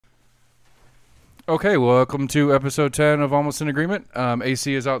Okay, welcome to episode 10 of Almost in Agreement.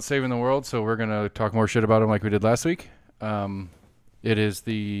 AC is out saving the world, so we're going to talk more shit about him like we did last week. It is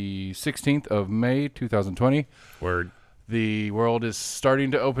the 16th of May, 2020. Word. The world is starting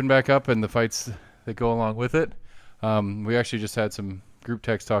to open back up and the fights that go along with it. We actually just had some group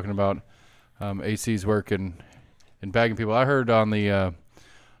text talking about AC's work and bagging people. I heard on the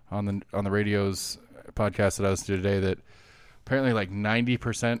radio's podcast that I listened to today that apparently like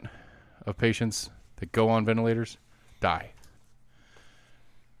 90% of patients that go on ventilators die.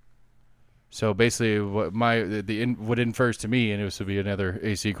 So basically, what what infers to me, and this would be another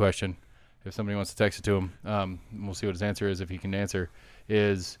AC question, if somebody wants to text it to him, we'll see what his answer is if he can answer.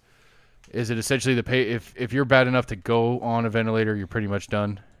 Is it essentially if you're bad enough to go on a ventilator, you're pretty much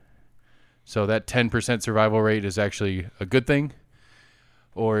done? So that 10% survival rate is actually a good thing,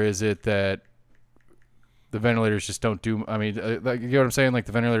 or is it that the ventilators just don't do? I mean, like, you know what I'm saying? Like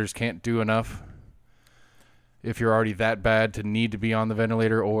the ventilators can't do enough if you're already that bad to need to be on the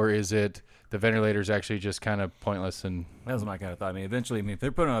ventilator, or is it the ventilator's actually just kind of pointless? And that was my kind of thought. I mean, eventually, if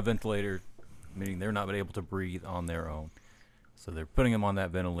they're put on a ventilator, meaning they're not able to breathe on their own, so they're putting them on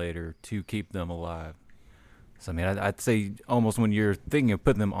that ventilator to keep them alive. So I mean, I'd say almost when you're thinking of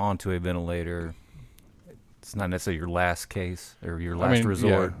putting them onto a ventilator, it's not necessarily your last case or your last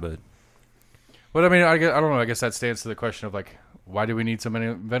resort, yeah. but. But I mean, I don't know. I guess that stands to the question of like, why do we need so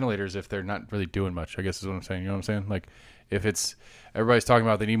many ventilators if they're not really doing much? I guess is what I'm saying. You know what I'm saying? Like, if it's everybody's talking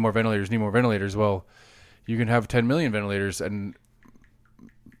about they need more ventilators. Well, you can have 10 million ventilators and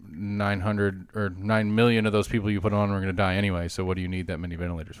 900 or 9 million of those people you put on are going to die anyway. So what do you need that many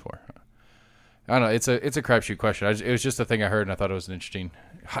ventilators for? I don't know. It's a crapshoot question. It was just a thing I heard and I thought it was an interesting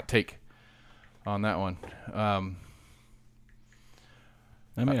hot take on that one.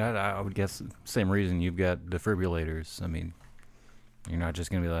 I mean, I would guess same reason you've got defibrillators. I mean, you're not just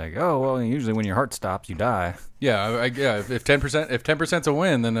going to be like, oh, well, usually when your heart stops, you die. Yeah, yeah. If 10%'s a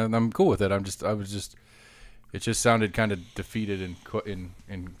win, then I'm cool with it. It just sounded kind of defeated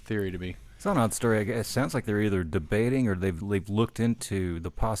in theory to me. It's an odd story. I guess. It sounds like they're either debating or they've looked into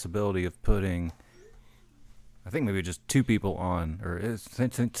the possibility of putting, I think maybe just two people on, or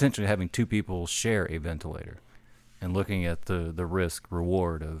essentially having two people share a ventilator. And looking at the risk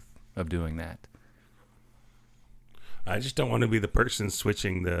reward of doing that. I just don't want to be the person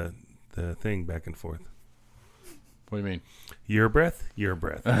switching the thing back and forth. What do you mean? Your breath, your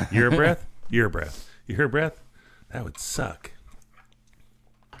breath, your breath, your breath, your breath. That would suck.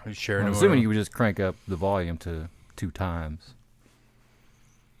 Are you sharing? I'm assuming you would just crank up the volume to 2 times.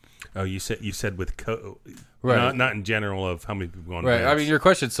 Oh, you said with right? Not in general of how many people go on. Right. Vents. I mean, your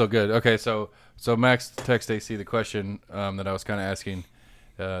question's so good. Okay, so Max text AC the question that I was kind of asking.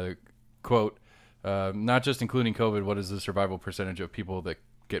 Quote: not just including COVID. What is the survival percentage of people that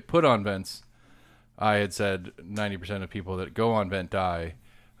get put on vents? I had said 90% of people that go on vent die.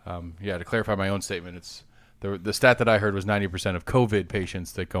 Yeah, to clarify my own statement, it's the stat that I heard was 90% of COVID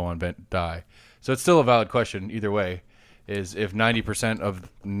patients that go on vent die. So it's still a valid question either way. Is if 90% of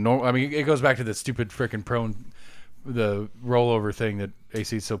I mean, it goes back to the stupid freaking the rollover thing that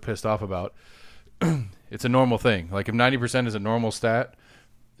AC is so pissed off about. It's a normal thing. Like if 90% is a normal stat,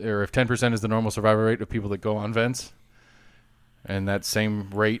 or if 10% is the normal survival rate of people that go on vents, and that same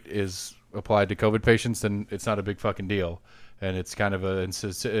rate is applied to COVID patients, then it's not a big fucking deal. And it's kind of a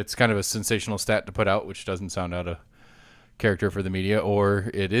sensational stat to put out, which doesn't sound out of character for the media, or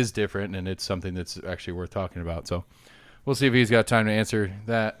it is different and it's something that's actually worth talking about. So we'll see if he's got time to answer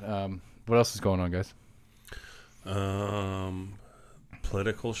that. What else is going on, guys?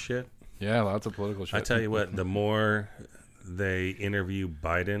 Political shit. Yeah, lots of political shit. I tell you what, the more they interview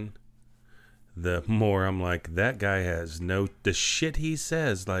Biden, the more I'm like, that guy has the shit he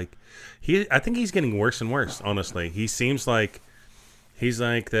says. Like, I think he's getting worse and worse. Honestly, he seems like he's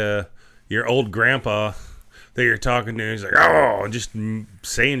like your old grandpa that you're talking to. He's like, oh, just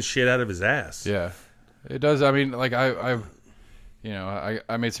saying shit out of his ass. Yeah, it does. I mean, like I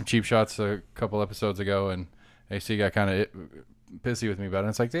made some cheap shots a couple episodes ago, and AC got kind of pissy with me about it. And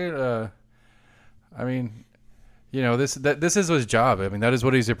it's like, dude, I mean, you know, this is his job. I mean, that is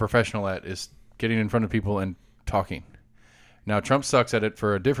what he's a professional at, is getting in front of people and talking. Now, Trump sucks at it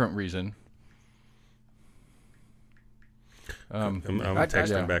for a different reason. I'm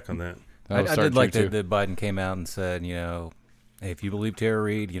texting back on that. I did like that Biden came out and said, you know, hey, if you believe Tara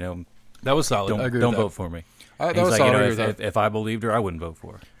Reid, you know, that was solid. Don't vote for me. That was like, solid. you know, if I believed her, I wouldn't vote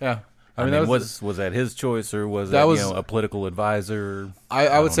for her. Yeah. I mean, was that his choice, or was that a political advisor?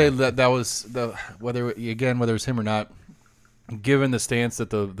 I would say that was whether it was him or not. Given the stance that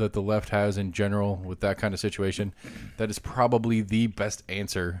the left has in general with that kind of situation, that is probably the best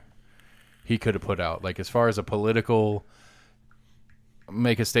answer he could have put out. Like as far as a political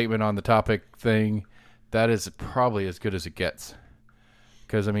make a statement on the topic thing, that is probably as good as it gets.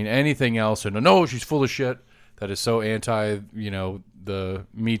 Because I mean, anything else, and no, she's full of shit. That is so anti, the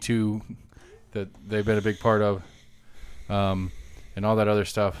Me Too that they've been a big part of, and all that other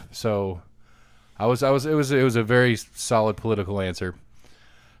stuff. So, it was a very solid political answer.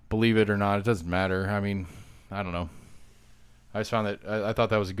 Believe it or not, it doesn't matter. I mean, I don't know. I just found that I thought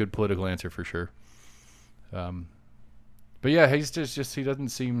that was a good political answer for sure. But yeah, he's just he doesn't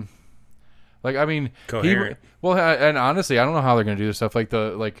seem like, I mean, coherent. And honestly, I don't know how they're going to do this stuff.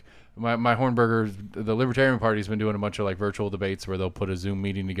 Like my Hornberger, the Libertarian Party's been doing a bunch of like virtual debates where they'll put a Zoom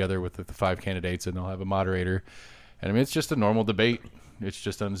meeting together with the 5 candidates and they'll have a moderator. And I mean, it's just a normal debate. It's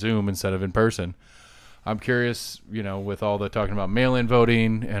just on Zoom instead of in person. I'm curious, with all the talking about mail-in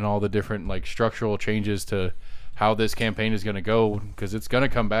voting and all the different like structural changes to how this campaign is going to go, because it's going to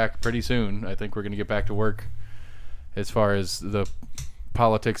come back pretty soon. I think we're going to get back to work as far as the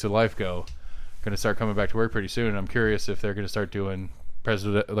politics of life go. Going to start coming back to work pretty soon. And I'm curious if they're going to start doing they're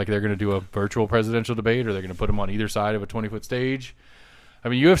going to do a virtual presidential debate, or they're going to put them on either side of a 20-foot stage. I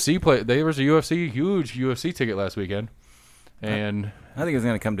mean, there was a huge UFC ticket last weekend. And I think it's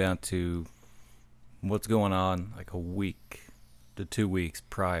going to come down to what's going on like a week to 2 weeks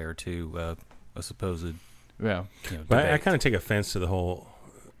prior to a supposed yeah. But I kind of take offense to the whole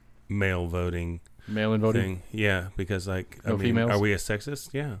mail-in voting thing. Yeah, because females? Are we a sexist?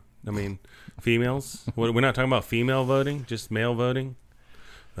 Yeah. I mean, females? We're not talking about female voting, just male voting.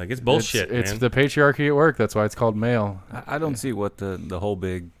 Like, it's bullshit, it's man. the patriarchy at work. That's why it's called male. I don't see what the whole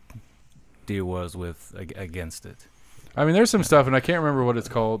big deal was with against it. I mean, there's some stuff, and I can't remember what it's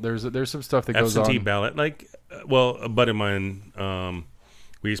called. There's some stuff that goes on. Absentee ballot. Like, a buddy of mine,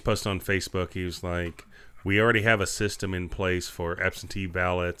 we just posted on Facebook. He was like, we already have a system in place for absentee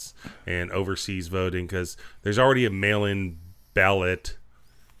ballots and overseas voting because there's already a mail-in ballot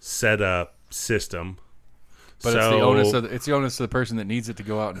set up system. But it's the onus of the person that needs it to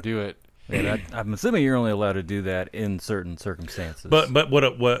go out and do it. And I'm assuming you're only allowed to do that in certain circumstances. But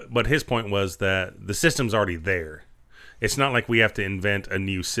what his point was that the system's already there. It's not like we have to invent a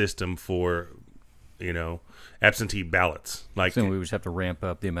new system for, absentee ballots. Like, we would just have to ramp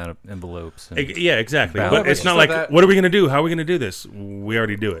up the amount of envelopes. Yeah, exactly. But it's not like, what are we going to do? How are we going to do this? We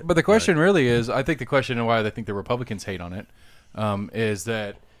already do it. But the question really is, I think the question and why I think the Republicans hate on it is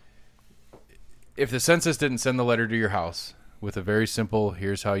that if the census didn't send the letter to your house with a very simple,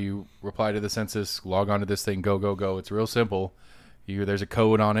 here's how you reply to the census, log on to this thing, go. It's real simple. There's a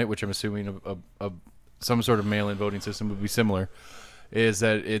code on it, which I'm assuming some sort of mail-in voting system would be similar, is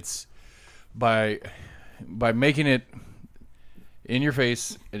that it's by making it in your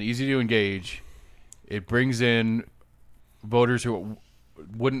face and easy to engage, it brings in voters who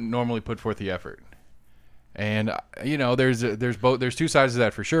wouldn't normally put forth the effort. And there's two sides of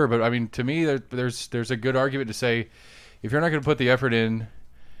that for sure, but I mean, to me, there's a good argument to say, if you're not going to put the effort in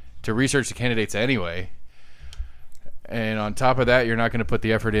to research the candidates anyway, and on top of that, you're not going to put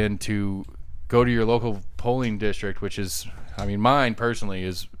the effort in to go to your local polling district, which is, I mean, mine personally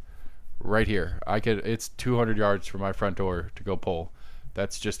is right here. It's 200 yards from my front door to go poll.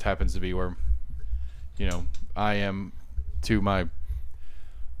 That's just happens to be where, I am to my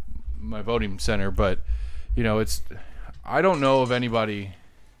voting center. But, I don't know of anybody.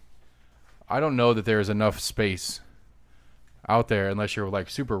 I don't know that there is enough space out there, unless you're like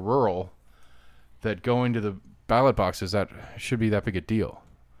super rural, that going to the ballot boxes that should be that big a deal.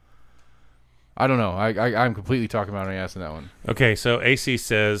 I don't know. I'm completely talking about my ass in that one. Okay, so AC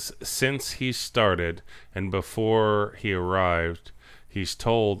says since he started and before he arrived, he's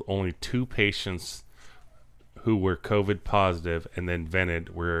told only 2 patients who were COVID positive and then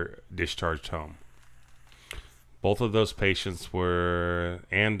vented were discharged home. Both of those patients were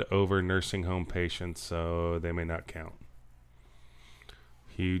over nursing home patients, so they may not count.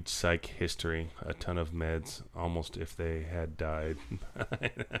 Huge psych history, a ton of meds, almost if they had died.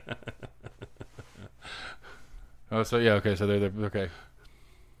 Oh, so yeah, okay, so they're okay.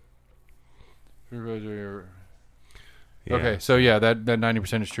 Yeah. Okay, so yeah, that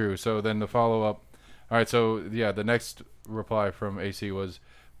 90% is true. So then the follow up. All right, so yeah, the next reply from AC was,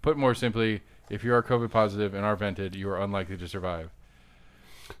 put more simply, if you are COVID positive and are vented, you are unlikely to survive.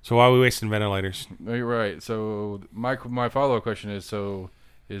 So why are we wasting ventilators? You're right. So my follow up question is, so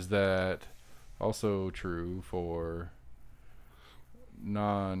is that also true for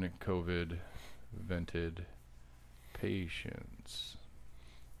non-COVID vented patients?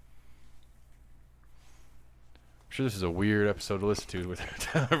 I'm sure this is a weird episode to listen to with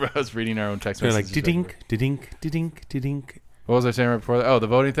us reading our own text They're messages. like, dink. What was I saying right before that? Oh, the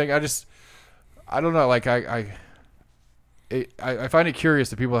voting thing. I don't know. Like I find it curious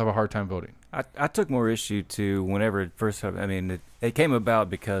that people have a hard time voting. I took more issue to whenever it first. I mean, it came about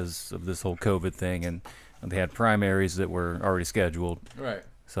because of this whole COVID thing, and they had primaries that were already scheduled. Right.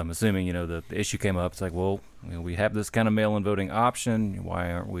 So I'm assuming, the issue came up. It's like, well, we have this kind of mail-in voting option.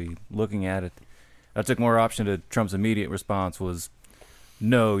 Why aren't we looking at it? I took more option to Trump's immediate response was,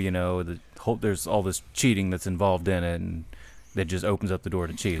 no, there's all this cheating that's involved in it, and that just opens up the door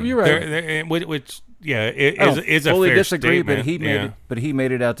to cheating. You're right. Is a fully fair disagree, statement. but he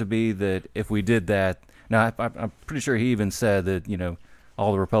made it out to be that if we did that, now I'm pretty sure he even said that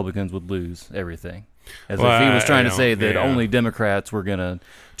all the Republicans would lose everything, as if he was trying to say that only Democrats were gonna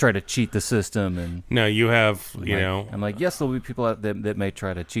try to cheat the system. And no, you have I'm like, yes, there'll be people out there that may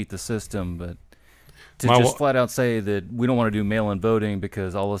try to cheat the system, but to just flat out say that we don't want to do mail-in voting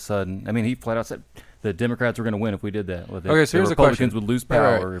because all of a sudden, I mean, he flat out said the Democrats were going to win if we did that. Okay, so here's the Republicans question. would lose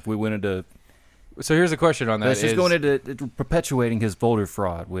power if we went into. So here's the question on that. It's just going into perpetuating his voter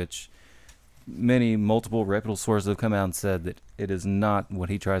fraud, which multiple reputable sources have come out and said that it is not what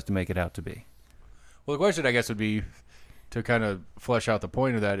he tries to make it out to be. Well, the question, I guess, would be to kind of flesh out the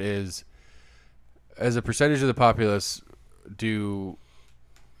point of that is, as a percentage of the populace,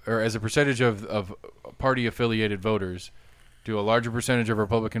 or as a percentage of party-affiliated voters, do a larger percentage of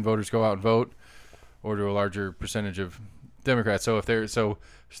Republican voters go out and vote, or do a larger percentage of Democrats? So if there's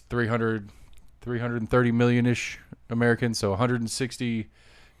 330 million-ish Americans, so 160,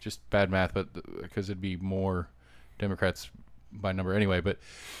 just bad math, but because it'd be more Democrats by number anyway, but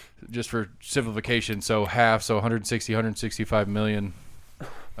just for simplification, so half, so 165 million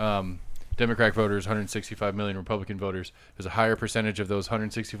Democratic voters, 165 million Republican voters. There's a higher percentage of those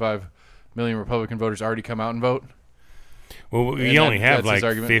 165 million Republican voters already come out and vote. Well, we only have like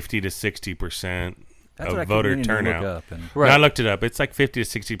 50 to 60% of voter turnout. Right. No, I looked it up. It's like 50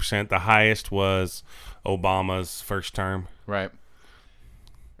 to 60%. The highest was Obama's first term. Right.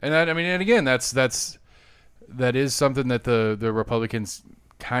 And and again, that is something that the Republicans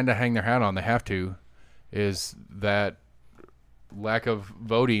kind of hang their hat on. They have to, is that lack of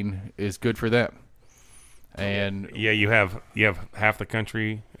voting is good for them. And yeah, you have half the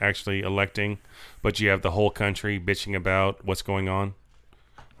country actually electing, but you have the whole country bitching about what's going on.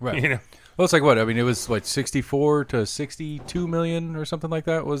 Right. Well, it's like what? I mean, it was like 64 to 62 million or something like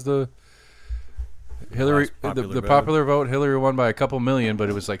that was the Hillary the popular vote. Hillary won by a couple million, but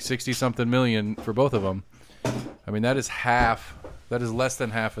it was like 60-something million for both of them. I mean, that is half. That is less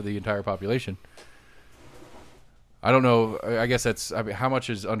than half of the entire population. I don't know. I guess that's. I mean, how much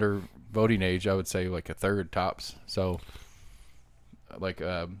is under voting age? I would say like a third tops. So, like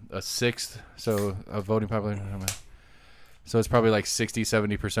a sixth. So of voting population. So it's probably like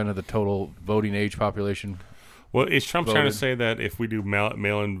 60-70% of the total voting age population. Well, is Trump trying to say that if we do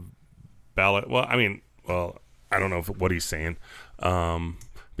mail-in ballot? Well, I don't know what he's saying.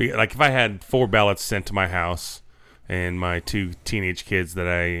 Like if I had 4 ballots sent to my house and my 2 teenage kids that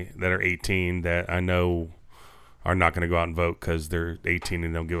are 18 that I know are not going to go out and vote because they're 18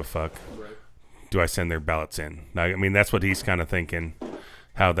 and don't give a fuck. Right. Do I send their ballots in? I mean, that's what he's kind of thinking,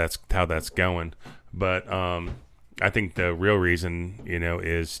 how that's going. But I think the real reason,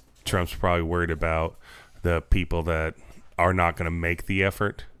 is Trump's probably worried about the people that are not going to make the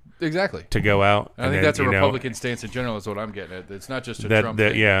effort. Exactly. To go out. I think that's a Republican stance in general is what I'm getting at. It's not just a Trump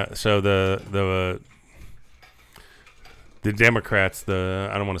thing. Yeah, so the Democrats,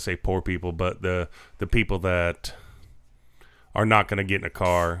 I don't want to say poor people, but the people that are not going to get in a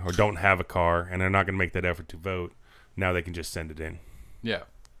car or don't have a car and are not going to make that effort to vote, now they can just send it in. Yeah.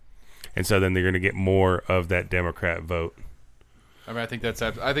 And so then they're going to get more of that Democrat vote. I mean, I think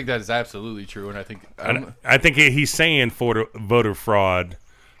that is absolutely true, and I think he's saying for voter fraud,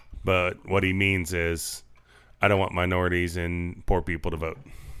 but what he means is, I don't want minorities and poor people to vote.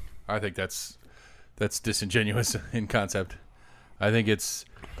 I think that's disingenuous in concept. I don't think it's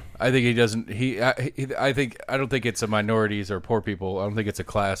a minorities or poor people. I don't think it's a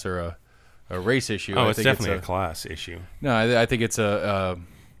class or a race issue. Oh, it's definitely a class issue. No, I think it's a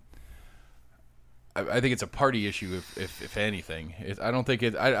party issue if anything. I don't think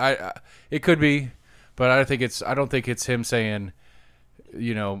it. It could be, but I don't think it's him saying,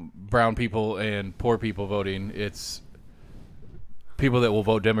 brown people and poor people voting. It's people that will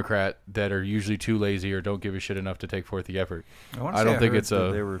vote Democrat that are usually too lazy or don't give a shit enough to take forth the effort. I don't think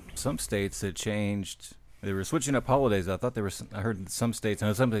there were some states that changed. They were switching up holidays. I heard some states. I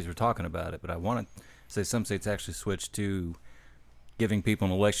know some states were talking about it, but I want to say some states actually switched to giving people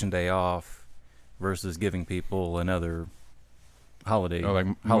an election day off versus giving people another holiday, like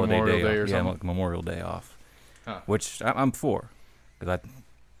holiday Memorial day or off. something? Yeah, like Memorial Day off, huh. which I'm for, because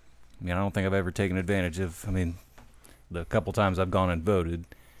I mean, I don't think I've ever taken advantage of. I mean, the couple times I've gone and voted,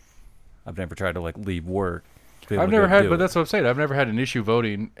 I've never tried to like leave work. I've never had, but that's what I'm saying. I've never had an issue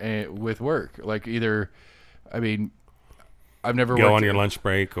voting with work. Like either, I mean, I've never Go worked on your lunch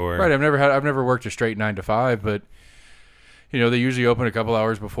break or right. I've never worked a straight 9 to 5, but you know they usually open a couple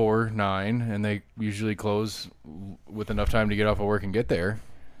hours before 9, and they usually close with enough time to get off of work and get there.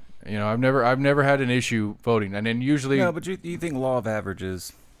 You know, I've never had an issue voting, and then usually No, but you think law of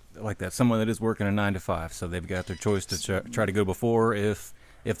averages like that? Someone that is working a 9 to 5, so they've got their choice to try to go before if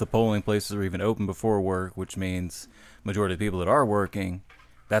the polling places are even open before work, which means majority of the people that are working,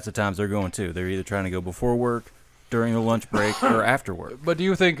 that's the times they're going to. They're either trying to go before work, during the lunch break, or after work. But do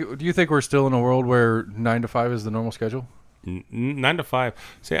you think we're still in a world where 9 to 5 is the normal schedule? 9 to 5.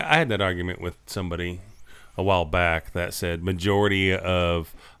 See, I had that argument with somebody a while back that said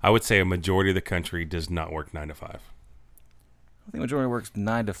I would say a majority of the country does not work 9 to 5. I think a majority works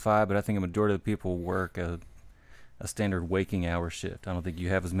 9 to 5, but I think a majority of the people work a standard waking hour shift. I don't think you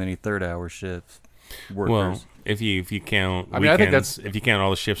have as many third-hour shifts workers. Well, if you count weekends, I mean, I think that's if you count all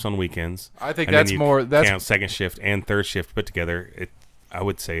the shifts on weekends, I think and that's then you more. That's count second shift and third shift put together. I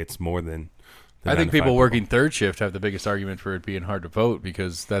would say it's more than. I think people working third shift have the biggest argument for it being hard to vote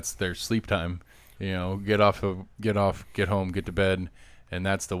because that's their sleep time. You know, get home, get to bed, and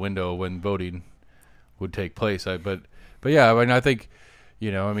that's the window when voting would take place. But yeah, I mean, I think,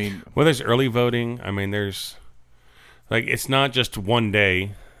 you know, I mean, well, there's early voting. I mean, there's like it's not just one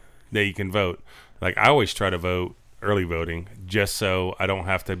day that you can vote. Like I always try to vote early voting just so I don't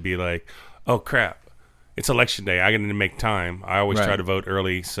have to be like, oh crap, it's election day. I got to make time. I always try to vote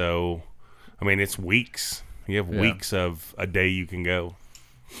early. So, I mean, it's weeks. You have weeks of a day you can go.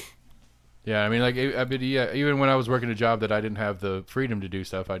 Yeah, I mean, like, even when I was working a job that I didn't have the freedom to do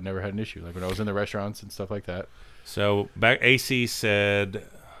stuff, I'd never had an issue. Like when I was in the restaurants and stuff like that. So back, AC said,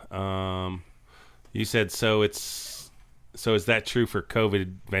 you said so is that true for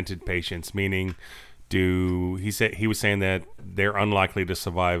COVID vented patients? Meaning, he was saying that they're unlikely to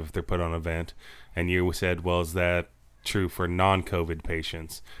survive if they're put on a vent, and you said, well, is that true for non-COVID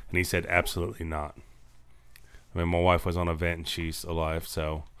patients? And he said, absolutely not. I mean, my wife was on a vent and she's alive,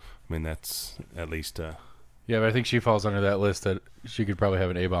 so I mean that's at least. Yeah, but I think she falls under that list that she could probably have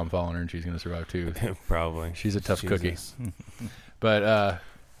an A-bomb fall on her and she's going to survive too. Probably. She's a tough cookie. But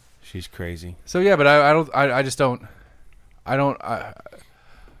she's crazy. So yeah, but I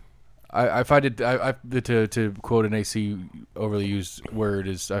find it to quote an AC overly used word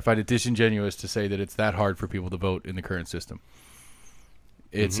is I find it disingenuous to say that it's that hard for people to vote in the current system.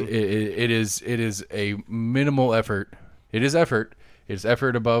 It is a minimal effort. It is effort. It's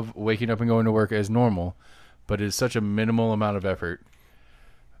effort above waking up and going to work as normal, but it is such a minimal amount of effort.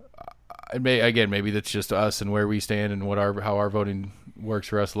 Maybe that's just us and where we stand and how our voting works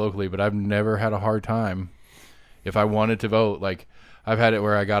for us locally. But I've never had a hard time if I wanted to vote. Like I've had it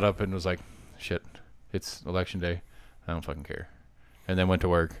where I got up and was like, "Shit, it's election day. I don't fucking care," and then went to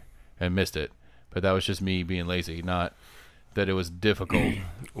work and missed it. But that was just me being lazy, not that it was difficult.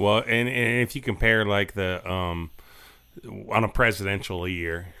 Well, and if you compare like the on a presidential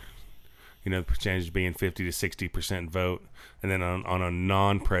year, you know, the percentage being 50 to 60% vote, and then on a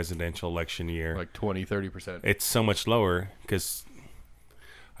non-presidential election year, like 20-30%, it's so much lower because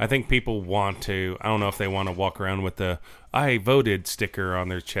I think people want to. I don't know if they want to walk around with the "I voted" sticker on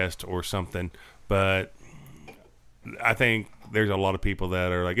their chest or something, but I think there's a lot of people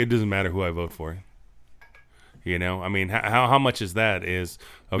that are like, it doesn't matter who I vote for. You know, I mean, how much is that? Is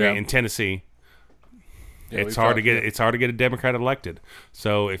okay in Tennessee. It's hard to get a Democrat elected.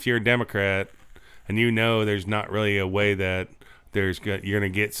 So if you're a Democrat and you know there's not really a way that you're going to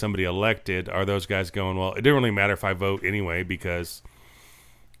get somebody elected, are those guys going, well, it doesn't really matter if I vote anyway because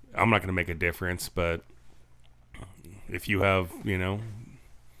I'm not going to make a difference. But if you have,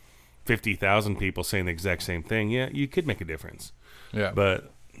 50,000 people saying the exact same thing, yeah, you could make a difference. Yeah. But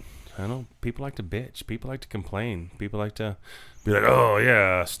I don't know. People like to bitch. People like to complain. People like to be like, oh,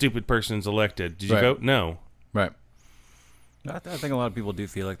 yeah, stupid person's elected. Did you vote? No. Right. I think a lot of people do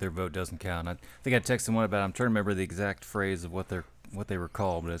feel like their vote doesn't count. I think I texted one about, I'm trying to remember the exact phrase of what they were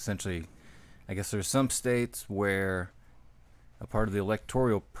called, but essentially, I guess there's some states where a part of the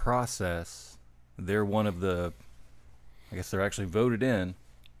electoral process, they're one of the, I guess they're actually voted in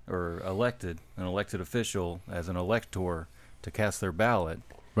or elected, an elected official as an elector to cast their ballot.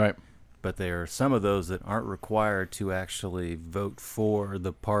 Right. But there are some of those that aren't required to actually vote for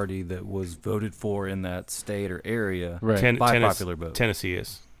the party that was voted for in that state or area by popular vote. Tennessee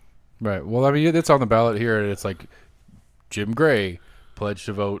is. Right. Well, I mean, it's on the ballot here, and it's like Jim Gray pledged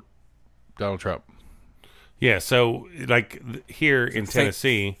to vote Donald Trump. Yeah, so like here in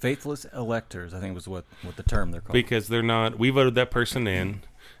Tennessee, faithless electors, I think was what the term they're called. because they're not. We voted that person in,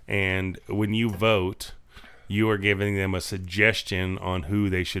 and when you vote, you are giving them a suggestion on who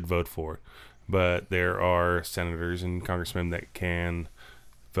they should vote for. But there are senators and congressmen that can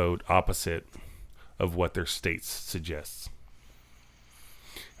vote opposite of what their state suggests.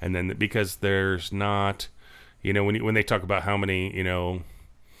 And then because there's not, when they talk about how many,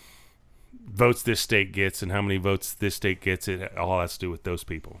 votes this state gets and how many votes this state gets, it all has to do with those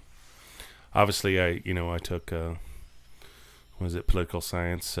people. Obviously, I took political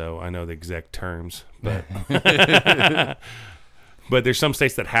science, so I know the exact terms, but but there's some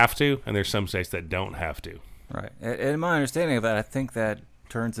states that have to, and there's some states that don't have to. Right. And my understanding of that, I think that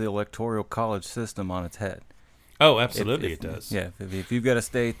turns the electoral college system on its head. Oh, absolutely, it does. Yeah, if you've got a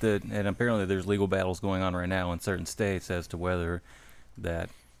state that, and apparently there's legal battles going on right now in certain states as to whether that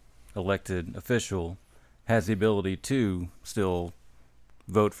elected official has the ability to still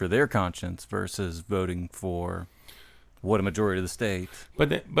vote for their conscience versus voting for what a majority of the state.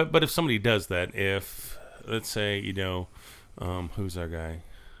 But if somebody does that, if let's say who's our guy?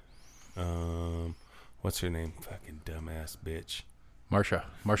 What's her name? Fucking dumbass bitch. Marsha.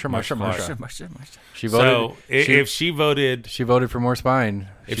 She voted. So if she voted, she voted for more spine.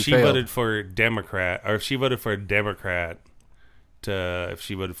 If she failed. voted for Democrat, or if she voted for a Democrat, if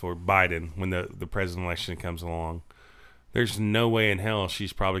she voted for Biden when the presidential election comes along, there's no way in hell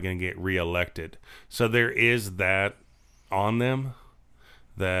she's probably going to get reelected. So there is that on them.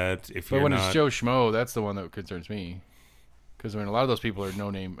 That if but you're when not, it's Joe Schmo, that's the one that concerns me. Because a lot of those people are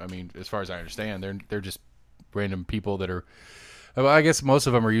no name. I mean, as far as I understand, they're just random people that are. Well, I guess most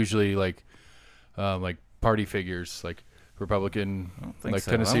of them are usually like party figures, like Republican, like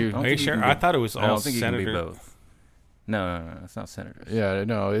so. Tennessee. Are you sure? I thought it was I all don't think senators. you can be both. No, it's not senators. Yeah,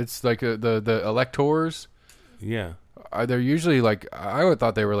 no, it's like the electors. Yeah, they're usually like I would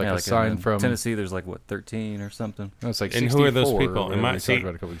thought they were like Yeah, assigned in from Tennessee. There's 13 or something. No, it's like and who are those people? And About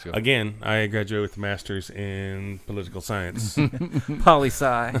a couple weeks ago. Again, I graduated with a master's in political science.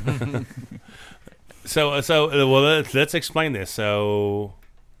 Poli-sci. So well, let's explain this. So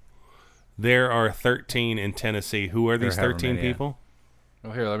there are 13 in Tennessee. Who are these 13 people? Oh,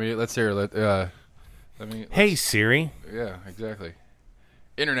 here, let's hear. Let me. Hey Siri. Yeah, exactly.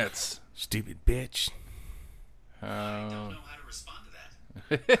 Internets. Stupid bitch. I don't know how to respond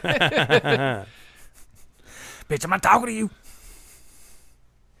to that. Bitch, I'm not talking to you.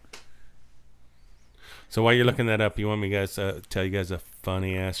 So while you're looking that up, you want me guys to tell you guys a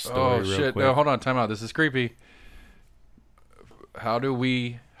funny ass story? Oh real shit! quick? No, hold on, time out. This is creepy. How do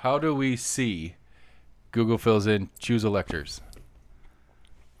we see? Google fills in choose electors.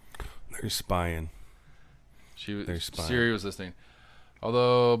 They're spying. They're spying. Siri was listening.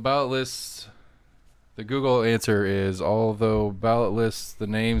 Although ballot lists, the Google answer is although ballot lists the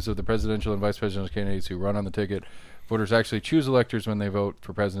names of the presidential and vice presidential candidates who run on the ticket, voters actually choose electors when they vote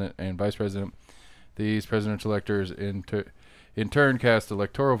for president and vice president. These presidential electors in turn cast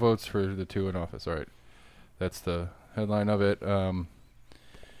electoral votes for the two in office. All right, that's the headline of it.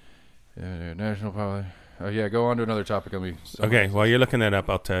 National policy. Yeah, go on to another topic. Okay, while you're looking that up,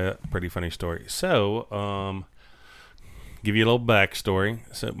 I'll tell you a pretty funny story. So, give you a little backstory.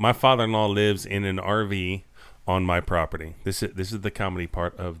 So, my father-in-law lives in an RV on my property. This is the comedy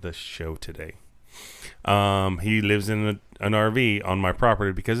part of the show today. He lives in an RV on my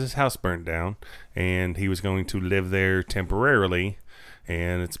property because his house burnt down, and he was going to live there temporarily,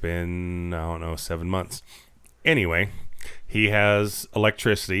 and it's been, 7 months. Anyway, he has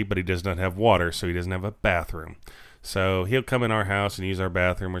electricity, but he does not have water, so he doesn't have a bathroom. So he'll come in our house and use our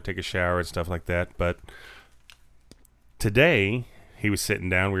bathroom or take a shower and stuff like that. But today, he was sitting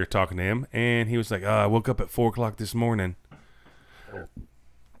down, we were talking to him, and he was like, I woke up at 4 o'clock this morning,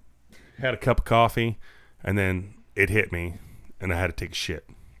 had a cup of coffee, and then it hit me, and I had to take a shit.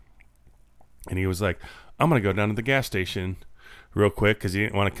 And he was like, I'm going to go down to the gas station real quick because he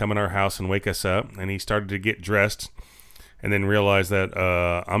didn't want to come in our house and wake us up. And he started to get dressed and then realized that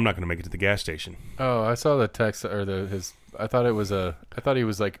I'm not going to make it to the gas station. Oh, I saw the text or I thought he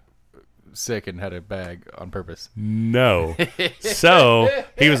was like sick and had a bag on purpose. No. So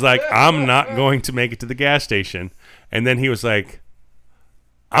he was like, I'm not going to make it to the gas station. And then he was like,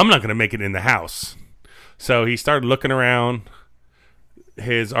 I'm not going to make it in the house. So he started looking around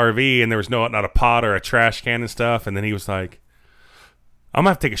his RV, and there was not a pot or a trash can and stuff. And then he was like, I'm going to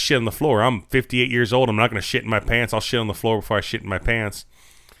have to take a shit on the floor. I'm 58 years old. I'm not going to shit in my pants. I'll shit on the floor before I shit in my pants.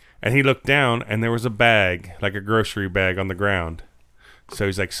 And he looked down, and there was a bag, like a grocery bag on the ground. So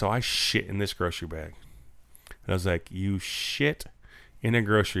he's like, so I shit in this grocery bag. And I was like, you shit in a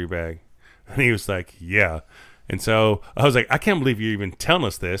grocery bag? And he was like, yeah. And so I was like, I can't believe you're even telling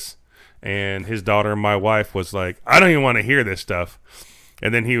us this. And his daughter and my wife was like, I don't even want to hear this stuff.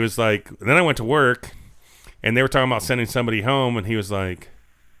 And then he was like, then I went to work, and they were talking about sending somebody home, and he was like,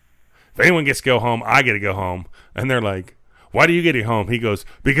 if anyone gets to go home, I get to go home. And they're like, why do you get it home? He goes,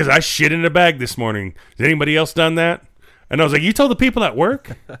 because I shit in a bag this morning. Has anybody else done that? And I was like, you told the people at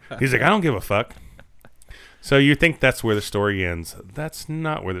work? He's like, I don't give a fuck. So you think that's where the story ends. That's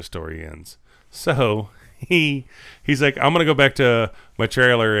not where the story ends. So he's like, I'm going to go back to my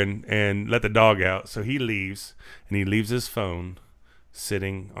trailer and let the dog out. So he leaves, and he leaves his phone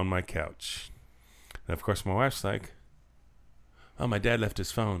sitting on my couch. And of course, my wife's like, oh, my dad left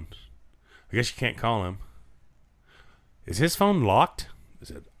his phone. I guess you can't call him. Is his phone locked? I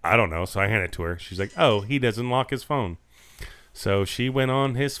said, I don't know. So I handed it to her. She's like, oh, he doesn't lock his phone. So she went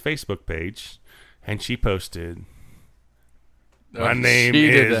on his Facebook page, and she posted, my name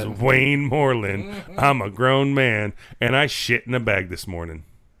is Wayne Moreland. I'm a grown man, and I shit in a bag this morning.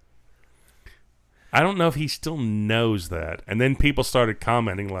 I don't know if he still knows that. And then people started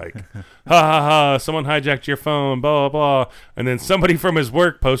commenting like, ha ha ha, someone hijacked your phone, blah, blah, blah. And then somebody from his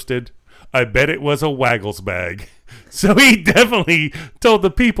work posted, I bet it was a Waggles bag. So he definitely told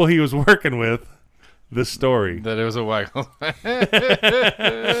the people he was working with the story. That it was a Waggles.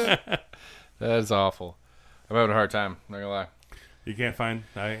 That is awful. I'm having a hard time, not gonna lie. You can't find,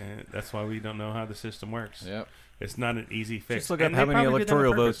 that's why we don't know how the system works. Yep. It's not an easy fix. Just look up how many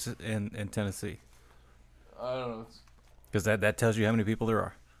electoral votes in Tennessee. I don't know. Because that tells you how many people there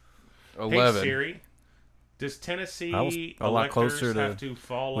are. 11. Hey Siri, does Tennessee I was a lot closer have to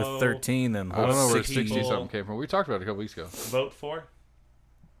follow with 13 than I don't know where 60. 60 something came from. We talked about it a couple weeks ago. vote for?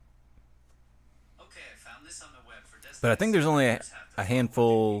 Okay, I found this on the web for But I think there's only a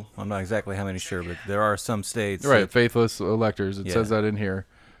handful. I'm not exactly how many sure, but there are some states. Right, that- faithless electors. It Yeah. says that in here.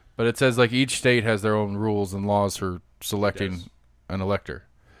 But it says like each state has their own rules and laws for selecting Yes. an elector.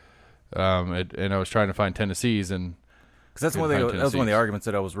 And I was trying to find Tennessee's, and Because that's Couldn't one of find the, that was one of the Tennessee's. arguments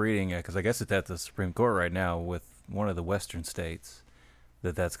that I was reading. Because I guess it's at the Supreme Court right now with one of the western states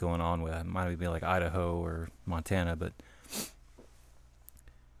that's going on with. It might be like Idaho or Montana, but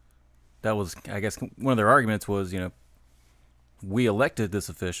that was, I guess, one of their arguments was, we elected this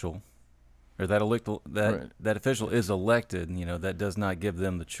official, or that Right. that official is elected. That does not give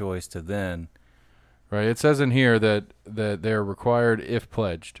them the choice to then. right, it says in here that they're required if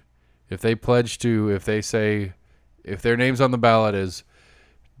pledged. If they pledge to, if they say, if their name's on the ballot is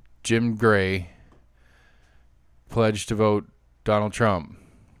Jim Gray, pledged to vote Donald Trump,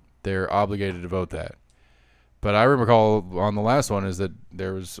 they're obligated to vote that. But I recall on the last one is that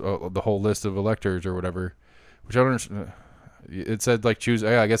there was the whole list of electors or whatever, which I don't understand. It said like choose,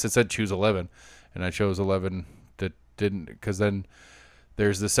 I guess it said choose 11, and I chose 11 that didn't, because then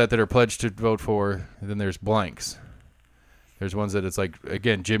there's the set that are pledged to vote for, and then there's blanks. There's ones that it's like,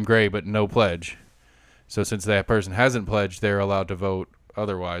 again, Jim Gray, but no pledge. So since that person hasn't pledged, they're allowed to vote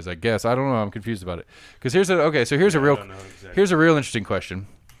otherwise, I guess. I don't know. I'm confused about it. Because here's a real interesting question.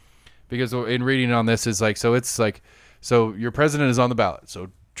 Because in reading on this is like, so it's like, so your president is on the ballot. So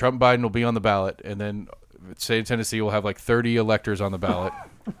Trump Biden will be on the ballot, and then state of Tennessee will have like 30 electors on the ballot,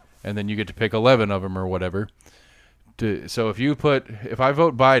 and then you get to pick 11 of them or whatever. So if I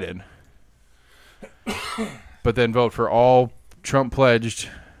vote Biden, but then vote for all Trump pledged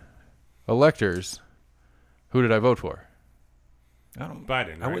electors, who did I vote for?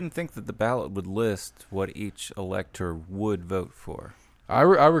 Biden, I right? wouldn't think that the ballot would list what each elector would vote for. I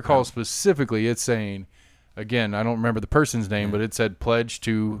recall specifically it saying, again, I don't remember the person's name, but it said pledge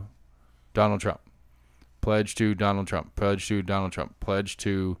to Donald Trump, pledge to Donald Trump, pledge to Donald Trump, pledge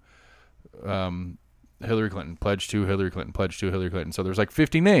to Hillary Clinton, pledge to Hillary Clinton, pledge to Hillary Clinton. So there's like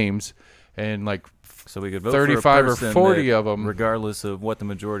 50 names, and like So we could vote 35 for a or person 40 that, of them. regardless of what the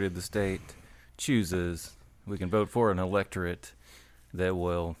majority of the state chooses. We can vote for an electorate that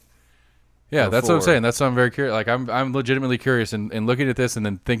will. Yeah, go that's what I'm forward. saying. That's why I'm very curious. Like I'm legitimately curious, and looking at this and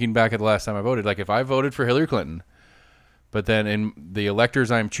then thinking back at the last time I voted. Like if I voted for Hillary Clinton, but then in the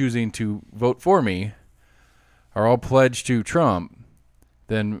electors I'm choosing to vote for me are all pledged to Trump,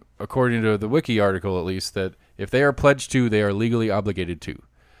 then according to the wiki article at least, that if they are pledged to, they are legally obligated to.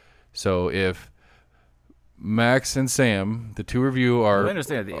 So if Max and Sam, the two of you I are,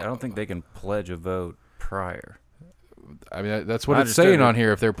 understand. I don't think they can pledge a vote prior. I mean that's what I it's saying understood on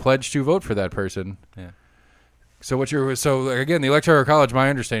here. If they're pledged to vote for that person. Yeah. So again, the Electoral College, my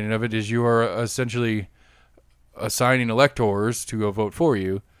understanding of it is you are essentially assigning electors to go vote for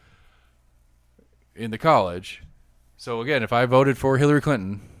you in the college. So again, if I voted for Hillary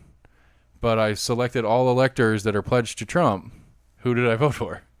Clinton, but I selected all electors that are pledged to Trump, who did I vote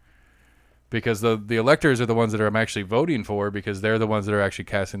for? because the electors are the ones that I'm actually voting for, because they're the ones that are actually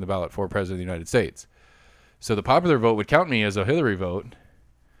casting the ballot for president of the United States. So the popular vote would count me as a Hillary vote,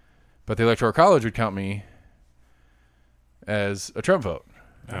 but the Electoral College would count me as a Trump vote.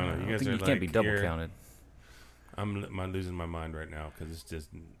 I don't know. You I guys think are you can't be double you're- counted. I'm losing my mind right now because it's just.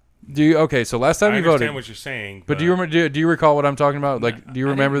 Okay, so last time I you understand voted, what you're saying, but do you remember? Do you recall what I'm talking about? Like, do you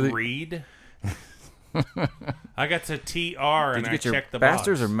remember I the? didn't read? I got to TR Did and you I get your checked the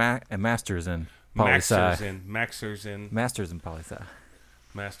bachelor's box. or masters in poli sci? Maxers in Masters in poli sci.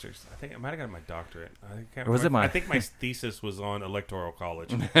 masters. I think I might have got my doctorate. Or was it my- I think my thesis was on electoral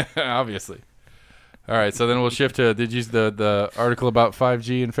college. Obviously. All right, so then we'll shift to the article about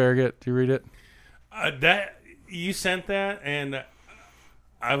 5G in Farragut. Do you read it? That you sent that, and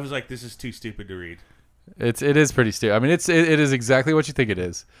I was like, "This is too stupid to read." It is pretty stupid. I mean, it is exactly what you think it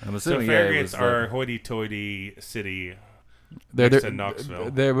is. I'm So assuming Farragut's it are was hoity-toity city. They're Next to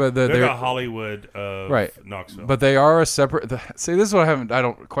Knoxville. They're They're the Hollywood of right. Knoxville. But they are a separate. See, this is what I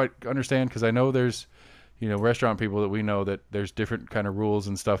don't quite understand, because I know there's, restaurant people that we know that there's different kind of rules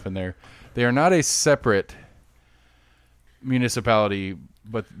and stuff in there. They are not a separate municipality,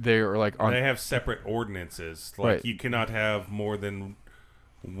 but they are like on. they have separate ordinances. Like Right. you cannot have more than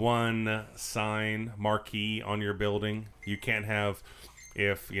one sign marquee on your building. You can't have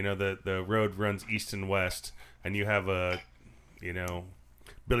if the road runs east and west, and you have a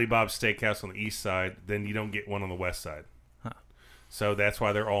Billy Bob's Steakhouse on the east side, then you don't get one on the west side. So that's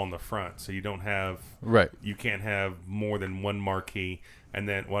why they're all in the front. So you don't have Right. You can't have more than one marquee, and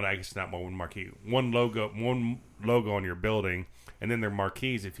then I guess not more than one marquee, one logo on your building, and then their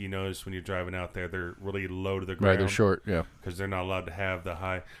marquees. If you notice when you're driving out there, they're really low to the ground. Right, they're short. Yeah. because they're not allowed to have the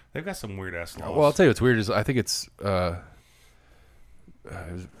high. They've got some weird ass laws. Well, I'll tell you what's weird is I think it's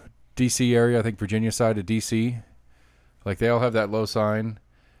D.C. area. I think Virginia side of D.C. Like they all have that low sign,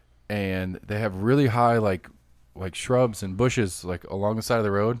 and they have really high like shrubs and bushes like along the side of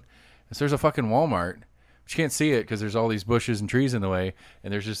the road. And so there's a fucking Walmart, but you can't see it because there's all these bushes and trees in the way,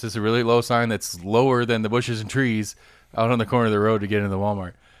 and there's just this really low sign that's lower than the bushes and trees out on the corner of the road to get into the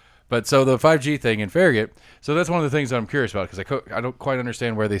Walmart. But so the 5G thing in Farragut, so that's one of the things that I'm curious about, because I don't quite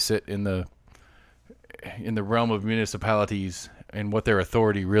understand where they sit in the realm of municipalities and what their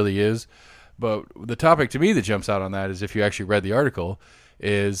authority really is. But the topic to me that jumps out on that is, if you actually read the article,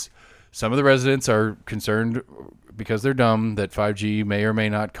 is some of the residents are concerned because they're dumb that 5G may or may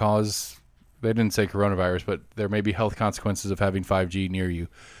not cause, they didn't say coronavirus, but there may be health consequences of having 5G near you,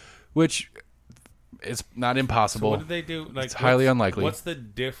 which is not So impossible. what did they do? Like, It's highly unlikely. What's the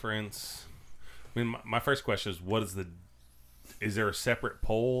difference? I mean, my first question is, is there a separate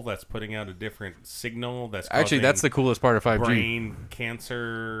pole that's putting out a different signal? That's Actually, causing that's the coolest part of 5G. brain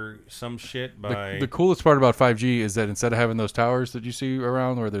cancer, some shit by. The coolest part about 5G is that instead of having those towers that you see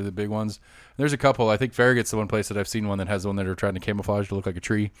around, where they're the big ones, there's a couple. I think Farragut's the one place that I've seen one that has one that are trying to camouflage to look like a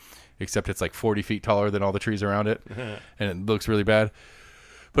tree, except it's like 40 feet taller than all the trees around it, and it looks really bad.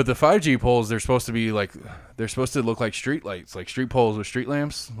 But the 5G poles, they're supposed to look like street lights, like street poles with street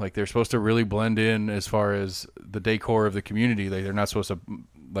lamps. Like they're supposed to really blend in as far as the decor of the community. They're not supposed to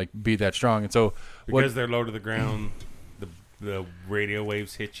like be that strong. And so because they're low to the ground, the radio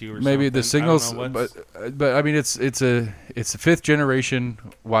waves hit you, or maybe something. the signals, I don't know what's- but I mean it's a fifth generation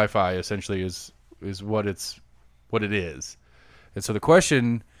Wi-Fi essentially is what it is. And so the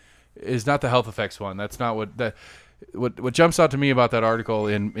question is not the health effects one. That's not what jumps out to me about that article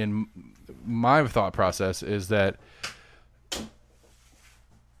in my thought process is that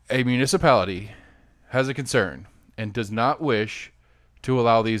a municipality has a concern and does not wish to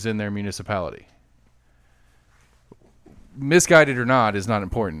allow these in their municipality. Misguided or not is not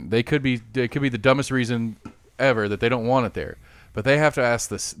important. It could be the dumbest reason ever that they don't want it there, but they have to ask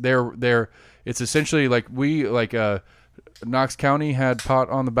this. It's essentially like Knox County had pot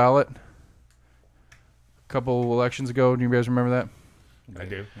on the ballot couple elections ago. Do you guys remember that? I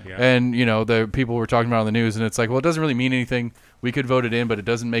do. Yeah. And the people were talking about it on the news, and it's like, well, it doesn't really mean anything. We could vote it in, but it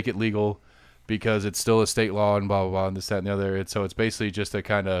doesn't make it legal because it's still a state law and blah blah blah and this that and the other. So it's basically just to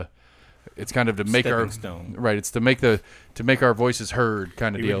make Stepping stone. right. It's to make our voices heard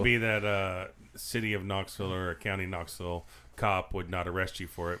kind of It deal. would be that city of Knoxville or a county Knoxville cop would not arrest you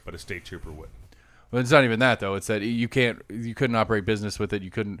for it, but a state trooper would. Well, it's not even that though. It's that you couldn't operate business with it.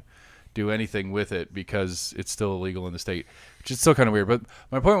 You couldn't do anything with it because it's still illegal in the state, which is still kind of weird. But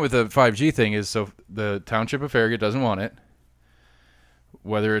my point with the 5G thing is, so the township of Farragut doesn't want it.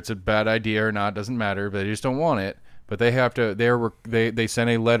 Whether it's a bad idea or not doesn't matter, but they just don't want it. But they have to. They sent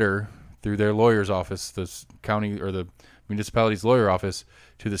a letter through their lawyer's office, the county or the municipality's lawyer office,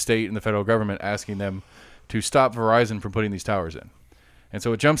 to the state and the federal government asking them to stop Verizon from putting these towers in. And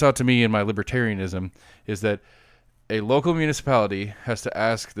so what jumps out to me in my libertarianism is that a local municipality has to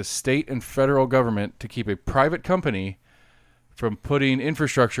ask the state and federal government to keep a private company from putting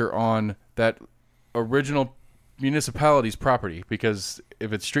infrastructure on that original municipality's property, because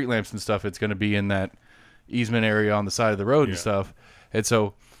if it's street lamps and stuff, it's going to be in that easement area on the side of the road and stuff. And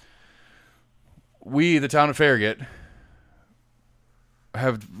so we, the town of Farragut,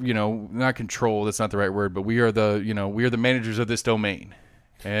 have, not control, that's not the right word, but we are the managers of this domain.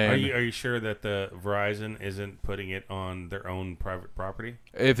 And Are you sure that the Verizon isn't putting it on their own private property?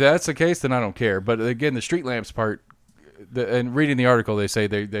 if that's the case, then I don't care. But again, the street lamps part, and reading the article, they say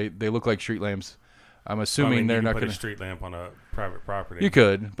they look like street lamps. I'm assuming they're not going going to put a street lamp on a private property. You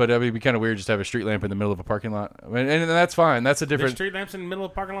could, but it'd be kind of weird just to have a street lamp in the middle of a parking lot. And that's fine. That's a There's different. street lamps in the middle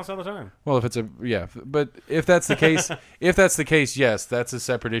of parking lots all the time. Well, if it's but if that's the case, yes, that's a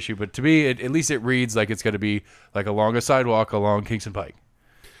separate issue. But to me, at least it reads like it's going to be like along a sidewalk along Kingston Pike.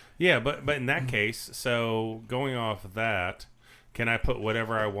 Yeah, but in that case, so going off of that, can I put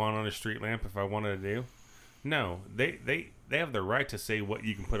whatever I want on a street lamp if I wanted to do? No, they have the right to say what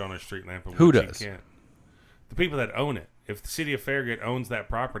you can put on a street lamp and Who what does? you can't. The people that own it. If the city of Farragut owns that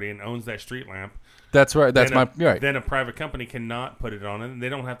property and owns that street lamp, That's right. That's then you're right. Then a private company cannot put it on it. And they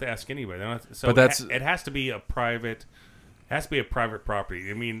don't have to ask anybody. They don't have to, so But that's- it has to be a private. Has to be a private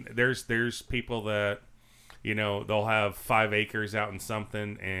property. I mean, there's people that, they'll have 5 acres out in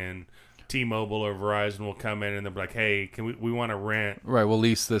something, and T-Mobile or Verizon will come in and they'll be like, "Hey, we want to rent Right. We'll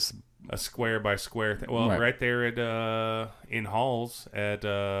lease this. a square by square thing." Well, Right. right there at in Halls at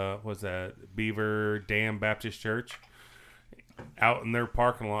what's that, Beaver Dam Baptist Church, out in their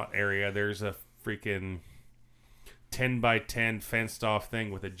parking lot area, there's a freaking 10 by 10 fenced off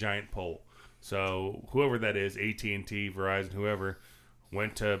thing with a giant pole. So whoever that is, AT&T, Verizon, whoever,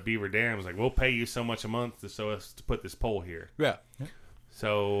 went to Beaver Dam, was like, "We'll pay you so much a month so as to put this pole here." Yeah.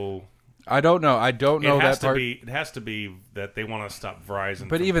 So I don't know. I don't know it has that part. It has to be that they want to stop Verizon.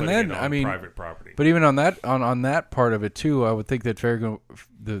 But from even putting then, it on I mean, private property. But even on that part of it too, I would think that Farragut,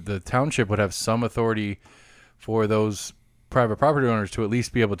 the township would have some authority for those private property owners to at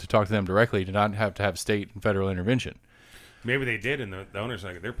least be able to talk to them directly, to not have to have state and federal intervention. Maybe they did, and the owners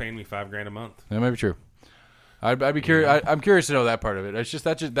like, they're paying me $5,000 a month. That might be true. I'd be curious. I'm curious to know that part of it. It's just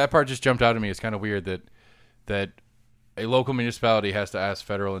that part just jumped out at me. It's kind of weird that a local municipality has to ask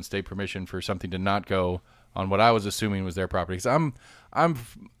federal and state permission for something to not go on what I was assuming was their property. 'Cause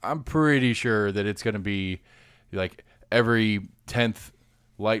I'm pretty sure that it's going to be like every 10th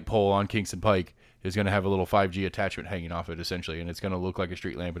light pole on Kingston Pike is going to have a little 5G attachment hanging off it, essentially, and it's going to look like a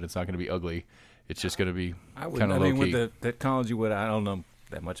street lamp, and it's not going to be ugly. It's just going to be kind of low key. with the technology, I don't know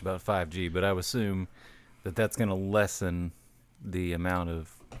that much about 5G, but I would assume that's going to lessen the amount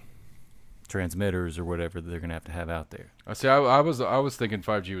of transmitters or whatever that they're going to have out there. I see. I was thinking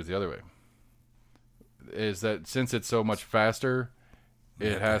 5G was the other way. Is that since it's so much faster,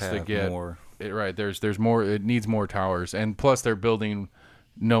 it has to get more. Right. There's more. It needs more towers, and plus they're building,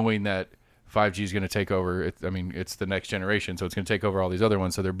 knowing that 5G is going to take over. It's the next generation, so it's going to take over all these other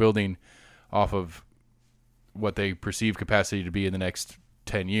ones. So they're building off of what they perceive capacity to be in the next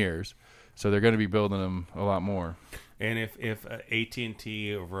 10 years. So they're going to be building them a lot more. And if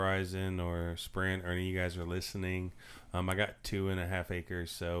AT&T or Verizon or Sprint or any of you guys are listening, I got 2.5 acres.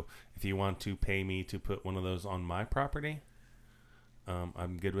 So if you want to pay me to put one of those on my property,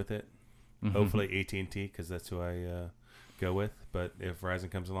 I'm good with it. Mm-hmm. Hopefully AT&T, because that's who I go with. But if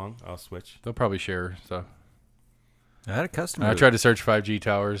Verizon comes along, I'll switch. They'll probably share stuff. I had a customer. I tried to search 5G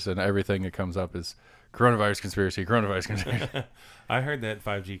towers, and everything that comes up is coronavirus conspiracy. I heard that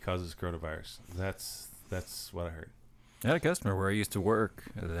 5G causes coronavirus. That's what I heard. I had a customer where I used to work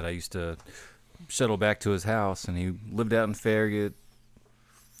that I used to shuttle back to his house, and he lived out in Farragut.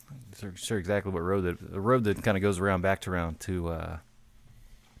 I'm sure exactly what road the road that kind of goes around to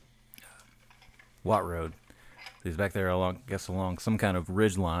Watt Road. He's back there along some kind of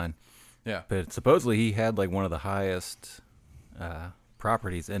ridge line. Yeah. But supposedly he had like one of the highest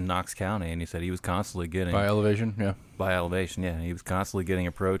properties in Knox County, and he said he was constantly getting By elevation, yeah. by elevation, yeah. He was constantly getting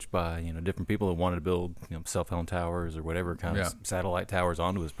approached by different people that wanted to build cell phone towers or whatever kind of satellite towers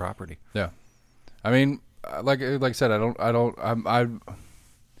onto his property. Yeah. I mean, like I said, I'm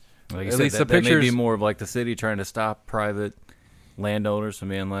Like you At said, least the that may be pictures- more of like the city trying to stop private landowners from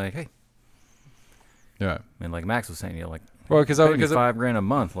being like, hey, yeah. and like Max was saying, like, Well, because $5,000 a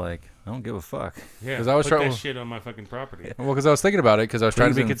month, like, I don't give a fuck. Yeah, 'Cause I was put trying- that shit on my fucking property. I was thinking about it because I was trying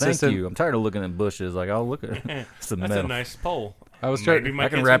to be Please and consistent. Thank you. I'm tired of looking at bushes. Like, I'll look at some That's metal. a nice pole. I was Maybe trying. might I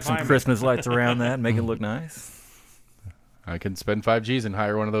can get wrap some pie Christmas lights around that and make it look nice. I can spend 5Gs and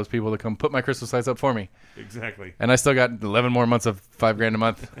hire one of those people to come put my Christmas lights up for me. Exactly. And I still got 11 more months of $5,000 a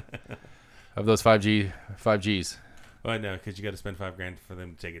month of those 5Gs. Well, no, because you got to spend $5,000 for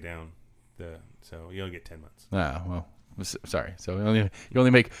them to take it down. So you only get 10 months. Ah, well, sorry. So you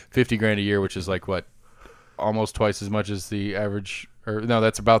only make $50,000 a year, which is like what, almost twice as much as the average, or no,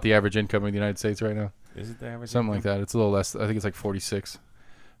 that's about the average income in the United States right now. Is it the average? Something like that. It's a little less. I think it's like 46.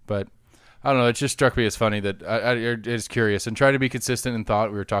 But I don't know. It just struck me as funny that it's curious and try to be consistent in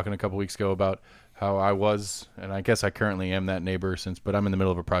thought. We were talking a couple weeks ago about how I was, and I guess I currently am that neighbor but I'm in the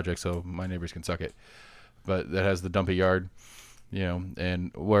middle of a project, so my neighbors can suck it. But that has the dumpy yard,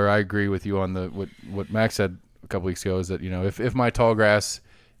 and where I agree with you on what Max said a couple weeks ago is that, if my tall grass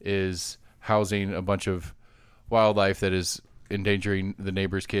is housing a bunch of wildlife that is endangering the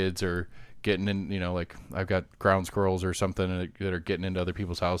neighbor's kids or getting in, like I've got ground squirrels or something that are getting into other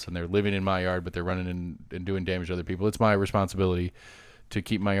people's house and they're living in my yard, but they're running in and doing damage to other people. It's my responsibility to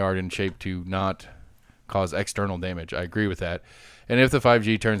keep my yard in shape to not cause external damage. I agree with that. And if the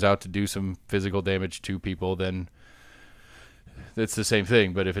 5G turns out to do some physical damage to people, then it's the same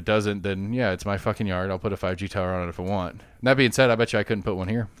thing. But if it doesn't, then yeah, it's my fucking yard. I'll put a 5G tower on it if I want. And that being said, I bet you I couldn't put one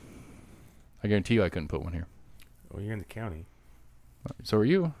here. I guarantee you I couldn't put one here. Well, you're in the county. So are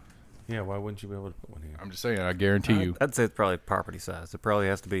you. Yeah, why wouldn't you be able to put one here? I'm just saying, I guarantee you. I'd say it's probably property size. There probably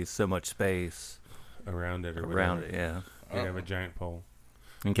has to be so much space Around it or around whatever. it, yeah. You have a giant pole.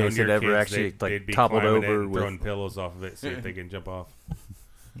 In case Your it ever kids, actually they'd be toppled climbing it over and with. throwing pillows off of it, see if they can jump off.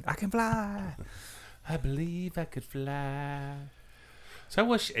 I can fly. I believe I could fly. So I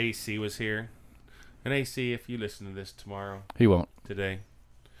wish AC was here. And AC, if you listen to this tomorrow, He won't. today,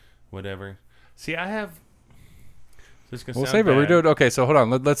 whatever. See, I have. This is gonna We'll sound save it. We're bad. doing okay. So hold on.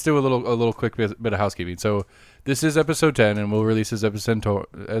 Let's do a little quick bit of housekeeping. So this is episode 10, and we'll release this episode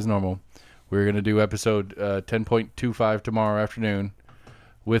as normal. We're gonna do episode 10.25 tomorrow afternoon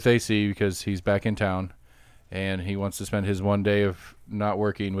with AC because he's back in town, and he wants to spend his one day of not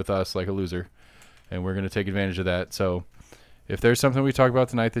working with us like a loser, and we're gonna take advantage of that. So if there's something we talk about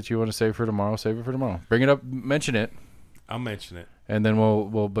tonight that you want to save for tomorrow, save it for tomorrow. Bring it up, mention it. I'll mention it. And then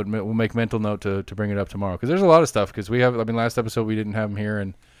we'll make mental note to bring it up tomorrow because there's a lot of stuff because last episode we didn't have him here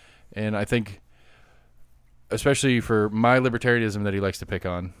and I think especially for my libertarianism that he likes to pick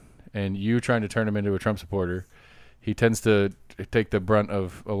on and you trying to turn him into a Trump supporter, he tends to take the brunt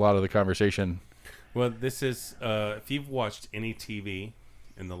of a lot of the conversation. Well, this is if you've watched any TV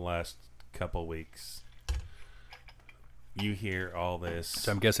in the last couple weeks, you hear all this.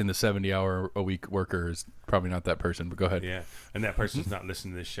 So I'm guessing the 70-hour-a-week worker is probably not that person, but go ahead. Yeah, and that person's not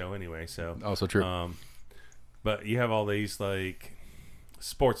listening to this show anyway. So Also true. But you have all these like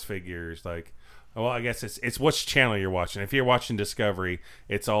sports figures, like, well, I guess it's which channel you're watching. If you're watching Discovery,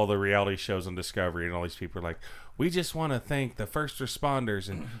 it's all the reality shows on Discovery, and all these people are like, we just want to thank the first responders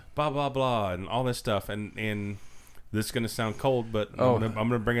and blah blah blah and all this stuff. And this is gonna sound cold, but I'm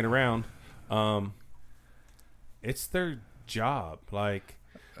gonna bring it around. It's their job, like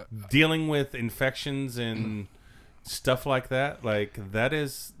dealing with infections and stuff like that. Like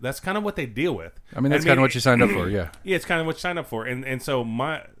that's kind of what they deal with. I mean, that's kind of what you signed up for, yeah. Yeah, it's kind of what you signed up for. And so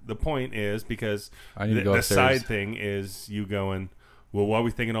the point is because I need to go the upstairs. side thing is you going, well, why are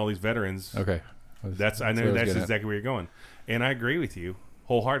we thinking all these veterans? Okay. I know what I was that's getting at. exactly where you're going, and I agree with you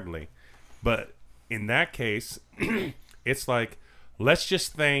wholeheartedly. But in that case, it's like let's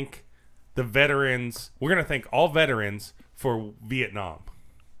just thank the veterans. We're gonna thank all veterans for Vietnam.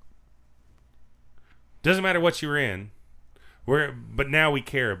 Doesn't matter what you were in, but now we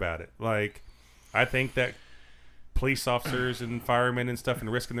care about it. Like I think that police officers and firemen and stuff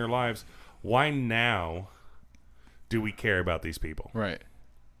and risking their lives. Why now do we care about these people? Right.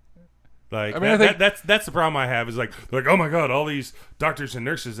 Like I mean, I think- that's the problem I have is like oh my god, all these doctors and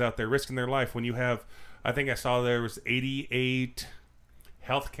nurses out there risking their life when you have I think I saw there was 88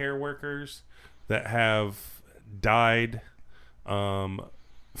 healthcare workers that have died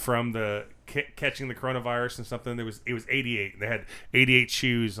from the catching the coronavirus and something. It was 88. They had 88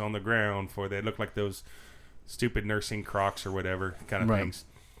 shoes on the ground they looked like those stupid nursing Crocs or whatever kind of Right. things.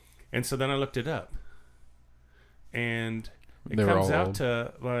 And so then I looked it up, and it They were comes all out old.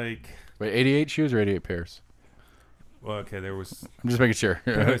 to like. Wait, 88 shoes or 88 pairs? Well, okay, there was I'm just making sure.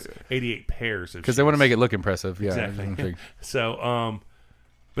 88 pairs of Because they want to shoes. make it look impressive. Yeah. Exactly. So,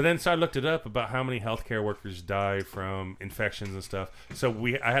 but then so I looked it up about how many healthcare workers die from infections and stuff. So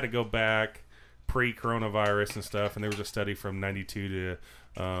I had to go back pre-coronavirus and stuff, and there was a study from 92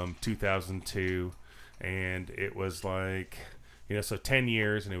 to 2002, and it was like, so 10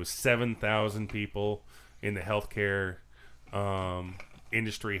 years, and it was 7,000 people in the healthcare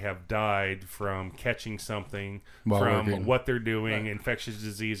industry have died from catching something While from working. what they're doing, infectious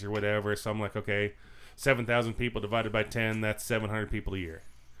disease or whatever. So I'm like, okay, 7,000 people divided by 10, that's 700 people a year.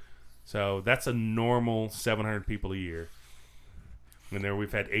 So that's a normal 700 people a year. And there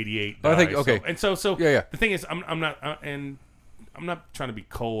we've had 88 die. I think- okay. So Yeah. the thing is, I'm not and I'm not trying to be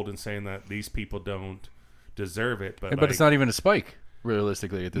cold and saying that these people don't deserve it, but But it's not even a spike,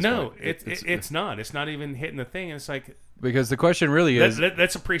 realistically, at this no, point. it's not. It's not even hitting the thing. It's like Because the question really is...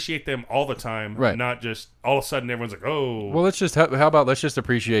 let's appreciate them all the time, Right. not just all of a sudden everyone's like, oh, Well, how about let's just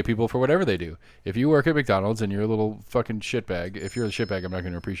appreciate people for whatever they do. If you work at McDonald's and you're a little fucking shitbag, if you're a shitbag, I'm not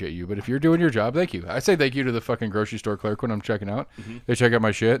going to appreciate you. But if you're doing your job, thank you. I say thank you to the fucking grocery store clerk when I'm checking out. Mm-hmm. They check out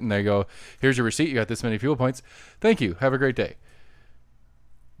my shit and they go, "Here's your receipt. You got this many fuel points. Thank you. Have a great day."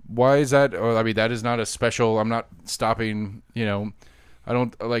 Why is that? Or, I mean, that is not a special. I'm not stopping. I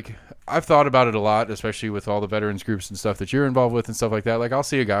don't like. I've thought about it a lot, especially with all the veterans groups and stuff that you're involved with and stuff like that. Like, I'll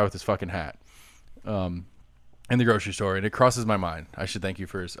see a guy with his fucking hat, in the grocery store, and it crosses my mind. I should thank him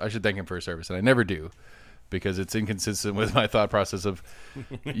for his service, and I never do, because it's inconsistent with my thought process of,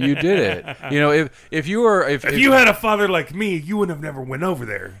 you did it. If you were if you had a father like me, you would have never went over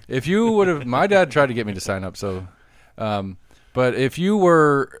there. if you would have, my dad tried to get me to sign up. So, but if you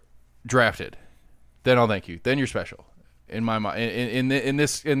were drafted, then I'll thank you. Then you're special in my mind. In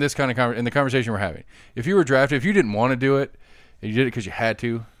this kind of in the conversation we're having. If you were drafted, if you didn't want to do it, and you did it because you had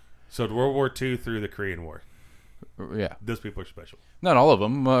to, So World War II through the Korean War, yeah, those people are special. not all of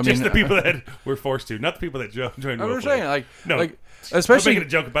them. I Just mean, the people that were forced to, not the people that joined. I'm World just War. saying, No, like I'm especially, making a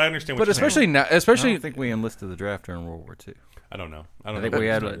joke, but I understand. What but you're saying. especially now, I especially, don't think we enlisted the draft during World War II. I don't know. I think we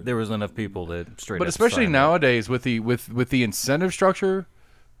had there was enough people that straight. but up especially signed up. nowadays with the incentive structure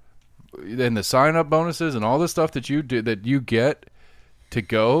and the sign up bonuses and all the stuff that you do that you get to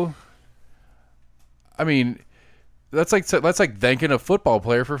go. I mean, that's like thanking a football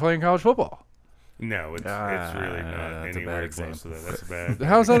player for playing college football. No, it's really not that's a anywhere bad close to that. That's a bad.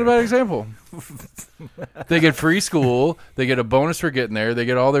 How's that a bad example? They get free school. They get a bonus for getting there. They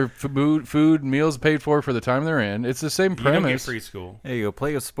get all their food meals paid for the time they're in. It's the same You don't get premise. free school. There you go.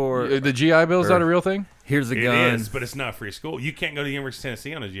 Play a sport. The GI Bill is not a real thing. Here's a It gun. is, but it's not free school. You can't go to the University of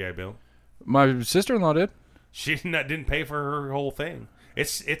Tennessee on a GI Bill. My sister-in-law did. She didn't pay for her whole thing.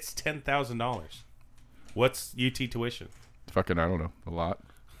 It's $10,000. What's UT tuition? Fucking, I don't know, a lot.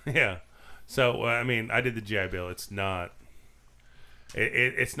 Yeah. So I mean, I did the GI Bill. It's not.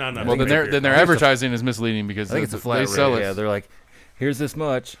 It's not enough. Well, to then pay their for your- advertising is misleading because I think it's a flat they rate. sell it. Yeah, they're like, here's this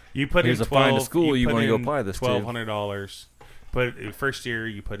much. You put Here's in a fine to 12 school you put wanna go in apply this to. $1,200. But first year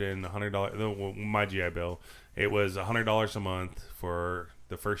you put in $100. My GI Bill, it was $100 a month for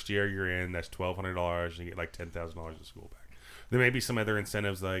the first year you're in. That's $1,200, and you get like $10,000 of school back. There may be some other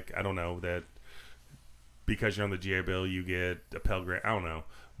incentives, like I don't know, that because you're on the GI Bill you get a Pell Grant. I don't know.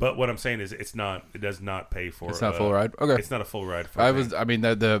 But what I'm saying is, it does not pay for. It's not full ride. Okay, It's not a full ride. For I mean,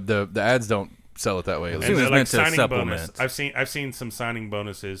 the ads don't sell it that way. It and was like meant to signing bonus. supplement. I've seen some signing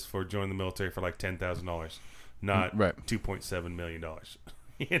bonuses for joining the military for like $10,000, not Right. $2.7 million.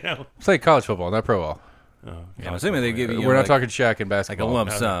 You know, It's like college football, not pro ball. Yeah, I'm assuming they give you. We're not like, talking Shaq and like basketball. a lump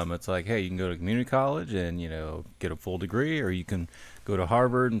sum. It's like, hey, you can go to community college and get a full degree, or you can go to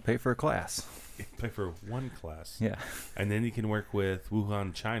Harvard and pay for a class. you pay for one class, Yeah. and then you can work with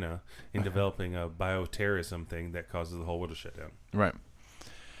Wuhan, China, in developing a bioterrorism thing that causes the whole world to shut down. Right.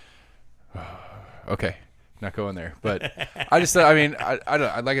 Okay, not going there, but I just, I mean, I don't,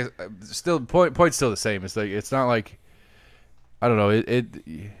 I like it. Still, point's still the same. It's like, it's not like, I don't know.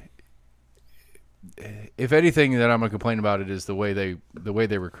 If anything that I'm gonna complain about it is the way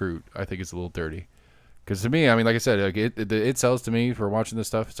they recruit. I think it's a little dirty. Because to me, I mean, like I said, like it sells to me for watching this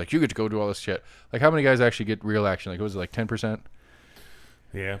stuff. It's like you get to go do all this shit. Like how many guys actually get real action? Like was it like 10%?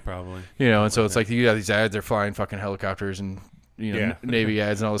 Yeah, probably. And so it's like you got these ads. They're flying fucking helicopters and Yeah. Navy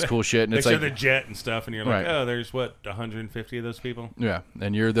ads and all this cool shit. And They it's show like the jet and stuff, and you're like, Right. oh, there's what 150 of those people. yeah,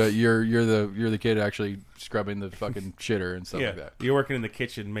 and you're the kid actually scrubbing the fucking shitter and stuff Yeah, like that. you're working in the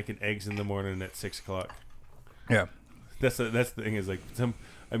kitchen making eggs in the morning at 6:00. Yeah, That's the thing is like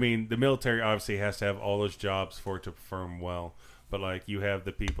I mean, the military obviously has to have all those jobs for it to perform well, but like you have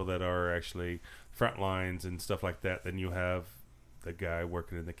the people that are actually front lines and stuff like that. Then you have the guy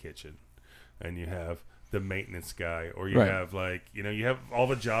working in the kitchen, and you have the maintenance guy, or you Right. have like you have all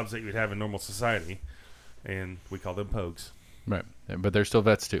the jobs that you would have in normal society, and we call them pogues. right. But they're still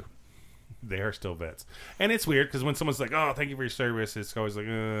vets too. They are still vets. And it's weird because when someone's like, oh, thank you for your service, it's always like,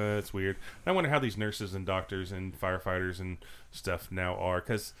 it's weird. And I wonder how these nurses and doctors and firefighters and stuff now are.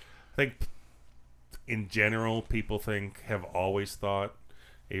 Because I think in general, people have always thought,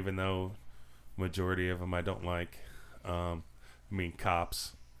 even though majority of them I don't like, I mean,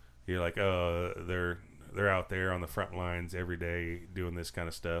 cops. You're like, oh, they're out there on the front lines every day doing this kind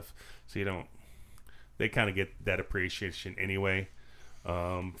of stuff. So you don't. They kind of get that appreciation anyway.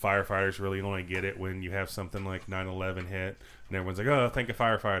 Firefighters really only get it when you have something like 9/11 hit, and everyone's like, "Oh, thank a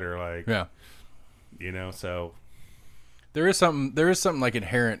firefighter!" Like, Yeah. you know. So There is something like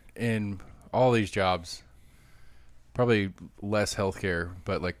inherent in all these jobs. Probably less healthcare,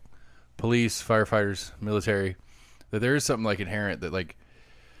 but like police, firefighters, military, that there is something like inherent that like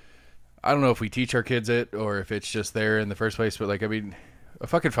I don't know if we teach our kids it or if it's just there in the first place, but like I mean, a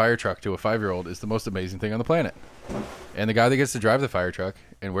fucking fire truck to a 5-year-old is the most amazing thing on the planet. And the guy that gets to drive the fire truck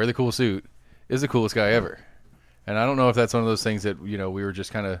and wear the cool suit is the coolest guy ever. And I don't know if that's one of those things that, you know, we were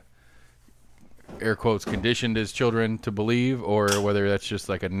just kind of air quotes conditioned as children to believe, or whether that's just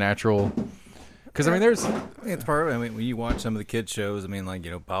like a natural. Because I mean, It's part of it. I mean, when you watch some of the kids shows, I mean, like, you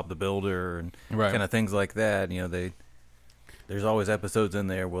know, Bob the Builder and Right. kind of things like that. You know, there's always episodes in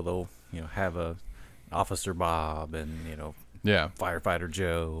there where they'll, you know, have a Officer Bob and, you know, yeah, Firefighter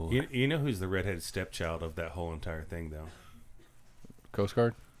Joe. you know who's the redheaded stepchild of that whole entire thing, though? Coast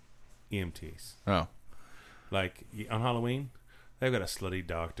Guard. EMTs. Oh, Like on Halloween, they've got a slutty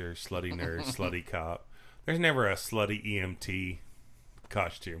doctor, slutty nurse, slutty cop. There's never a slutty EMT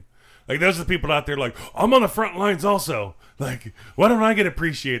costume. Like, those are the people out there like, I'm on the front lines also. Like, why don't I get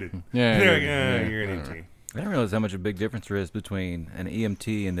appreciated? Yeah, They're like, yeah, you're an EMT. I didn't realize how much a big difference there is between an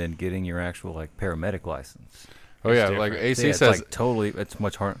EMT and then getting your actual like paramedic license. oh yeah. different. Like AC Yeah, it's says, like totally, it's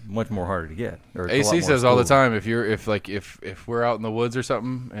much more harder to get. Or it's a lot AC more says all the school. time, if we're out in the woods or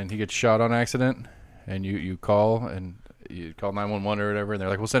something and he gets shot on accident, and you call 911 or whatever, and they're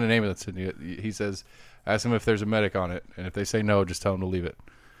like, we'll send an ambulance, and he says, ask them if there's a medic on it, and if they say no, just tell them to leave it.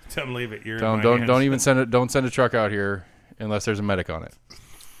 Tell them leave it. You're Tell in them my don't hands. even send a truck out here unless there's a medic on it.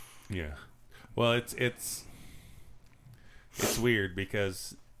 Yeah. Well, it's weird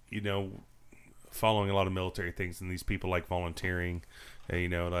because, you know, following a lot of military things, and these people like volunteering. You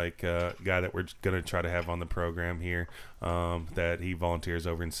know, like a guy that we're going to try to have on the program here, that he volunteers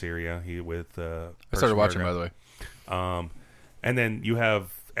over in Syria. I started watching, by the way. And then you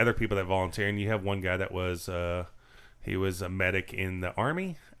have other people that volunteer, and you have one guy that was he was a medic in the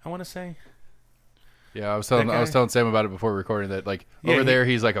Army, I want to say. Yeah, I was telling Sam about it before recording that, like, Yeah, over there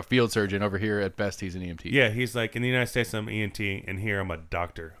he's like a field surgeon. Over here, at best, he's an EMT. Yeah, he's like, in the United States, I'm EMT, and here I'm a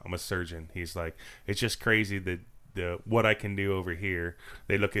doctor. I'm a surgeon. He's like, it's just crazy that what I can do over here,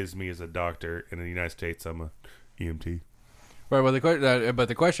 they look at me as a doctor, and in the United States, I'm a EMT. Right. Well,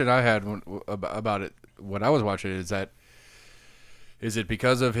 the question I had about it when I was watching it is it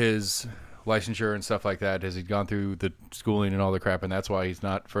because of his licensure and stuff like that? Has he gone through the schooling and all the crap, and that's why he's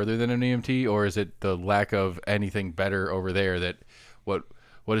not further than an EMT, or is it the lack of anything better over there that what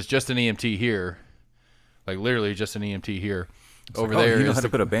is just an EMT here, like literally just an EMT here, over there you know is how to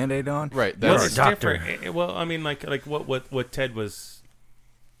the- put a Band-Aid on? right. You're That's a It's doctor. different. Well, I mean, like what Ted was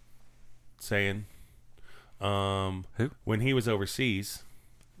saying. Who? When he was overseas,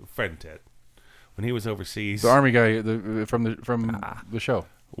 Fred and Ted, when he was overseas, the Army guy from the show.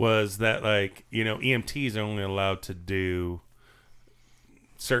 was that, like, you know, EMTs are only allowed to do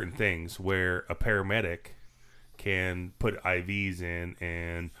certain things where a paramedic can put IVs in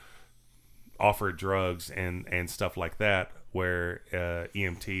and offer drugs and stuff like that, where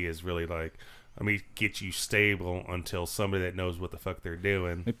EMT is really like, let me get you stable until somebody that knows what the fuck they're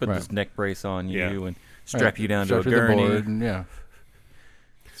doing. They put Right. this neck brace on you Yeah. and strap you down to a Strap the gurney. board, and yeah.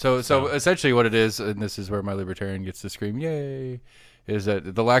 So essentially what it is, and this is where my libertarian gets to scream, yay, is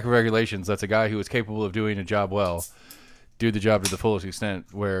that the lack of regulations lets a guy who is capable of doing a job well do the job to the fullest extent,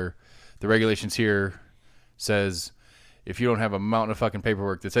 where the regulations here says if you don't have a mountain of fucking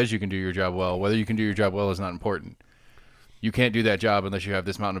paperwork that says you can do your job well, whether you can do your job well is not important. You can't do that job unless you have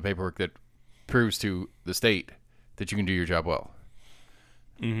this mountain of paperwork that proves to the state that you can do your job well.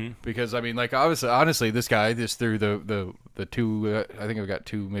 Mm-hmm. Because I mean, like, obviously, honestly, this guy, just through the two, I think I've got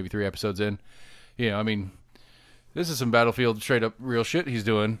 2, maybe 3 episodes in. You know, I mean, this is some Battlefield straight up real shit he's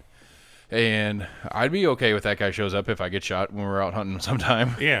doing, and I'd be okay with that guy shows up if I get shot when we're out hunting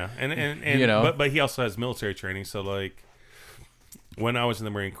sometime. Yeah, and You know. but he also has military training. So, like, when I was in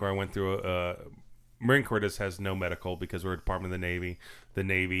the Marine Corps, I went through Marine Corps just has no medical because we're a Department of the Navy. The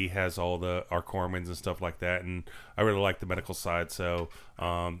Navy has all our corpsmen and stuff like that, and I really like the medical side. So,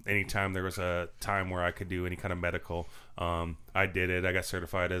 anytime there was a time where I could do any kind of medical, I did it. I got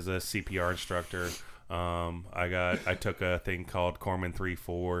certified as a CPR instructor. I took a thing called Corpsman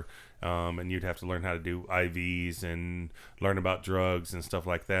 3-4, and you'd have to learn how to do IVs and learn about drugs and stuff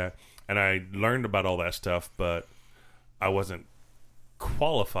like that. And I learned about all that stuff, but I wasn't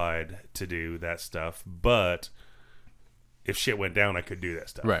qualified to do that stuff. But if shit went down, I could do that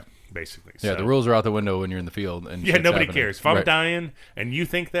stuff. Right. Basically. Yeah, So- the rules are out the window when you're in the field. And Yeah, shit's nobody happening. cares. If I'm Right. dying and you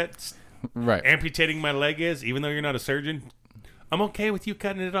think that's Right. amputating my leg is, even though you're not a surgeon, I'm okay with you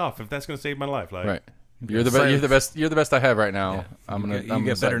cutting it off if that's going to save my life. Like, Right. You're the best. You're the best. You're the best I have right now. I'm You gonna. get, I'm you gonna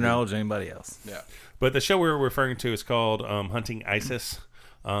get better side knowledge than anybody else. with- Yeah. But the show we're referring to is called Hunting ISIS.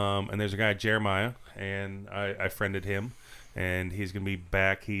 And there's a guy, Jeremiah, and I friended him, and he's going to be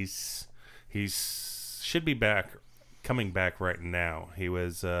back. He's should be back, coming back right now. He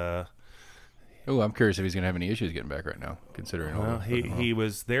was Oh, I'm curious if he's gonna have any issues getting back right now, considering all. well, the he fucking- he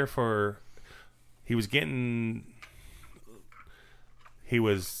was there for he was getting. He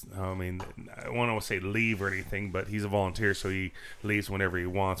was, I mean, I don't want to say leave or anything, but he's a volunteer, so he leaves whenever he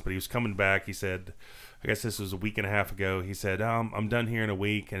wants. But he was coming back. He said, I guess this was a week and a half ago. He said, I'm done here in a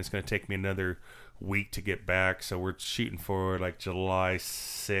week, and it's going to take me another week to get back. So we're shooting for like July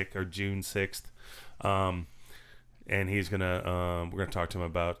 6th or June 6th. And he's going to, we're going to talk to him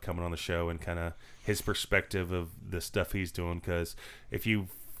about coming on the show and kind of his perspective of the stuff he's doing. Because if you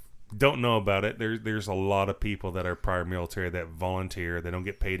don't know about it, there's a lot of people that are prior military that volunteer. They don't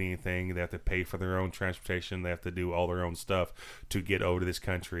get paid anything. They have to pay for their own transportation. They have to do all their own stuff to get over to this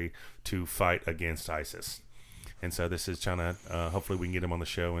country to fight against ISIS. And so this is trying to hopefully we can get him on the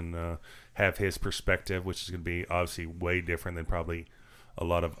show and have his perspective, which is going to be obviously way different than probably a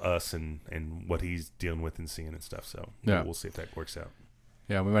lot of us and what he's dealing with and seeing and stuff. So Yeah. we'll see if that works out.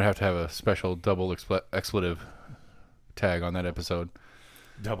 Yeah, we might have to have a special double expletive tag on that episode.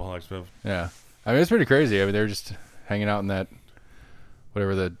 Double explosive. Yeah, I mean it's pretty crazy. I mean they're just hanging out in that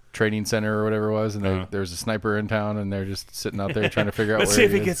whatever the training center or whatever it was, and Uh-huh. there's a sniper in town, and they're just sitting out there trying to figure out. Let's where see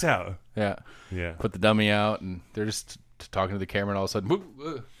if he is. gets out. Yeah, Yeah. put the dummy out, and they're just talking to the camera, and all of a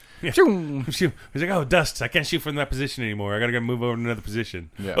sudden, Yeah. Choom. Shoot. He's like, oh, dust. I can't shoot from that position anymore. I got to go move over to another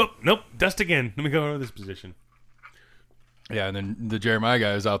position. Yeah. Oh, nope. Dust again. Let me go over to this position. Yeah, and then the Jeremiah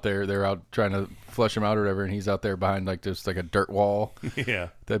guy is out there. They're out trying to flush him out or whatever, and he's out there behind like just like a dirt wall. Yeah.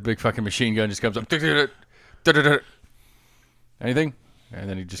 That big fucking machine gun just comes up. Anything? And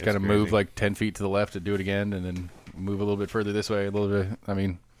then he just It's kind of move crazy. like 10 feet to the left to do it again, and then move a little bit further this way, a little bit. I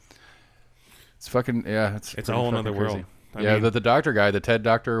mean, it's fucking, yeah. It's a pretty whole fucking nother crazy. world. I Yeah, mean- the doctor guy, the Ted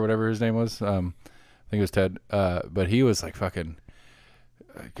doctor or whatever his name was. I think it was Ted. But he was like fucking,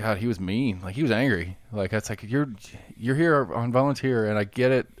 God, he was mean. Like he was angry. Like that's like you're here on volunteer, and I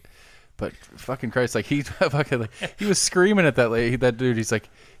get it. But fucking Christ, like he fucking like he was screaming at that lady, that dude. He's like,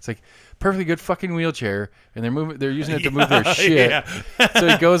 perfectly good fucking wheelchair, and they're using it to move their shit. Yeah. So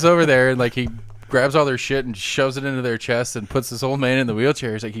he goes over there and like he grabs all their shit and shoves it into their chest and puts this old man in the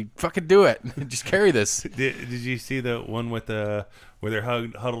wheelchair. He's like, he fucking do it, just carry this. Did you see the one with the where they're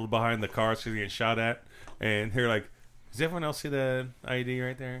huddled behind the car so they get shot at, and they're like, "Does everyone else see the ID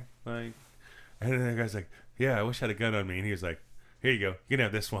right there?" Like, and then the guy's like, "Yeah, I wish I had a gun on me," and he was like, "Here you go, you can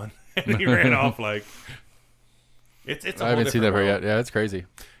have this one," and he ran off like. It's a I whole haven't seen that different part world. yet. Yeah, it's crazy.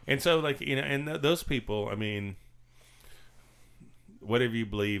 And so, like, you know, and those people, I mean, whatever you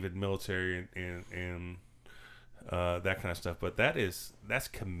believe in military and that kind of stuff, but that's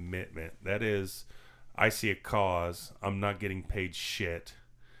commitment. That is, I see a cause, I'm not getting paid shit,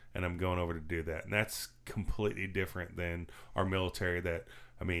 and I'm going over to do that. And that's completely different than our military that,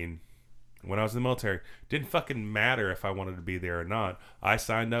 I mean, when I was in the military, didn't fucking matter if I wanted to be there or not. I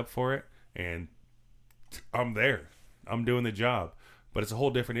signed up for it, and I'm there. I'm doing the job. But it's a whole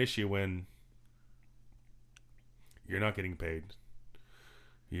different issue when you're not getting paid.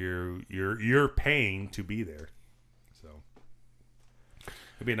 You're paying to be there. So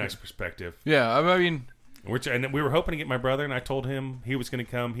it'd be a nice perspective. Yeah, I mean, And we were hoping to get my brother, and I told him he was going to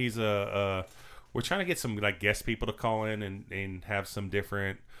come. He's we're trying to get some like guest people to call in and have some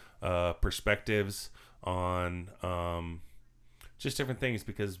different perspectives on just different things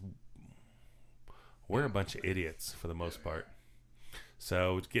because we're a bunch of idiots for the most part.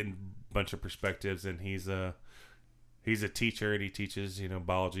 So getting a bunch of perspectives, and he's a teacher, and he teaches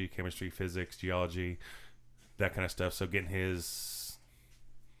biology, chemistry, physics, geology, that kind of stuff. So getting his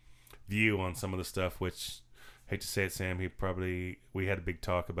view on some of the stuff, which hate to say it, Sam, we had a big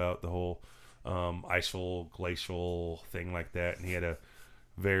talk about the whole iceful, glacial thing like that, and he had a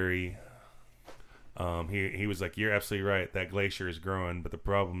very he was like, you're absolutely right, that glacier is growing, but the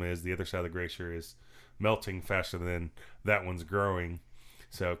problem is the other side of the glacier is melting faster than that one's growing,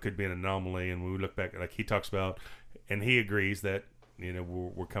 so it could be an anomaly. And when we look back, like he talks about, and he agrees that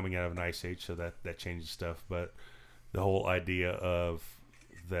we're coming out of an ice age, so that changes stuff. But the whole idea of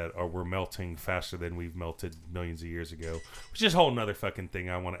that we're melting faster than we've melted millions of years ago, which is a whole nother fucking thing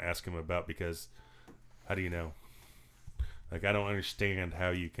I want to ask him about, because how do you know? Like, I don't understand how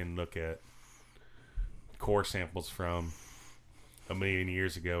you can look at core samples from a million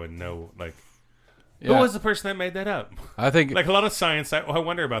years ago and know like Yeah. who was the person that made that up? I think Like a lot of science, I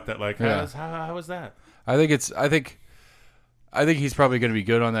wonder about that. Like Yeah. how was that? I think he's probably going to be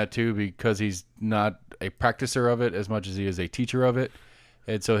good on that too because he's not a practicer of it as much as he is a teacher of it,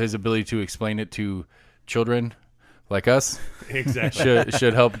 and so his ability to explain it to children like us Exactly.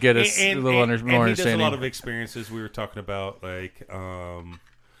 should help get us a little more and he does a understanding. lot of experiences. We were talking about like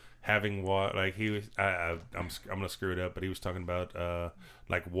having water. Like he was, I'm gonna screw it up, but he was talking about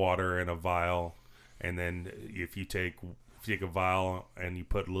like water in a vial, and then if you take a vial and you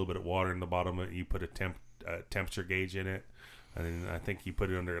put a little bit of water in the bottom of it, you put a temperature gauge in it, and then I think you put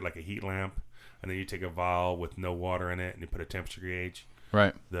it under like a heat lamp, and then you take a vial with no water in it and you put a temperature gauge.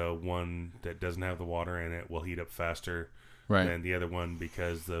 Right. The one that doesn't have the water in it will heat up faster Right. than the other one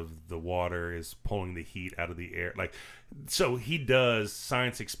because of the water is pulling the heat out of the air. Like, so he does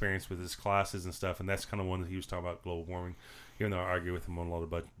science experience with his classes and stuff, and that's kind of one that he was talking about global warming. Even though I argue with him on a lot of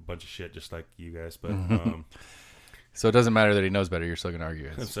bunch of shit, just like you guys, but So it doesn't matter that he knows better. You're still going to argue.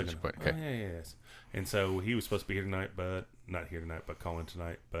 I'm That's still your gonna- point. Okay. yeah. And so he was supposed to be here tonight, but not here tonight, but calling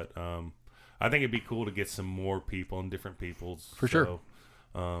tonight. But I think it'd be cool to get some more people and different peoples For sure.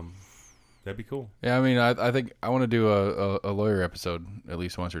 That'd be cool. Yeah, I mean, I think I want to do a lawyer episode at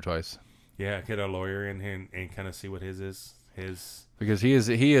least once or twice Yeah, get a lawyer in here and kind of see what his is. His because he is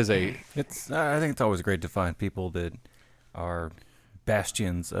a I think it's always great to find people that are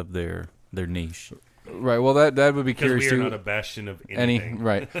bastions of their niche. right. Well, that would be because curious we are too. not a bastion of Any anything.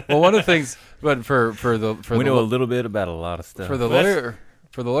 right. Well, one of the things, but for the We know a little bit about a lot of stuff. for the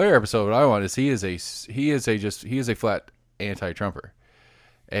lawyer episode, what I want is he is a flat anti-Trumper,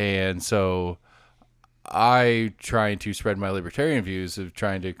 and so I trying to spread my libertarian views of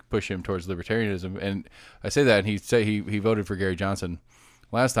trying to push him towards libertarianism, and I say that, and he voted for Gary Johnson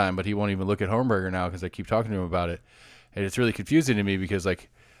last time, but he won't even look at Hornberger now because I keep talking to him about it, and it's really confusing to me because like.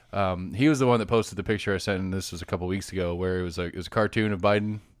 He was the one that posted the picture I sent, and this was a couple weeks ago, where it was a cartoon of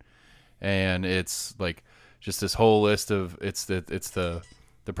Biden, and it's like just this whole list of it's the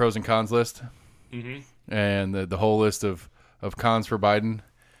pros and cons list, and the whole list of cons for Biden,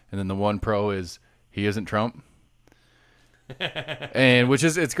 and then the one pro is he isn't Trump, and which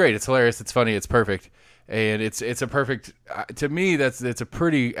is it's great, it's hilarious, it's funny, it's perfect, and it's a perfect to me it's a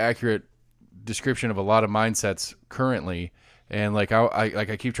pretty accurate description of a lot of mindsets currently. And like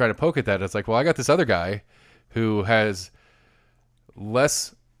I keep trying to poke at that. It's like, well, I got this other guy who has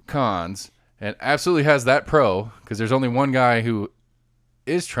less cons and absolutely has that pro because there's only one guy who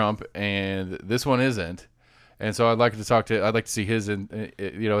is Trump and this one isn't. And so I'd like to see his, and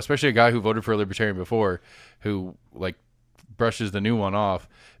especially a guy who voted for a libertarian before, who like brushes the new one off.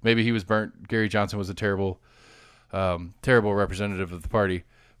 Maybe he was burnt. Gary Johnson was a terrible representative of the party,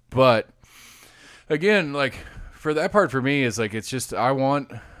 but again, like. For that part, for me, is like it's just I want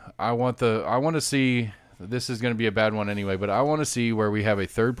to see. This is going to be a bad one anyway, but I want to see where we have a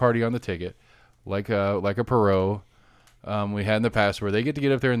third party on the ticket, like a Perot we had in the past, where they get to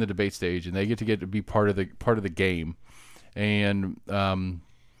get up there in the debate stage and they get to be part of the game, and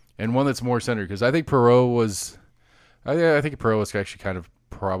one that's more centered because I think Perot was actually kind of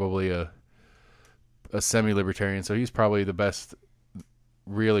probably a semi-libertarian, so he's probably the best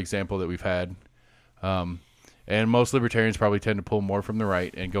real example that we've had. And most libertarians probably tend to pull more from the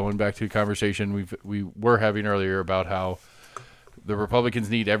right. And going back to a conversation we were having earlier about how the Republicans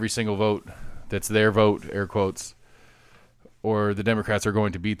need every single vote that's their vote, air quotes, or the Democrats are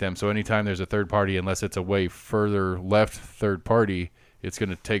going to beat them. So anytime there's a third party, unless it's a way further left third party, it's going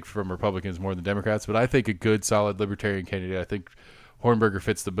to take from Republicans more than Democrats. But I think a good, solid libertarian candidate, I think Hornberger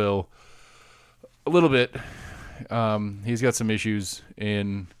fits the bill a little bit. He's got some issues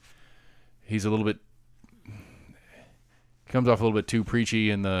he's a little bit comes off a little bit too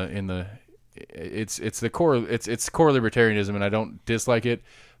preachy it's core libertarianism, and I don't dislike it,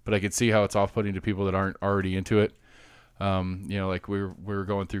 but I could see how it's off-putting to people that aren't already into it. Like we were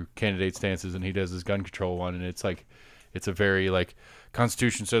going through candidate stances, and he does his gun control one, and it's like it's a very like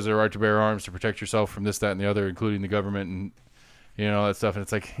Constitution says the right to bear arms to protect yourself from this, that, and the other, including the government, and all that stuff. And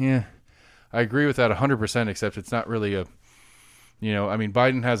it's like, yeah, I agree with that 100%, except it's not really a,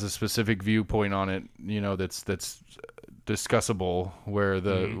 Biden has a specific viewpoint on it, that's discussable, where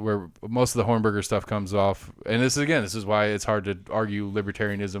where most of the Hornberger stuff comes off. And this is why it's hard to argue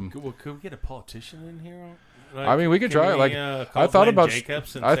libertarianism. Could we get a politician in here? Like, I mean, we could try. I thought about straight up,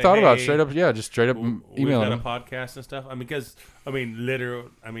 just straight up emailing a podcast and stuff.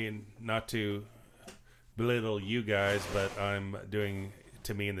 Not to belittle you guys, but I'm doing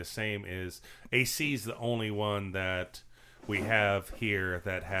to me in the same is AC's the only one that we have here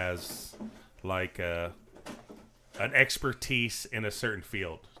that has like a an expertise in a certain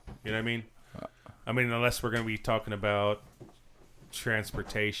field. You know what I mean? I mean, unless we're going to be talking about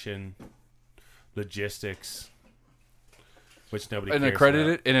transportation, logistics, which nobody cares about.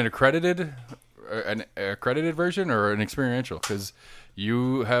 An accredited version or an experiential, because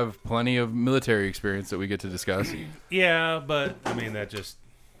you have plenty of military experience that we get to discuss. Yeah, but I mean that just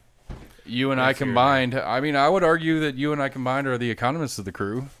you and I combined. I mean, I would argue that you and I combined are the economists of the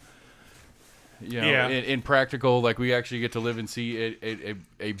crew. You know, Yeah. in practical, like we actually get to live and see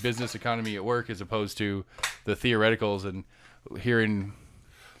a business economy at work as opposed to the theoreticals and hearing.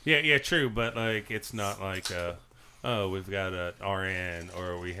 yeah, true. But like, it's not like oh, we've got an RN,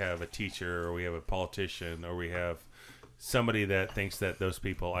 or we have a teacher, or we have a politician, or we have somebody that thinks that those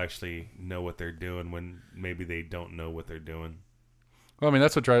people actually know what they're doing when maybe they don't know what they're doing. Well, I mean,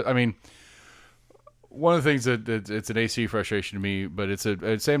 that's what drives. I mean, one of the things that it's an AC frustration to me, but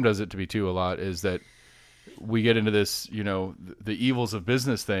Sam does it to me too a lot, is that we get into this, you know, the evils of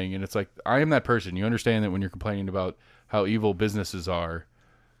business thing, and it's like, I am that person. You understand that when you're complaining about how evil businesses are,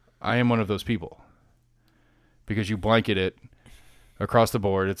 I am one of those people. Because you blanket it across the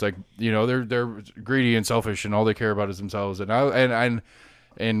board. It's like, you know, they're greedy and selfish, and all they care about is themselves. And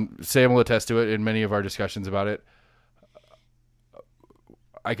Sam will attest to it in many of our discussions about it.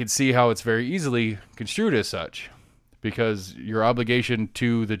 I could see how it's very easily construed as such, because your obligation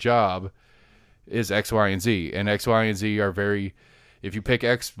to the job is X, Y, and Z. And X, Y, and Z are very, if you pick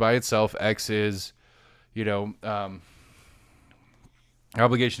X by itself, X is, you know,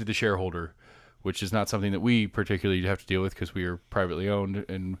 obligation to the shareholder, which is not something that we particularly have to deal with because we are privately owned,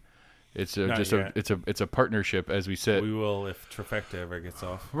 and it's a partnership as we sit. We will if Trifecta ever gets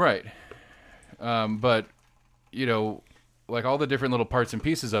off. Right. But, you know, like all the different little parts and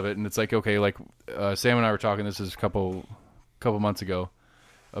pieces of it, and it's like, okay, like Sam and I were talking, this is a couple months ago,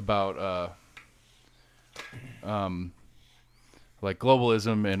 about like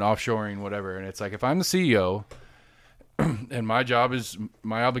globalism and offshoring, whatever, and it's like, if I'm the CEO and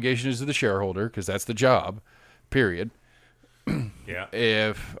my obligation is to the shareholder, because that's the job, period. Yeah.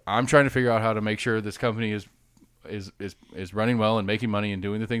 If I'm trying to figure out how to make sure this company is running well and making money and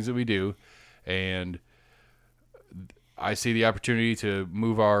doing the things that we do, and I see the opportunity to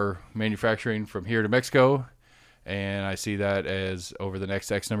move our manufacturing from here to Mexico, and I see that as over the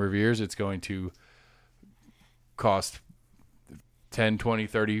next X number of years, it's going to cost 10, 20,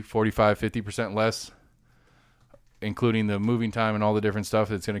 30, 45, 50% less, including the moving time and all the different stuff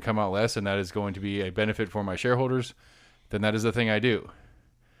that's going to come out less, and that is going to be a benefit for my shareholders, then that is the thing I do.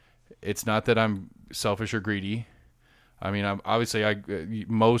 It's not that I'm selfish or greedy. I mean,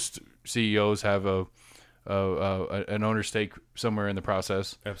 most CEOs have an owner stake somewhere in the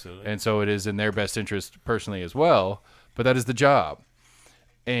process. Absolutely. And so it is in their best interest personally as well, but that is the job.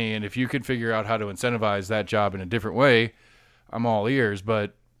 And if you could figure out how to incentivize that job in a different way, I'm all ears.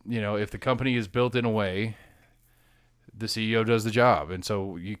 But, you know, if the company is built in a way, the CEO does the job. And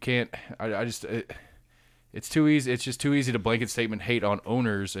so you can't, it's too easy. It's just too easy to blanket statement hate on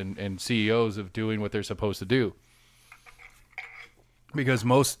owners and CEOs of doing what they're supposed to do. Because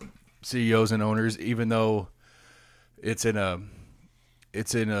most CEOs and owners, even though it's indirect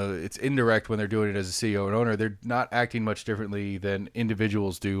when they're doing it as a CEO and owner, they're not acting much differently than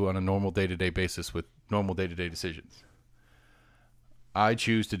individuals do on a normal day-to-day basis with normal day-to-day decisions. I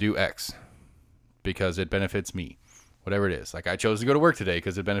choose to do X because it benefits me, whatever it is. Like, I chose to go to work today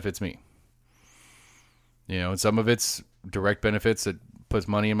because it benefits me. You know, and some of it's direct benefits that puts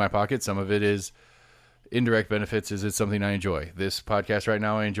money in my pocket. Some of it is indirect benefits. Is it something I enjoy? This podcast right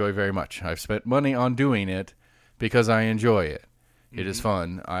now I enjoy very much. I've spent money on doing it because I enjoy it. It is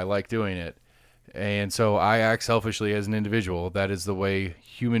fun. I like doing it. And so I act selfishly as an individual. That is the way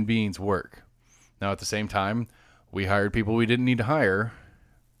human beings work. Now, at the same time, we hired people we didn't need to hire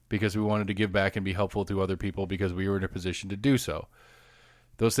because we wanted to give back and be helpful to other people because we were in a position to do so.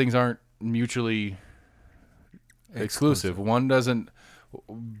 Those things aren't mutually exclusive. One doesn't...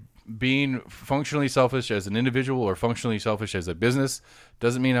 Being functionally selfish as an individual or functionally selfish as a business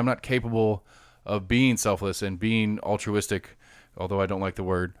doesn't mean I'm not capable of being selfless and being altruistic, although I don't like the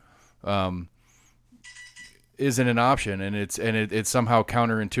word, isn't an option, and it's somehow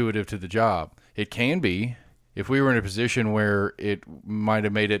counterintuitive to the job. It can be. If we were in a position where it might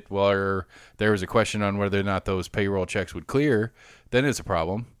have made it where there was a question on whether or not those payroll checks would clear, then it's a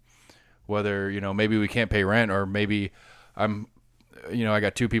problem. Whether, you know, maybe we can't pay rent, or maybe I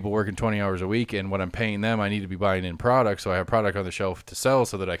got two people working 20 hours a week, and what I'm paying them, I need to be buying in product, so I have product on the shelf to sell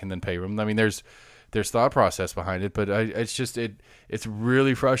so that I can then pay them. I mean, there's thought process behind it, but it's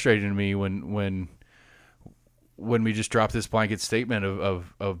really frustrating to me when when we just drop this blanket statement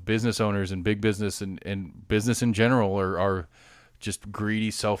of business owners and big business and business in general are just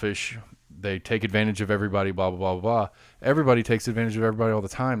greedy, selfish. They take advantage of everybody, blah, blah, blah, blah. Everybody takes advantage of everybody all the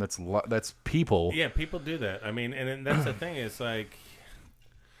time. That's people. Yeah, people do that. I mean, and then that's the thing. It's like,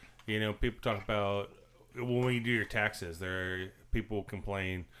 people talk about when you do your taxes, there are people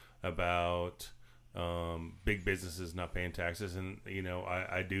complain about big businesses not paying taxes. And,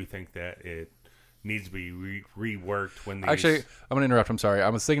 I do think that it needs to be reworked when these... Actually, I'm going to interrupt. I'm sorry. I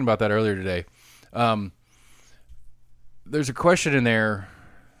was thinking about that earlier today. There's a question in there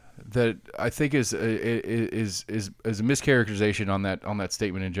that I think is a mischaracterization on that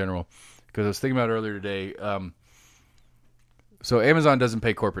statement in general, because I was thinking about it earlier today. So Amazon doesn't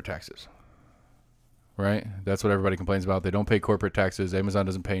pay corporate taxes, right? That's what everybody complains about. They don't pay corporate taxes. Amazon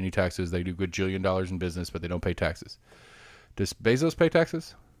doesn't pay any taxes. They do $1 in business, but they don't pay taxes. Does Bezos pay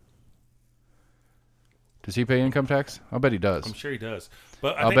taxes? Does he pay income tax? I bet he does. I'm sure he does.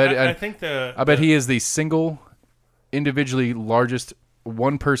 But I bet he is the single, individually largest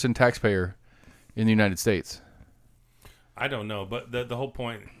one-person taxpayer in the United States. I don't know, but the whole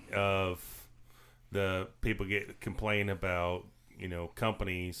point of the people complain about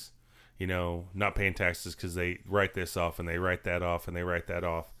companies not paying taxes because they write this off and they write that off and they write that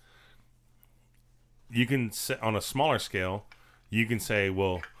off. You can on a smaller scale, you can say,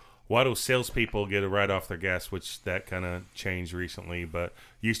 well, why do salespeople get a write off their gas? Which that kind of changed recently, but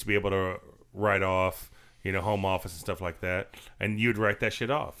used to be able to write off home office and stuff like that, and you'd write that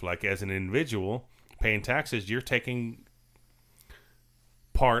shit off. Like, as an individual paying taxes, you're taking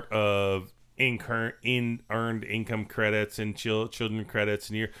part of earned income credits and children credits,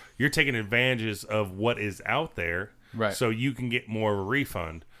 and you're taking advantages of what is out there, right? So you can get more of a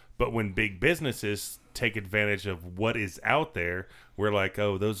refund. But when big businesses take advantage of what is out there, we're like,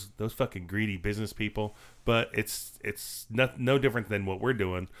 oh, those fucking greedy business people. But it's no different than what we're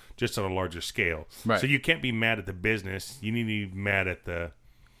doing, just on a larger scale. Right. So you can't be mad at the business. You need to be mad at the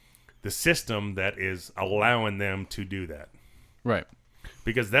system that is allowing them to do that. Right.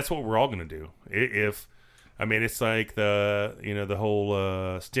 Because that's what we're all going to do. It's like the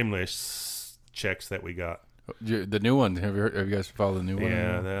whole stimulus checks that we got. The new one. Have you guys followed the new one?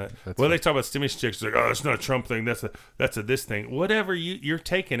 Yeah. They talk about stimulus checks. It's like, oh, it's not a Trump thing. That's a this thing. Whatever. You're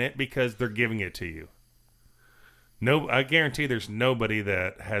taking it because they're giving it to you. No, I guarantee there's nobody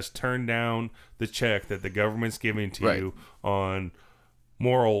that has turned down the check that the government's giving to you on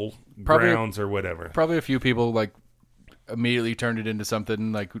moral grounds or whatever. Probably a few people immediately turned it into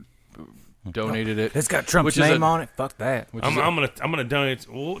something, donated it. It's got Trump's name on it. Fuck that. I'm gonna donate.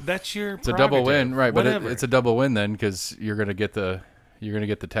 Well, that's your. It's a double win, right? Whatever. But it's a double win then, because you're gonna get the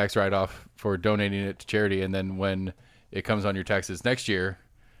tax write off for donating it to charity, and then when it comes on your taxes next year,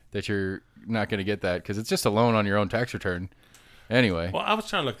 that you're not gonna get that because it's just a loan on your own tax return. Anyway. Well, I was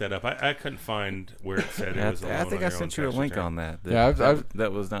trying to look that up. I couldn't find where it said it was a loan. I think I sent you a link on that.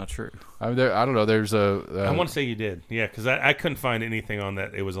 That was not true. I don't know. There's I want to say you did. Yeah, because I couldn't find anything on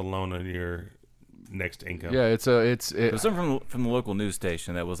that. It was a loan on your next income. Yeah, it was something from the local news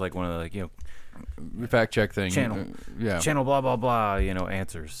station that was like one of the fact check thing. Channel blah blah blah.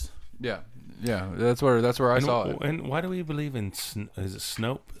 Answers. Yeah. That's where I saw it. And why do we believe in? Is it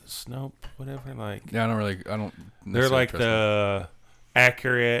Snope, whatever? Yeah, I don't. They're like the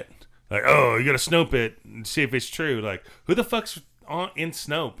accurate. Like, oh, you gotta Snope it and see if it's true. Like, who the fuck's in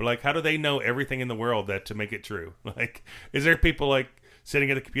Snope? Like, how do they know everything in the world to make it true? Like, is there people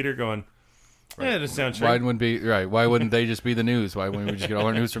sitting at a computer going, yeah, it doesn't sound true? Why wouldn't they just be the news? Why wouldn't we just get all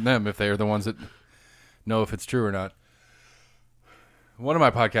our news from them if they are the ones that know if it's true or not? One of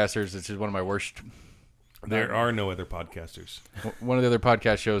my podcasters, which is one of my worst. There are no other podcasters. One of the other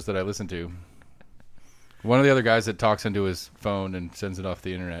podcast shows that I listen to. One of the other guys that talks into his phone and sends it off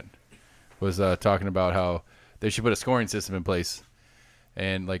the internet was talking about how they should put a scoring system in place.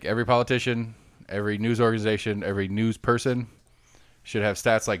 And every politician, every news organization, every news person should have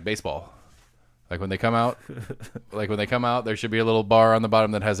stats like baseball. When they come out, there should be a little bar on the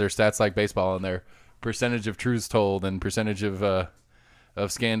bottom that has their stats like baseball and their percentage of truths told and percentage of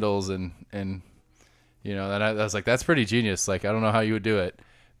scandals and that I was like, that's pretty genius. I don't know how you would do it,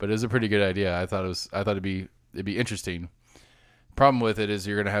 but it was a pretty good idea. I thought it'd be interesting. Problem with it is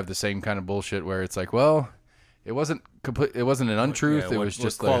you're gonna have the same kind of bullshit where it's like, well, it wasn't complete. It wasn't an untruth. Yeah, it was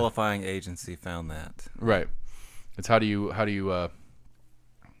just qualifying agency found that. Right. It's how do you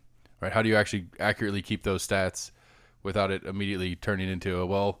actually accurately keep those stats without it immediately turning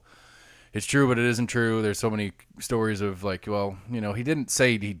into it's true, but it isn't true. There's so many stories of he didn't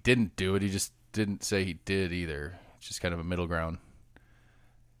say he didn't do it. He just didn't say he did either. It's just kind of a middle ground.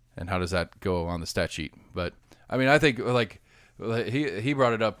 And how does that go on the stat sheet? But I mean, I think like he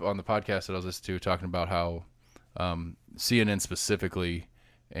brought it up on the podcast that I was listening to, talking about how CNN specifically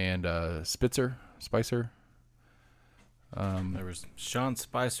and Spicer. There was Sean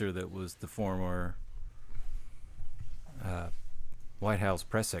Spicer that was the former White House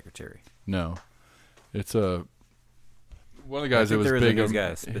press secretary. No, it's one of the guys that was there big. Is a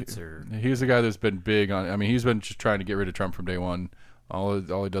guy, Spitzer. He's the guy that's been big on. I mean, he's been just trying to get rid of Trump from day one. All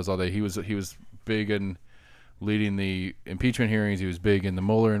he does all day. He was big in leading the impeachment hearings. He was big in the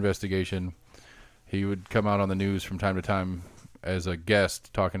Mueller investigation. He would come out on the news from time to time as a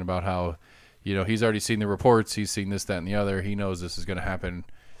guest talking about how, he's already seen the reports. He's seen this, that, and the other. He knows this is going to happen.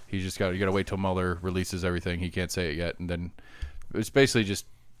 You got to wait till Mueller releases everything. He can't say it yet, and then it's basically just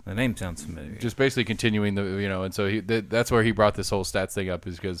the name sounds familiar. Just basically continuing and so that's where he brought this whole stats thing up,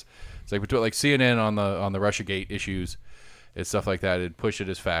 is because it's like between like CNN on the RussiaGate issues and stuff like that, it pushed it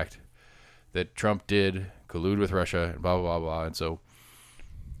as fact that Trump did collude with Russia and blah blah blah blah. And so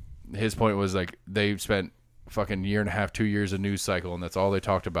his point was like they spent fucking year and a half, 2 years of news cycle, and that's all they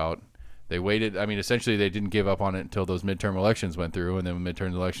talked about. They waited. I mean, essentially, they didn't give up on it until those midterm elections went through, and then when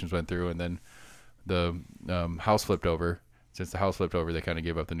midterm elections went through, and then the House flipped over. Since the House flipped over, they kind of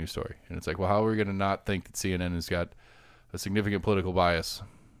gave up the news story. And it's like, well, how are we going to not think that CNN has got a significant political bias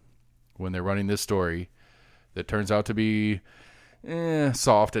when they're running this story that turns out to be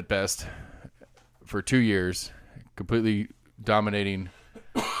soft at best for 2 years, completely dominating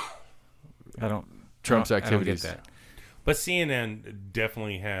Trump's activities? I don't get that. But CNN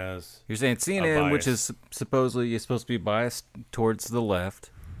definitely has. You're saying CNN, which is supposedly supposed to be biased towards the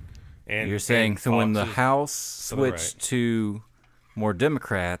left. And you're saying so when the House switched to more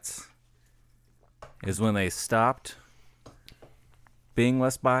Democrats is when they stopped being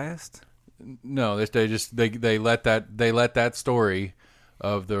less biased? No, they let that story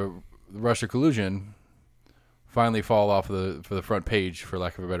of the Russia collusion finally fall off for the front page, for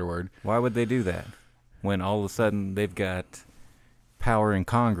lack of a better word. Why would they do that when all of a sudden they've got power in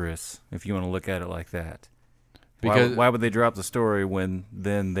Congress, if you want to look at it like that? Because why would they drop the story when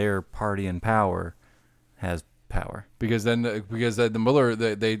then their party in power has power? Because the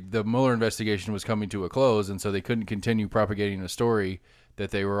Mueller investigation was coming to a close, and so they couldn't continue propagating a story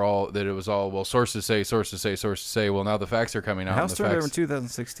that it was all sources say. Well, now the facts are coming out. The House turned over in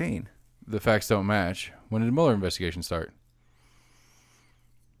 2016. The facts don't match. When did the Mueller investigation start?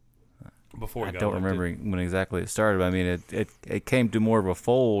 Before I don't remember when exactly it started. But I mean, it came to more of a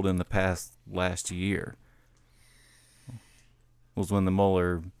fold in the last year. Was when the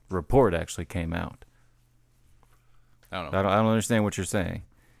Mueller report actually came out. I don't know. I don't understand what you're saying.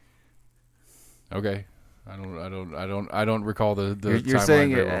 Okay, I don't recall the. You're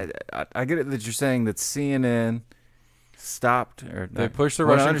saying I get it that you're saying that CNN stopped or they pushed the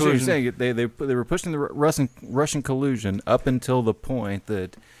Russian collusion. You're saying they were pushing the Russian collusion up until the point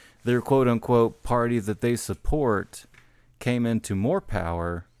that their quote unquote party that they support came into more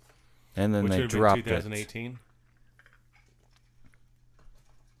power, and then they dropped 2018.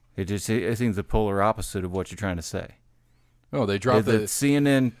 It seems the polar opposite of what you're trying to say. Oh, they dropped the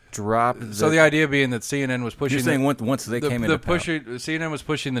CNN dropped. So the idea being that CNN was pushing. You're saying once they came into power, CNN was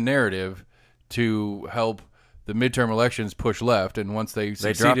pushing the narrative to help the midterm elections push left, and once they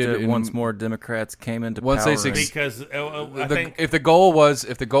succeeded, dropped it once more Democrats came into power. Because I think if the goal was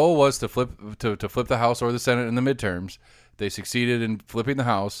to flip the House or the Senate in the midterms, they succeeded in flipping the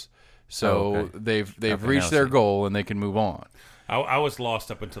House. So they've reached their goal and they can move on. I was lost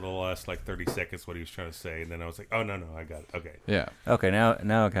up until the last 30 seconds what he was trying to say, and then I was like, oh no, I got it. Okay. Yeah. Okay, now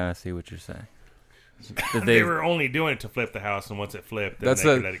I kind of see what you're saying. They were only doing it to flip the House, and once it flipped, then they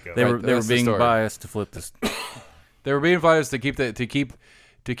could let it go. They were being biased to flip this. They were being biased to keep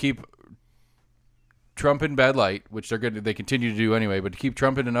Trump in bad light, which they continue to do anyway, but to keep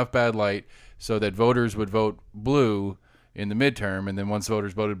Trump in enough bad light so that voters would vote blue in the midterm, and then once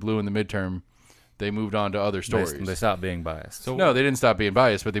voters voted blue in the midterm, they moved on to other stories. They stopped being biased. No, they didn't stop being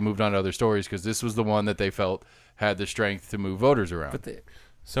biased, but they moved on to other stories because this was the one that they felt had the strength to move voters around. But they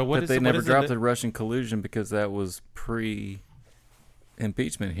never dropped the Russian collusion because that was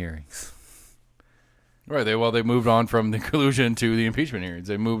pre-impeachment hearings. Right. They moved on from the collusion to the impeachment hearings.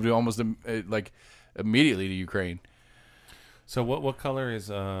 They moved almost immediately to Ukraine. So what color is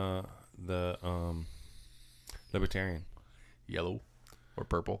the Libertarian? Yellow or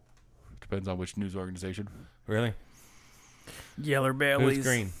purple. Depends on which news organization. Really? Yeller bellies.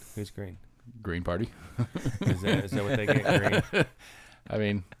 Who's green? Green Party. Is that what they get? Green. I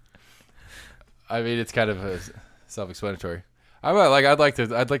mean, it's kind of self-explanatory. I'd like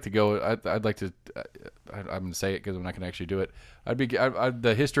to I'm going to say it because I'm not going to actually do it.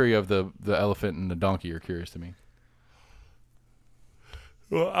 The history of the elephant and the donkey are curious to me.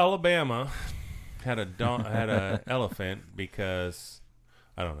 Well, Alabama had a elephant because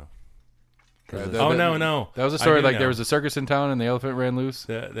I don't know. No. That was a story I do like know. there was a circus in town and the elephant ran loose.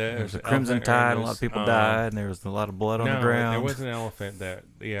 There's a crimson tide. A lot of people died, and there was a lot of blood on the ground. There was an elephant that.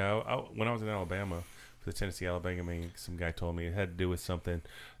 Yeah, when I was in Alabama for the Tennessee Alabama game, some guy told me it had to do with something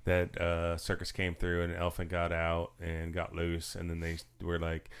that circus came through and an elephant got out and got loose, and then they were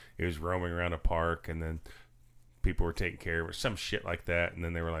like it was roaming around a park, and then people were taking care of it, some shit like that, and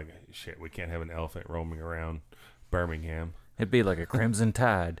then they were like, shit, we can't have an elephant roaming around Birmingham. It'd be like a crimson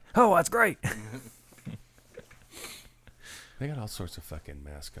tide. Oh, that's great. They got all sorts of fucking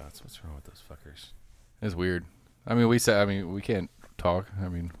mascots. What's wrong with those fuckers? It's weird. I mean, we can't talk. I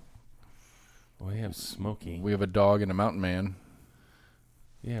mean, We have Smokey. we have a dog and a mountain man.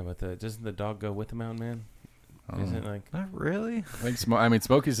 Yeah, but doesn't the dog go with the mountain man? Isn't it like Not really. I think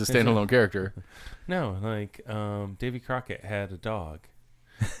Smokey's a standalone character. no? Like Davy Crockett had a dog.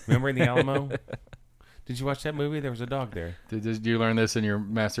 Remember in the Alamo? Did you watch that movie? There was a dog there. Did you learn this in your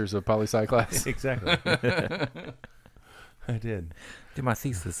Masters of Poli-Sci class? Exactly. I did. Did my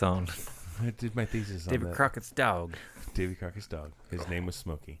thesis on I did my thesis on David that. Crockett's dog. Davy Crockett's dog. His name was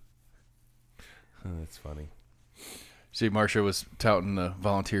Smokey. Oh, that's funny. See, Marcia was touting the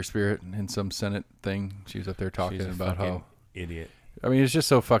volunteer spirit in some Senate thing. She was up there talking She's a about fucking how. idiot. I mean, it's just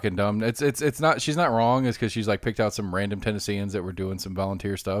so fucking dumb. It's not. She's not wrong. It's because she's like picked out some random Tennesseans that were doing some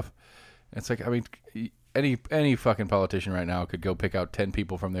volunteer stuff. It's like, I mean, any fucking politician right now could go pick out 10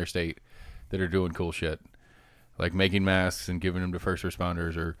 people from their state that are doing cool shit, like making masks and giving them to first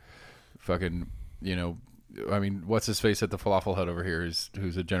responders, or fucking, I mean, what's his face at the falafel hut over here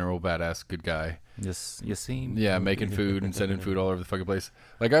who's a general badass good guy. Just Yassine. Yeah, making food and sending food all over the fucking place.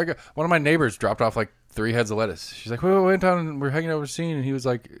 Like, one of my neighbors dropped off like 3 heads of lettuce. She's like, we went down and we're hanging out with Yassine, and he was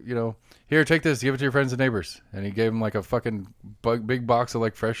like, here, take this, give it to your friends and neighbors. And he gave him like a fucking big box of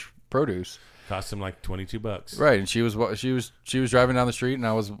like fresh produce. Cost him like $22. Right, and she was driving down the street, and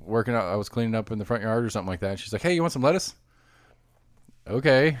I was working out. I was cleaning up in the front yard or something like that. And she's like, "Hey, you want some lettuce?"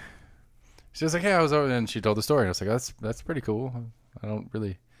 Okay. She was like, "Hey, I was over," and she told the story. And I was like, "That's pretty cool.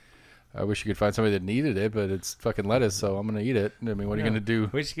 I wish you could find somebody that needed it, but it's fucking lettuce, so I'm gonna eat it. I mean, what are you gonna do?"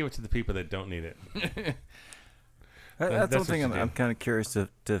 We just give it to the people that don't need it. That's That's one what thing you I'm do. kind of curious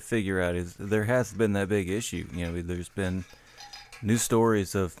to figure out is there has been that big issue. There's been news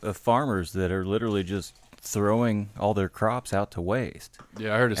stories of farmers that are literally just throwing all their crops out to waste.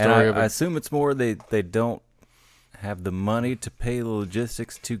 Yeah, I heard a And story of I it. assume it's more they don't have the money to pay the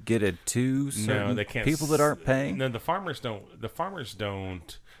logistics to get it to certain No, they can't. people that aren't paying. No, the farmers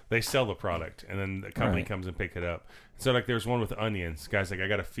don't. They sell the product, and then the company Right. comes and pick it up. So, like, there's one with onions. Guy's like, I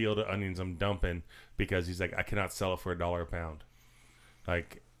got a field of onions I'm dumping because he's like, I cannot sell it for $1 a pound.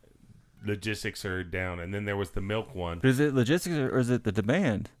 Like, logistics are down. And then there was the milk one. But is it logistics or is it the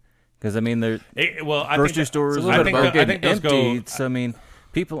demand? Because I mean, there I grocery think stores it's a are little bit of both. getting those go- emptied. So I mean,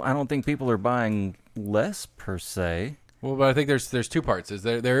 I don't think people are buying less per se. Well, but I think there's 2 parts.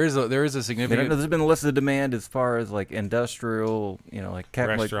 There is a I mean, significant. there's been less of the demand as far as like industrial, like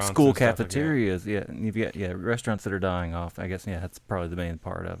Restaurants school and stuff like that. cafeterias. Yeah, and you've got restaurants that are dying off. I guess that's probably the main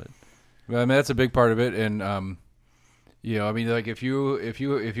part of it. Well, I mean, that's a big part of it, and I mean, like if you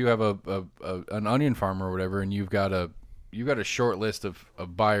have an onion farm or whatever, and you've got a short list of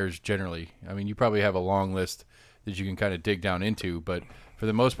buyers generally. I mean, you probably have a long list that you can kind of dig down into, but for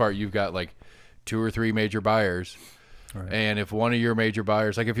the most part, you've got like 2 or 3 major buyers. Right. And if one of your major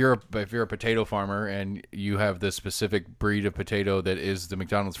buyers, like if you're a potato farmer and you have the specific breed of potato that is the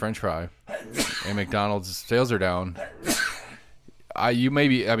McDonald's French fry, and McDonald's sales are down,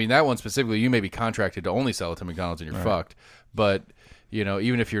 that one specifically, you may be contracted to only sell it to McDonald's, and you're fucked. But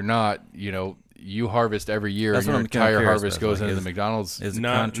even if you're not, you harvest every year, That's and what your I'm kinda entire curious harvest about, goes like, into is- the McDonald's. Is it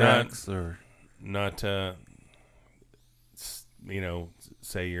Not- contracts or Not to,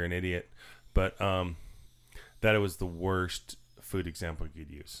 say you're an idiot, but that it was the worst food example you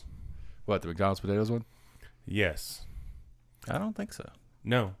could use. What, the McDonald's potatoes one? Yes. I don't think so.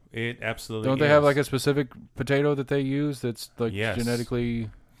 No, it absolutely Don't they have like a specific potato that they use that's like Yes.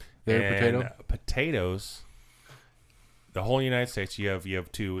 genetically their and potato? potatoes, the whole United States, you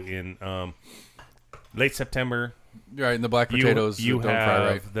have 2 in late September. Right, and the black potatoes You that don't fry have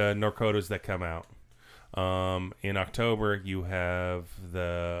right. the Norcotas that come out. In October, you have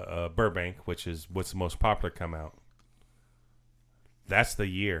the Burbank, which is what's the most popular, come out. That's the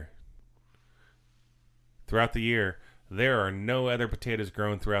year. Throughout the year, there are no other potatoes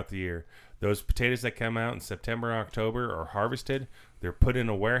grown throughout the year. Those potatoes that come out in September, October are harvested. They're put in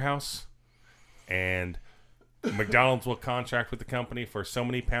a warehouse, and McDonald's will contract with the company for so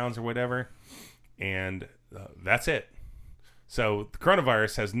many pounds or whatever, and that's it. So the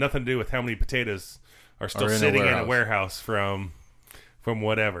coronavirus has nothing to do with how many potatoes are still Or in a sitting in a warehouse. warehouse from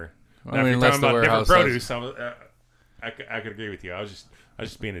whatever. Well, Now, I mean, if you're unless talking the about different warehouse produce, I could agree with you. I was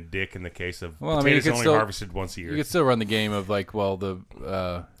just being a dick in the case of Well, I mean, you potatoes could only still- harvested once a year. You could still run the game of like, well,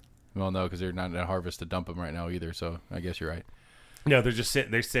 no, because they're not in a harvest to dump them right now either. So I guess you're right. No, they're just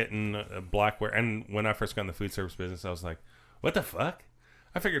sitting. They're sitting blackware. And when I first got in the food service business, I was like, "What the fuck?"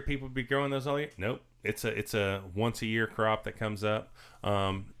 I figured people would be growing those all year. Nope, it's a once a year crop that comes up.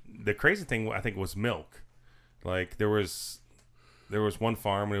 The crazy thing I think was milk. Like there was one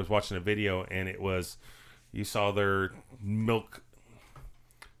farm when I was watching a video, and it was you saw their milk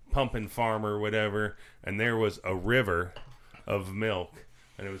pumping farm or whatever, and there was a river of milk,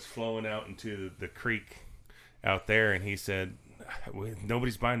 and it was flowing out into the creek out there, and he said,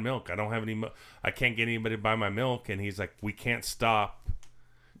 nobody's buying milk. I don't have any milk. I can't get anybody to buy my milk. And he's like, we can't stop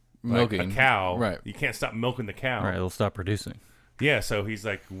Milking a cow. right? You can't stop milking the cow. All right, it'll stop producing. Yeah. So he's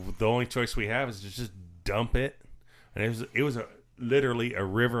like, the only choice we have is to just dump it. And it was literally a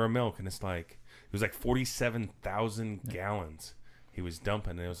river of milk. And it was like 47,000 gallons he was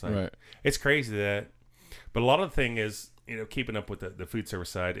dumping. And it was like, Right. it's crazy that, but a lot of the thing is, keeping up with the food service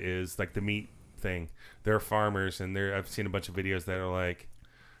side is like the meat thing. There are farmers, and I've seen a bunch of videos that are like,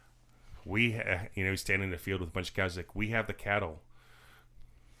 standing in the field with a bunch of cows, like, we have the cattle.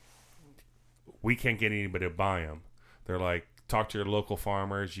 We can't get anybody to buy them. They're like, talk to your local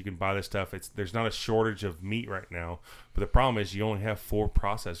farmers. You can buy this stuff. There's not a shortage of meat right now, but the problem is you only have 4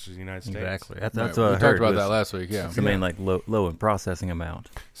 processors in the United States. Exactly. That's Right. what We I talked heard. about was that last week. Yeah. It's the main like low in processing amount.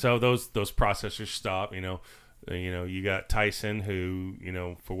 So those processors stop. You got Tyson, who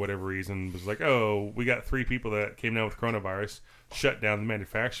for whatever reason was like, oh, we got 3 people that came down with coronavirus, shut down the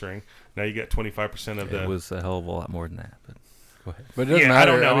manufacturing. Now you got 25% of the. It was a hell of a lot more than that. But go ahead. But it doesn't Yeah,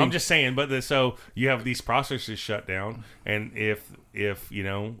 matter. I don't know. mean, I'm just saying. But so you have these processors shut down, and if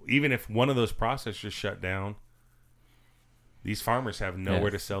even if one of those processors shut down, these farmers have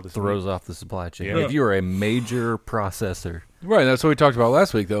nowhere to sell this. Throws meat. off the supply chain. Yeah. If you are a major processor, right. That's what we talked about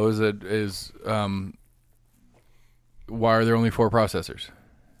last week, though. Why are there only 4 processors?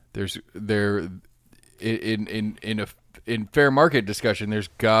 In fair market discussion, there's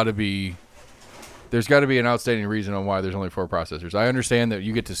got to be an outstanding reason on why there's only 4 processors. I understand that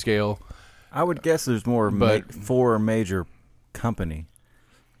you get to scale. I would guess there's more But- 4 major company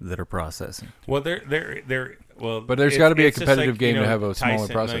that are processing. Well, they're well, But there's gotta be a it's just competitive game to have a smaller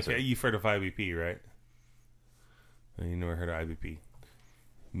Tyson, processor. Like, you've heard of IBP, right? You never heard of IBP?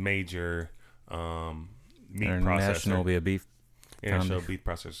 Major meat International will processor. be a beef. International beef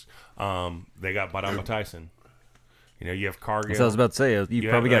processors. They got bought out by Tyson. You have Cargill. So I was about to say, you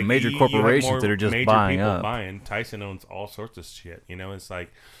probably got like, major you have corporations more that are just major buying people up. buying. Tyson owns all sorts of shit. It's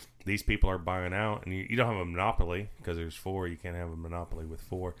like these people are buying out, and you don't have a monopoly because there's 4. You can't have a monopoly with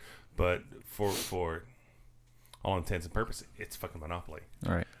 4, but for all intents and purposes, it's fucking monopoly.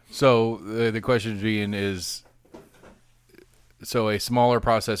 All right. So the question being is, so a smaller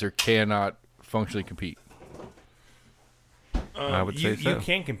processor cannot functionally compete. I would say You so.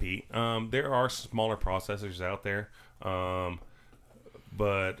 can compete. There are smaller processors out there,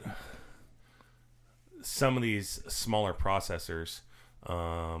 but some of these smaller processors,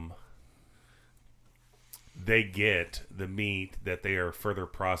 they get the meat that they are further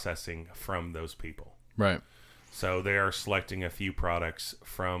processing from those people. Right. So they are selecting a few products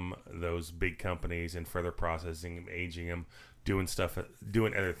from those big companies and further processing them, aging them, doing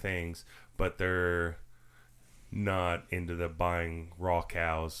other things, but they're not into the buying raw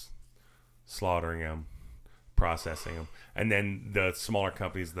cows, slaughtering them, processing them. And then the smaller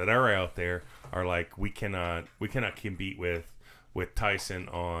companies that are out there are like, we cannot compete with Tyson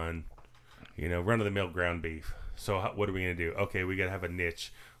on, run of the mill ground beef. So what are we going to do? Okay, we got to have a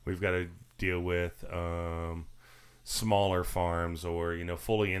niche. We've got to deal with smaller farms or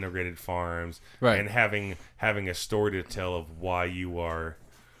fully integrated farms, Right. and having a story to tell of why you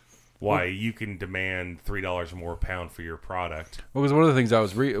can demand $3 more a pound for your product. Well, because one of the things I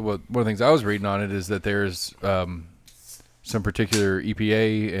was reading on it is that there's some particular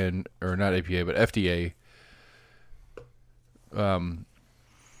EPA or not EPA but FDA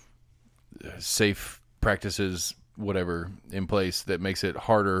safe practices whatever in place that makes it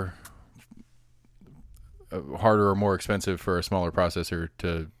harder or more expensive for a smaller processor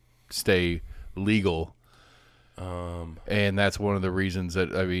to stay legal. And that's one of the reasons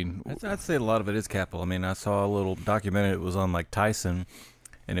that, I'd say a lot of it is capital. I mean, I saw a little documentary. It was on like Tyson,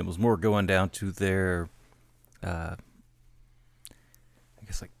 and it was more going down to their, I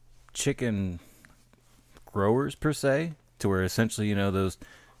guess like chicken growers per se, to where essentially, you know, those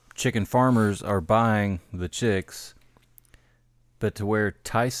chicken farmers are buying the chicks, but to where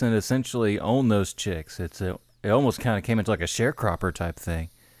Tyson essentially owned those chicks. It almost kind of came into like a sharecropper type thing,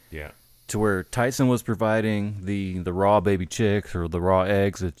 Yeah. to where Tyson was providing the raw baby chicks or the raw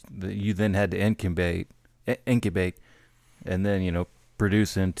eggs that you then had to incubate, and then, you know,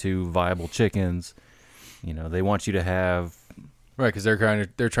 produce into viable chickens. You know, they want you to have Right, because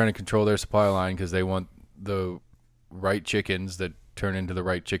they're trying to control their supply line because they want the right chickens that turn into the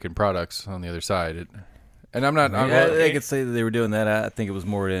right chicken products on the other side. And I'm not. I could say that they were doing that. I think it was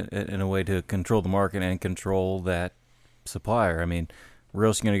more in a way to control the market and control that supplier. I mean, where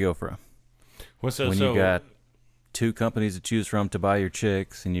else are you going to go from? Well, When you got two companies to choose from to buy your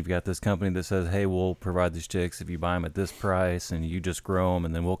chicks, and you've got this company that says, hey, we'll provide these chicks if you buy them at this price, and you just grow them,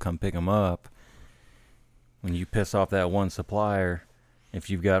 and then we'll come pick them up. When you piss off that one supplier, if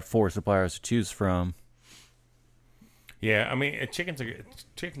you've got 4 suppliers to choose from. Yeah, I mean, chicken's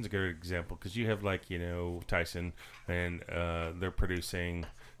a good example because you have, like, you know, Tyson, and they're producing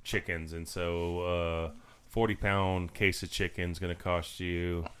chickens, and so 40-pound case of chicken's going to cost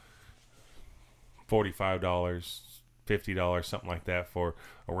you $45, $50, something like that for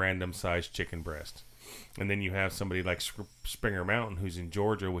a random sized chicken breast. And then you have somebody like Springer Mountain, who's in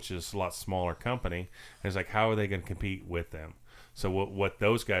Georgia, which is a lot smaller company. And it's like, how are they going to compete with them? So what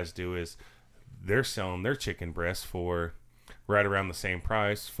those guys do is they're selling their chicken breasts for right around the same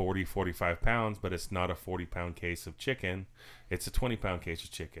price, 40, 45 pounds, but it's not a 40-pound case of chicken. It's a 20-pound case of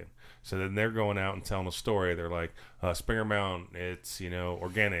chicken. So then they're going out and telling a story. They're like, Springer Mountain, it's, you know,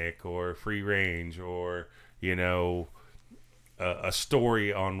 organic or free range, or, you know, a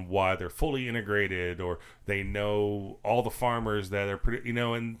story on why they're fully integrated, or they know all the farmers that are, you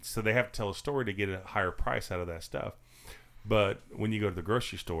know, and so they have to tell a story to get a higher price out of that stuff. But when you go to the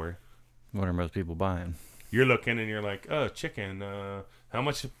grocery store, What are most people buying? you're looking and you're like, oh, chicken, how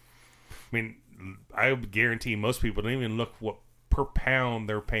much? I mean, I would guarantee most people don't even look what per pound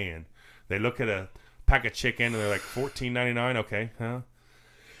they're paying. They look at a pack of chicken and they're like $14.99. Okay, huh?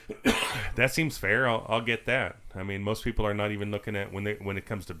 That seems fair. I'll get that. I mean, most people are not even looking at when it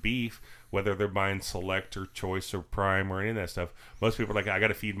comes to beef, whether they're buying Select or Choice or Prime or any of that stuff. Most people are like, I got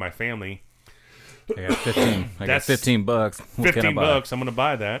to feed my family. I got 15. I got $15. What can I $15. buy? I'm going to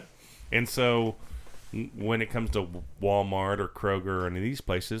buy that. And so when it comes to Walmart or Kroger or any of these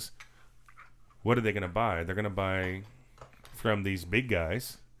places, what are they going to buy? They're going to buy from these big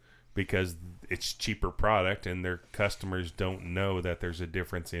guys because it's cheaper product, and their customers don't know that there's a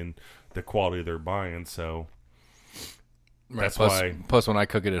difference in the quality they're buying. So that's why. Plus, when I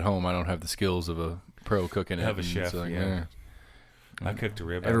cook it at home, I don't have the skills of a pro cooking it. Have a chef, So, yeah. I cooked a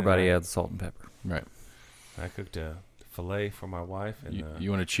rib. Everybody adds salt and pepper. Right. I cooked a filet for my wife and You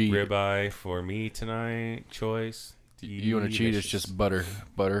want to cheat? ribeye for me tonight. Choice. You want to cheat? It's just butter,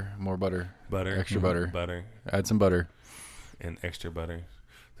 more butter, butter, extra butter. butter, Add some butter. and extra butter.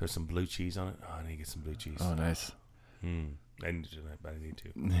 There's some blue cheese on it. Oh, I need to get some blue cheese. Oh, nice. I need to, but I need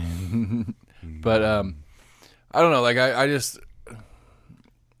to. But I don't know. Like I just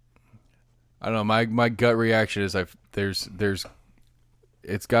I don't know. My gut reaction is there's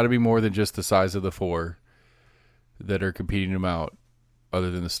it's got to be more than just the size of the 4 that are competing them out,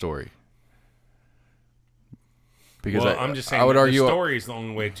 other than the story. Because Well, I'm just saying I would that argue the story is the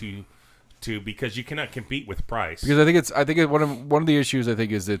only way to because you cannot compete with price. because I think one of the issues I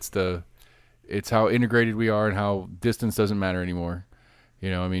think is it's how integrated we are and how distance doesn't matter anymore. You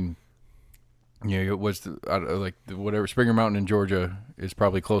know, I mean, you know, whatever Springer Mountain in Georgia is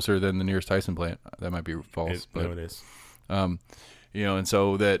probably closer than the nearest Tyson plant. That might be false, but it is. you know, and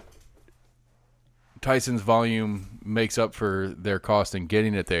so that Tyson's volume makes up for their cost in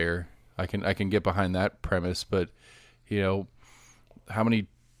getting it there. I can get behind that premise, but you know, how many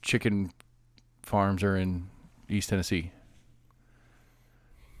chicken farms are in East Tennessee?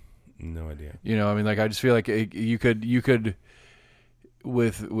 No idea. You know, I mean, like I just feel like you could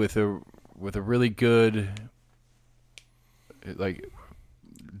with a really good like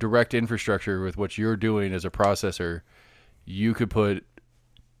direct infrastructure with what you're doing as a processor, you could put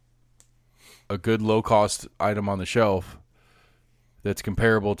a good low cost item on the shelf that's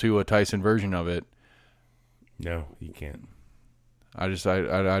comparable to a Tyson version of it. No, you can't. I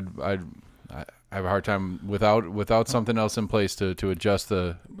have a hard time without something else in place to adjust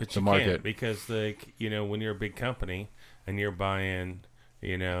the market. Can't because, like, you know, when you're a big company and you're buying,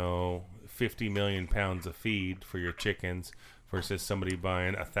 you know, 50 million pounds of feed for your chickens versus somebody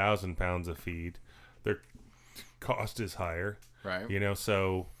buying 1,000 pounds of feed, their cost is higher. Right. You know,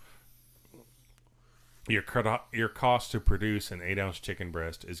 so your cost to produce an 8-ounce chicken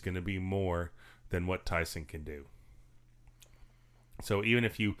breast is going to be more than what Tyson can do. So even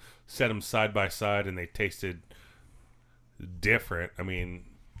if you set them side by side and they tasted different, I mean,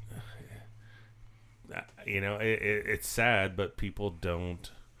 it's sad, but people don't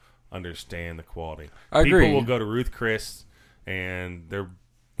understand the quality. I agree. People will go to Ruth Chris and they're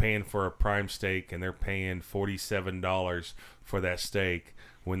paying for a prime steak and they're paying $47 for that steak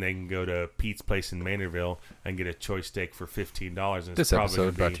when they can go to Pete's Place in Maynardville and get a choice steak for $15. And This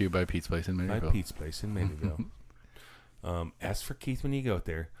episode brought to you by Pete's Place in by Maynardville. Pete's Place in Maynardville. Ask for Keith when you go out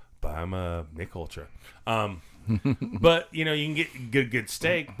there. Buy him a Mick Ultra. But you can get good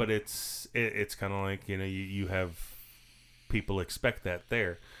steak, but it's kind of like you have people expect that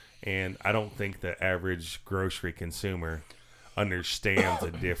there, and I don't think the average grocery consumer understands the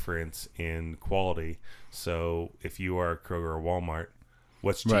difference in quality. So if you are Kroger or Walmart,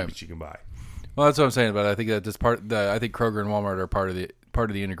 what's cheapest you can buy? Well, that's what I'm saying. But I think that this I think Kroger and Walmart are part of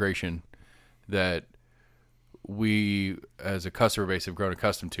the integration that we as a customer base have grown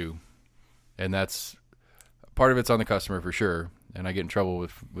accustomed to, and that's part of it's on the customer for sure. And I get in trouble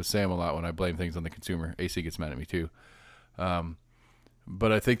with Sam a lot when I blame things on the consumer. AC gets mad at me too.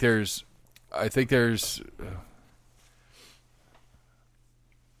 But I think there's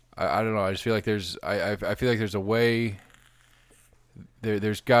I don't know. I just feel like there's I feel like there's a way.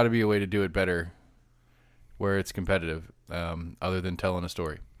 There's got to be a way to do it better, where it's competitive, other than telling a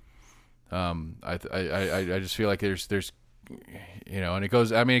story. I just feel like there's and it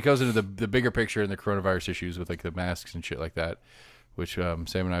goes into the bigger picture and the coronavirus issues with like the masks and shit like that, which Sam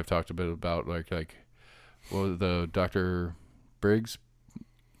and I have talked a bit about, like what was the Dr. Briggs?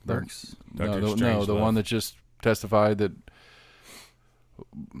 Dr. The one that just testified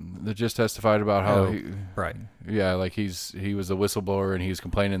about how right. Yeah, like he was a whistleblower and he was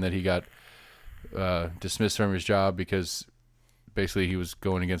complaining that he got dismissed from his job because basically he was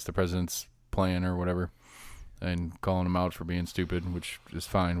going against the president's plan or whatever and calling him out for being stupid, which is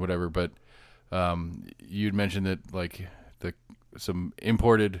fine, whatever. But you'd mentioned that like some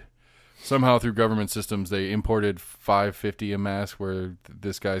imported, somehow through government systems, they imported $5.50 a mask where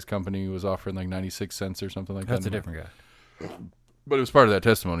this guy's company was offering like 96 cents or something like that. That's a different guy. But it was part of that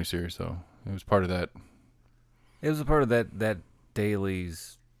testimony series, though. It was part of that. It was a part of that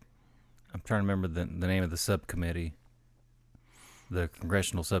Daly's. I'm trying to remember the name of the subcommittee, the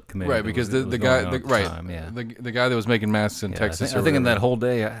congressional subcommittee. Right, because the guy, the guy that was making masks in Texas. I think in that whole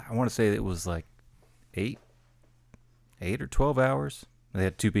day, I want to say it was like 8 or 12 hours. They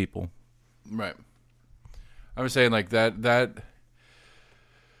had 2 people. Right. I was saying like that.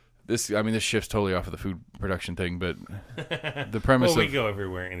 This shifts totally off of the food production thing, but the premise. Well, we go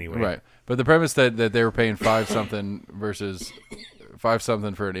everywhere anyway, right? But the premise that they were paying $5 something versus $5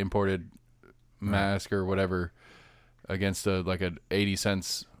 something for an imported mask or whatever against like an 80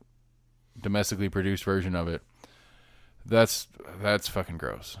 cents domestically produced version of it. That's fucking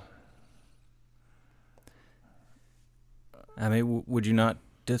gross. I mean, would you not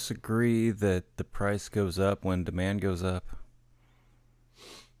disagree that the price goes up when demand goes up?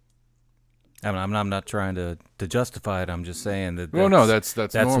 I mean, I'm not trying to justify it. I'm just saying that. Well, no, that's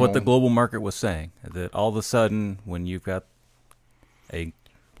normal. What the global market was saying. That all of a sudden, when you've got a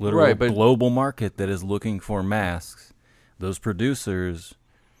literal global market that is looking for masks, those producers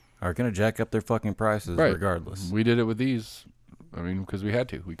are going to jack up their fucking prices regardless. We did it with these. I mean, because we had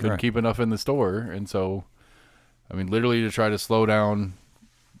to. We couldn't keep enough in the store, and so, I mean, literally to try to slow down.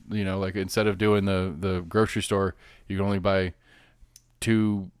 Like instead of doing the grocery store, you can only buy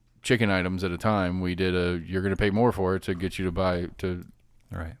 2 chicken items at a time. We did you're going to pay more for it to get you to buy to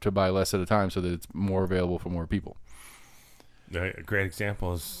buy less at a time so that it's more available for more people. A great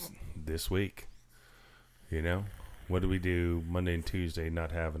example is this week. What did we do Monday and Tuesday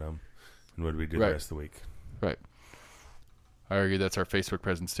not having them, and what did we do the rest of the week? Right. I argue that's our Facebook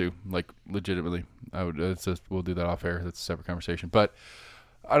presence too. Like legitimately, we'll do that off air. That's a separate conversation. But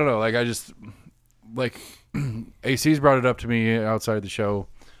I don't know. Like I just like AC's brought it up to me outside the show.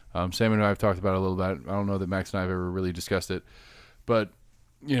 Sam and I have talked about it a little bit. I don't know that Max and I have ever really discussed it, but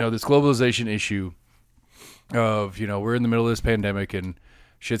this globalization issue of we're in the middle of this pandemic and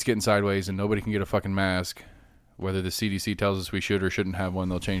shit's getting sideways and nobody can get a fucking mask. Whether the CDC tells us we should or shouldn't have one,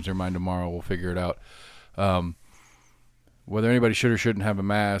 they'll change their mind tomorrow. We'll figure it out. Whether anybody should or shouldn't have a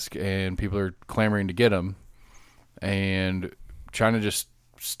mask, and people are clamoring to get them, and China just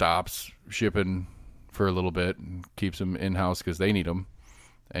stops shipping for a little bit and keeps them in-house because they need them.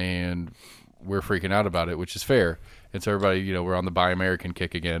 And we're freaking out about it, which is fair. And so everybody, we're on the Buy American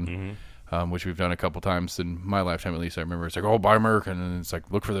kick again, which we've done a couple times in my lifetime at least. I remember it's like, oh, Buy American, and it's like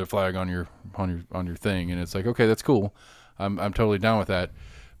look for the flag on your thing, and it's like, okay, that's cool. I'm totally down with that.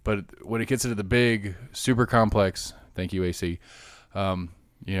 But when it gets into the big, super complex, thank you, AC,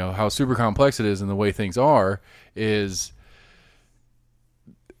 how super complex it is and the way things are is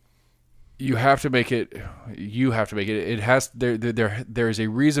you have to make it. It has there is a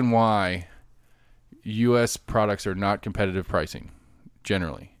reason why U.S. products are not competitive pricing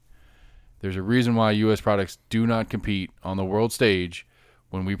generally. There's a reason why U.S. products do not compete on the world stage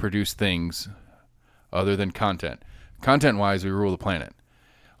when we produce things other than content. Content-wise, we rule the planet.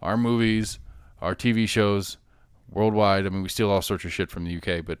 Our movies, our TV shows, worldwide. I mean, we steal all sorts of shit from the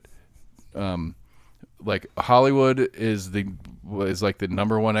UK, but like Hollywood is like the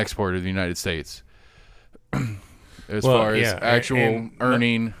number one exporter of the United States as far as actual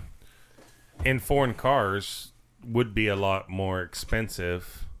earning. And foreign cars would be a lot more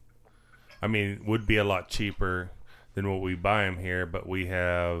expensive. I mean, would be a lot cheaper than what we buy them here, but we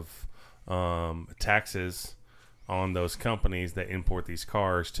have taxes on those companies that import these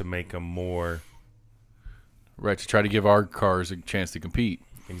cars to make them more... Right, to try to give our cars a chance to compete.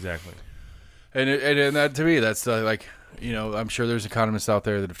 Exactly. And that, to me, that's I'm sure there's economists out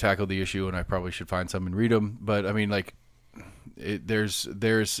there that have tackled the issue, and I probably should find some and read them. But, I mean, like, there's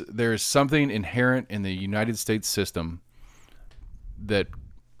something inherent in the United States system that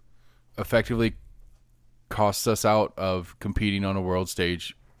effectively costs us out of competing on a world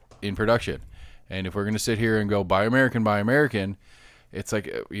stage in production. And if we're going to sit here and go buy American, it's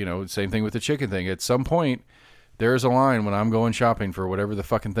like, same thing with the chicken thing. At some point, there's a line when I'm going shopping for whatever the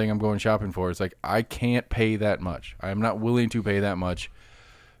fucking thing I'm going shopping for. It's like, I can't pay that much. I'm not willing to pay that much.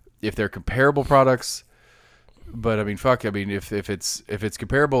 If they're comparable products, but I mean, if it's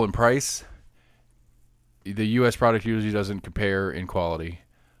comparable in price, the U.S. product usually doesn't compare in quality,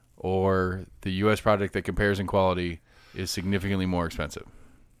 or the U.S. product that compares in quality is significantly more expensive.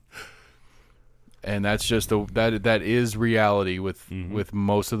 And that's just that is reality with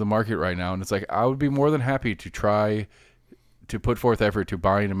most of the market right now. And it's like, I would be more than happy to try to put forth effort to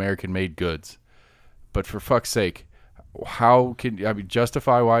buying American-made goods. But for fuck's sake, how can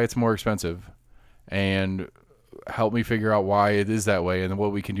justify why it's more expensive, and help me figure out why it is that way and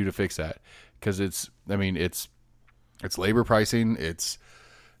what we can do to fix that? Because it's labor pricing. It's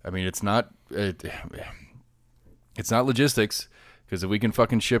not logistics. Because if we can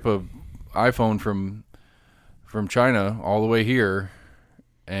fucking ship a iPhone from China all the way here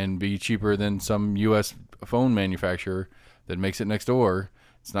and be cheaper than some U.S. phone manufacturer that makes it next door,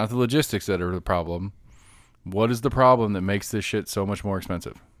 it's not the logistics that are the problem. What is the problem that makes this shit so much more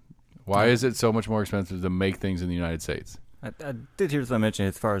expensive? Why is it so much more expensive to make things in the United States? I did hear something mentioned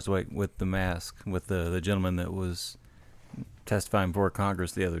as far as like with the mask, with the gentleman that was testifying before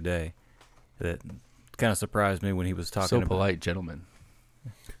Congress the other day. That kind of surprised me when he was talking So about... polite gentleman.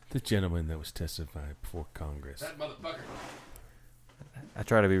 The gentleman that was testifying before Congress. That motherfucker. I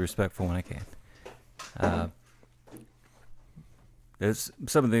try to be respectful when I can. There's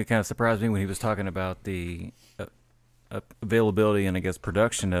something that kind of surprised me when he was talking about the availability and, I guess,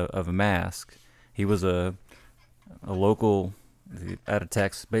 production of a mask. He was a local based out of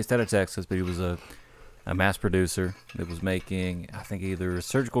Texas, but he was a mass producer that was making, I think, either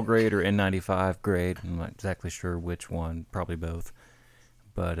surgical grade or N95 grade. I'm not exactly sure which one, probably both.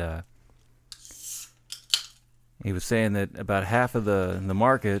 But he was saying that about half of the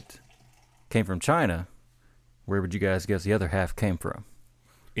market came from China. Where would you guys guess the other half came from?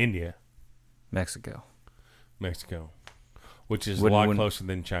 India. Mexico. Which is a lot closer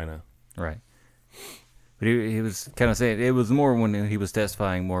than China. Right. But he was kind of saying, it was more when he was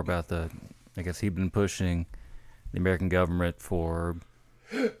testifying more about I guess he'd been pushing the American government for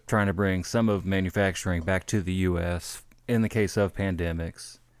trying to bring some of manufacturing back to the U.S. in the case of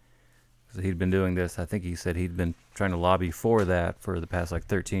pandemics. So he'd been doing this. I think he said he'd been trying to lobby for that for the past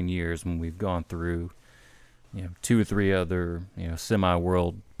 13 years when we've gone through 2 or 3 other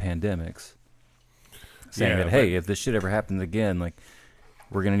semi-world pandemics. Saying that, hey, if this shit ever happens again,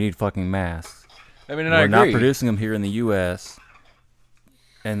 we're gonna need fucking masks. I mean, and we're I agree. not producing them here in the U.S.,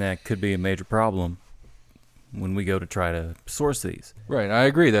 and that could be a major problem when we go to try to source these. Right, I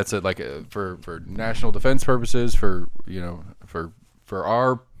agree. That's for national defense purposes, for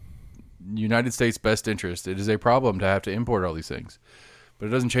our United States best interest. It is a problem to have to import all these things, but it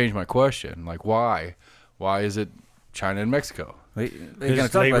doesn't change my question. Why? Why is it China and Mexico? They kind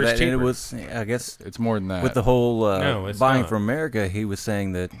of talked about that, and it was, I guess, it's more than that. With the whole buying not. from America, he was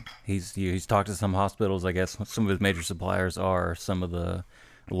saying that he's talked to some hospitals. I guess some of his major suppliers are some of the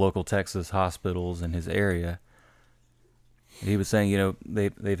local Texas hospitals in his area. He was saying,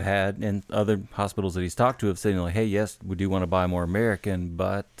 they've had, and other hospitals that he's talked to have said, hey, yes, we do want to buy more American,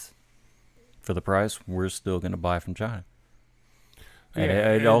 but for the price, we're still going to buy from China. And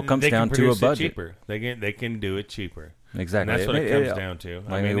it all comes they can down to a produce it budget. cheaper. They can do it cheaper. Exactly. And that's what it comes down to.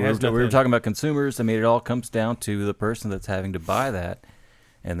 I mean, we were talking about consumers. I mean, it all comes down to the person that's having to buy that,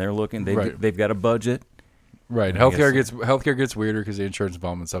 and they're looking. They've got a budget. Right. I Healthcare gets weirder because the insurance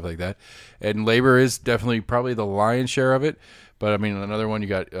involvement and stuff like that, and labor is definitely probably the lion's share of it. But I mean, another one you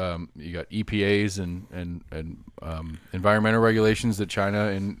got EPAs and environmental regulations that China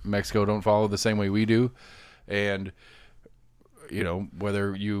and Mexico don't follow the same way we do, and you know,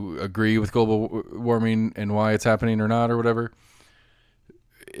 whether you agree with global warming and why it's happening or not or whatever,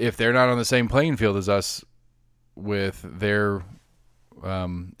 if they're not on the same playing field as us with their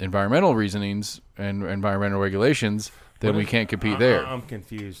environmental reasonings and environmental regulations, then we can't compete there. I'm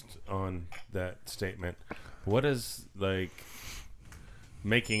confused on that statement. What is, like,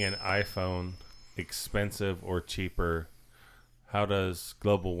 making an iPhone expensive or cheaper? How does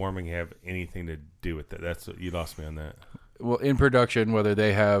global warming have anything to do with that? That's what you lost me on that. Well, in production, whether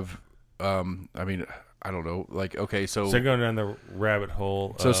they have, I mean, I don't know. Like, okay, so they're going down the rabbit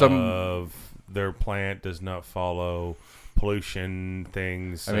hole of their plant does not follow pollution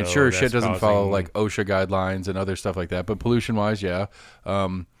things. I mean, so sure, that's shit doesn't follow causing- like OSHA guidelines and other stuff like that, but pollution-wise, yeah.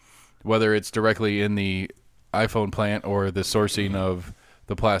 Whether it's directly in the iPhone plant or the sourcing of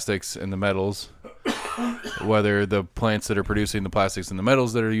the plastics and the metals, whether the plants that are producing the plastics and the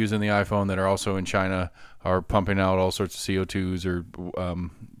metals that are used in the iPhone that are also in China are pumping out all sorts of CO2s or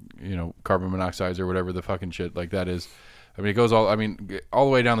carbon monoxides or whatever the fucking shit like that is. I mean, it goes all the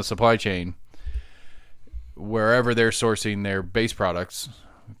way down the supply chain. Wherever they're sourcing their base products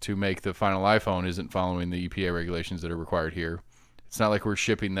to make the final iPhone isn't following the EPA regulations that are required here. It's not like we're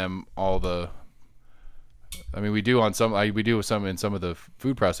shipping them all the. I mean, we do on some. We do some in some of the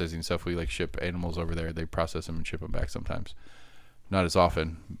food processing stuff. We like ship animals over there. They process them and ship them back sometimes. Not as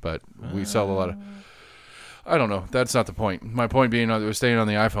often, but we sell a lot of. I don't know. That's not the point. My point being, staying on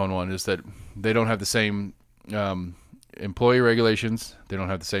the iPhone one, is that they don't have the same employee regulations. They don't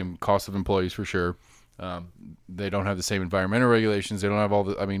have the same cost of employees for sure. They don't have the same environmental regulations. They don't have all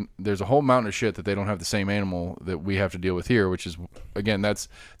the. I mean, there's a whole mountain of shit that they don't have the same animal that we have to deal with here. Which is, again, that's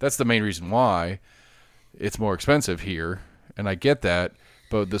the main reason why it's more expensive here. And I get that,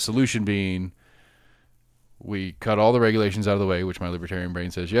 but the solution being, we cut all the regulations out of the way, which my libertarian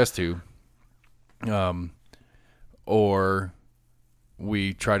brain says yes to. Or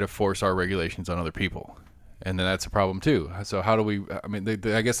we try to force our regulations on other people, and then that's a problem too. So how do we? I mean,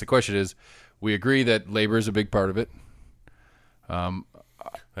 I guess the question is, we agree that labor is a big part of it. I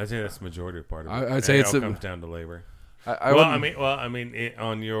think that's the majority part of it. I'd say it all comes down to labor. I mean,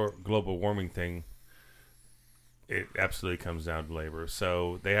 on your global warming thing, it absolutely comes down to labor.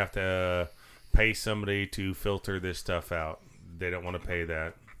 So they have to pay somebody to filter this stuff out. They don't want to pay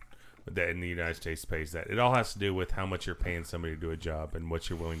that. That in the United States pays that. It all has to do with how much you're paying somebody to do a job and what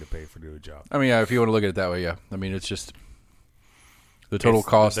you're willing to pay for do a job. I mean, yeah, if you want to look at it that way, yeah. I mean, it's just the total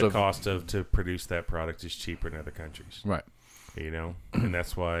cost the of cost of to produce that product is cheaper in other countries, right? You know, and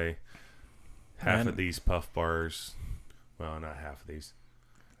that's why half of these puff bars, well, not half of these,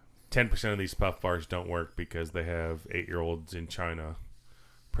 10% of these puff bars don't work because they have 8-year-olds in China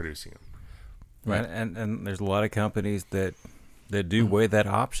producing them. Right. And there's a lot of companies that do weigh that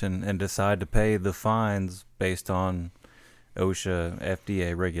option and decide to pay the fines based on OSHA,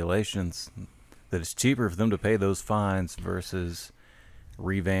 FDA regulations, that it's cheaper for them to pay those fines versus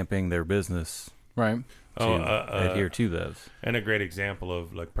revamping their business Right. to adhere to those. And a great example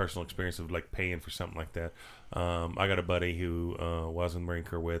of like personal experience of like paying for something like that. I got a buddy who was in the Marine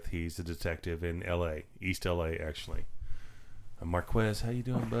Corps with. He's a detective in L.A., East L.A. actually. Marquez, how you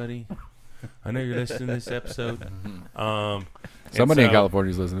doing, buddy? I know you're listening to this episode. Somebody in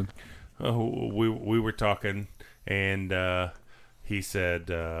California is listening. We were talking, and he said,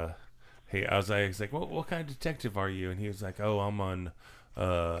 "Hey," I was like, he's like, what kind of detective are you?" And he was like, "Oh, I'm on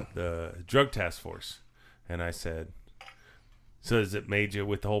the drug task force." And I said, "So has it made you,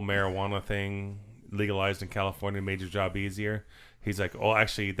 with the whole marijuana thing legalized in California, made your job easier?" He's like, "Oh,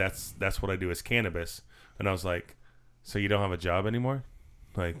 actually, that's what I do is cannabis." And I was like, "So you don't have a job anymore?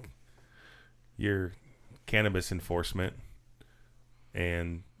 Like, you're cannabis enforcement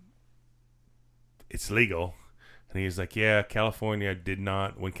and it's legal?" And he was like, "Yeah, California did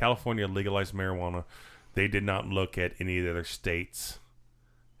not, when California legalized marijuana, they did not look at any of the other states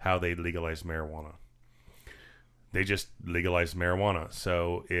how they legalized marijuana. They just legalized marijuana.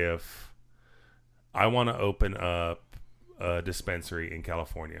 So if I want to open up a dispensary in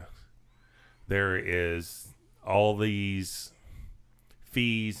California, there is all these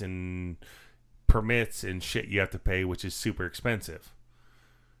fees and permits and shit you have to pay, which is super expensive.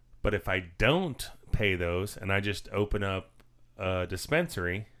 But if I don't pay those and I just open up a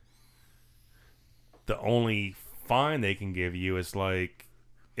dispensary, the only fine they can give you is like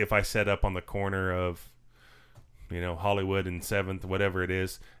if I set up on the corner of, Hollywood and 7th, whatever it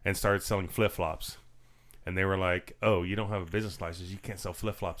is, and started selling flip-flops. And they were like, oh, you don't have a business license. You can't sell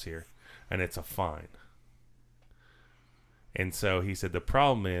flip-flops here. And it's a fine. And so he said, the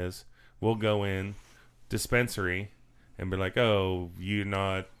problem is we'll go in dispensary and be like, oh, you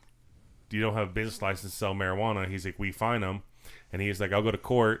don't have a business license to sell marijuana. He's like, we fine them. And he's like, I'll go to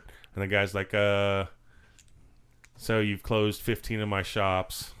court. And the guy's like, so you've closed 15 of my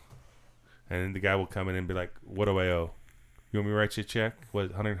shops. And then the guy will come in and be like, what do I owe? You want me to write you a check?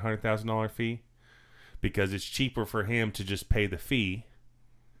 What, $100,000 fee? Because it's cheaper for him to just pay the fee.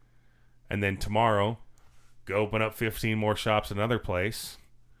 And then tomorrow, go open up 15 more shops in another place.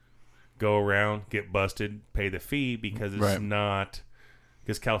 Go around, get busted, pay the fee because it's not...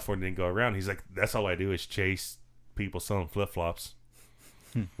 Because California didn't go around. He's like, that's all I do is chase people selling flip-flops.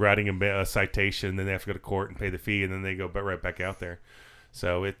 Writing a citation, then they have to go to court and pay the fee, and then they go right back out there.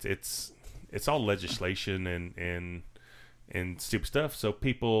 So it's all legislation and stupid stuff. So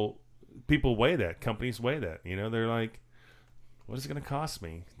people weigh that. Companies weigh that. They're like, what is it going to cost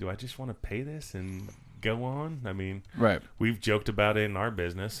me? Do I just want to pay this and go on? I mean, we've joked about it in our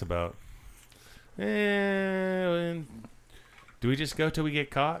business about, do we just go till we get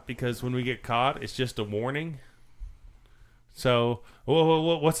caught? Because when we get caught, it's just a warning. So,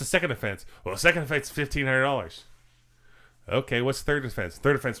 what's the second offense? Well, the second offense is $1,500. Okay, what's the third offense?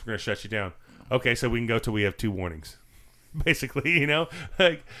 Third offense, we're going to shut you down. Okay, so we can go till we have 2 warnings. Basically,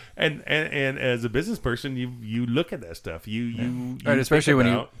 like, and as a business person, you look at that stuff. You especially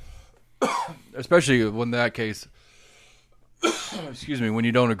when especially when that case, excuse me, when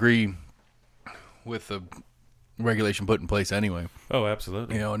you don't agree with the regulation put in place anyway. Oh,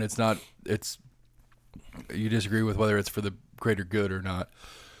 absolutely. And it's you disagree with whether it's for the greater good or not.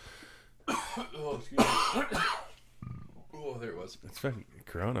 Oh, excuse me. Oh, there it was. It's fucking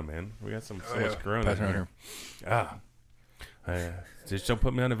Corona, man. We got so much Corona here. Just don't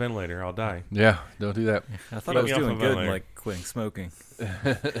put me on a ventilator. I'll die. Yeah, don't do that. I thought I was doing good in, like, quitting smoking. You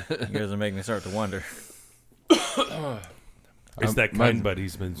guys are making me start to wonder. It's that kind bud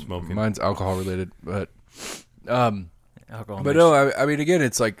he's been smoking. Mine's alcohol related, but alcohol. But no, I mean, again,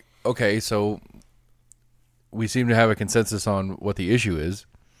 it's like, okay, so we seem to have a consensus on what the issue is,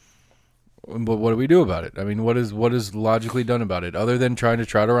 but what do we do about it? I mean, what is logically done about it, other than trying to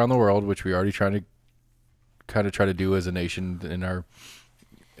trot around the world, which we already try to do as a nation in our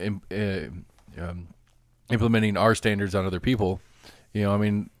implementing our standards on other people. I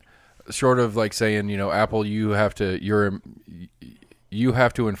mean, short of like saying, Apple, you have to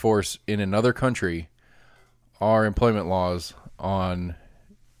enforce in another country our employment laws on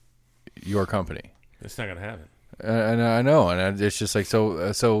your company. It's not gonna happen. And I know, and it's just like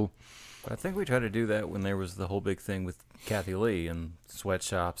so. I think we tried to do that when there was the whole big thing with Kathy Lee and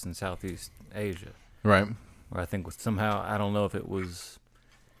sweatshops in Southeast Asia. Right. Where I think somehow, I don't know if it was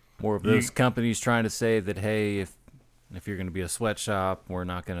more of those companies trying to say that, hey, if you're going to be a sweatshop, we're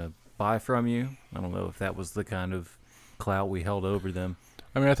not going to buy from you. I don't know if that was the kind of clout we held over them.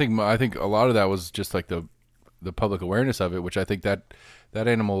 I mean, I think a lot of that was just like the public awareness of it, which I think that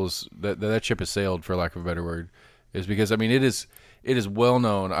animal is that ship has sailed, for lack of a better word, is because, I mean, it is well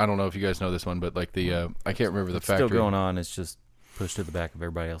known. I don't know if you guys know this one, but like I can't remember the factory. Still going on. It's just pushed to the back of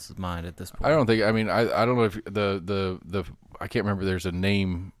everybody else's mind at this point. I don't think. I mean, I don't know if the I can't remember. There's a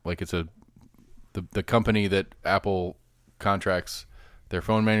name, like it's the company that Apple contracts their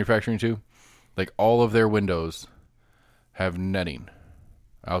phone manufacturing to. Like all of their windows have netting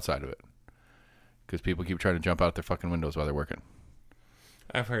outside of it because people keep trying to jump out their fucking windows while they're working.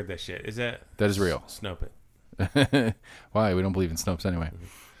 I've heard that shit. That is real? Snope it. Why? We don't believe in Snopes anyway.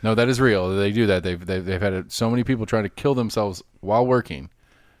 No, that is real. They do that. They've had so many people trying to kill themselves while working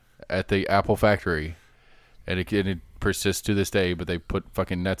at the Apple factory, and it persists to this day. But they put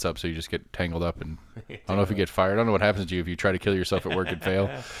fucking nets up so you just get tangled up, and I don't know if you get fired. I don't know what happens to you if you try to kill yourself at work and fail.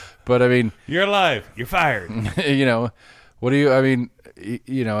 But I mean, you're alive. You're fired. What do you? I mean,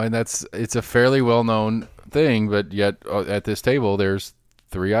 and it's a fairly well known thing. But yet at this table, there's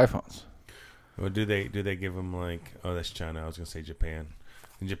 3 iPhones. Well, do they give them like? Oh, that's China. I was gonna say Japan.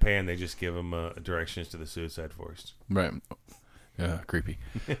 In Japan, they just give them directions to the Suicide Forest. Right. Yeah, creepy.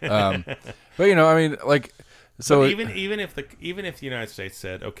 But I mean, like, so but even if the United States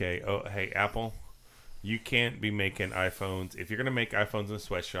said, okay, oh hey Apple, you can't be making iPhones. If you're gonna make iPhones in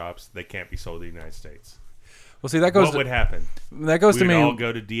sweatshops, they can't be sold in the United States. Well, see, that goes. What would happen? That goes to me. We'd all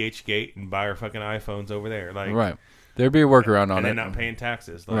go to DHgate and buy our fucking iPhones over there, like right. There'd be a workaround on it, and then not paying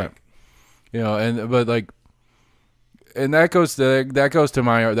taxes, like. Right. But like, and that goes to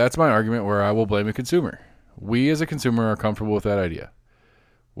my argument where I will blame a consumer. We as a consumer are comfortable with that idea,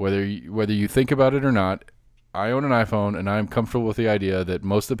 whether you think about it or not. I own an iPhone, and I'm comfortable with the idea that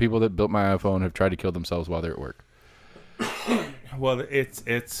most of the people that built my iPhone have tried to kill themselves while they're at work. Well, it's.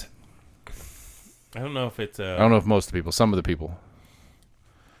 I don't know if it's. I don't know if most of the people, some of the people.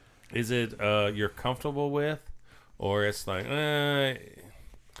 Is it you're comfortable with, or it's like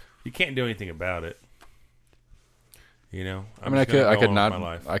you can't do anything about it? You know, I mean, I could not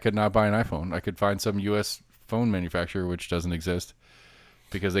buy an iPhone. I could find some U.S. phone manufacturer which doesn't exist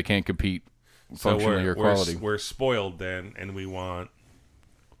because they can't compete functionally or quality. We're spoiled then, and we want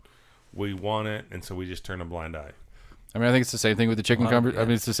it, and so we just turn a blind eye. I mean, I think it's the same thing with the chicken. I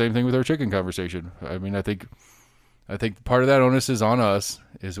mean, it's the same thing with our chicken conversation. I mean, I think part of that onus is on us.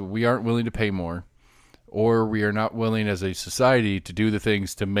 Is we aren't willing to pay more, or we are not willing as a society to do the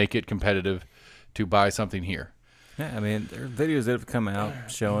things to make it competitive to buy something here. Yeah, I mean, there are videos that have come out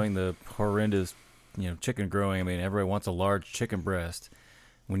showing the horrendous, chicken growing. I mean, everybody wants a large chicken breast.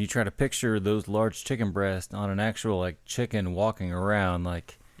 When you try to picture those large chicken breasts on an actual chicken walking around, I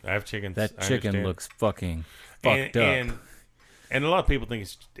have chickens. That chicken looks fucking fucked up. And a lot of people think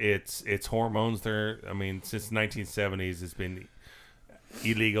it's hormones. I mean, since the 1970s, it's been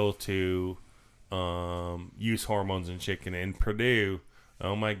illegal to use hormones in chicken. And Purdue,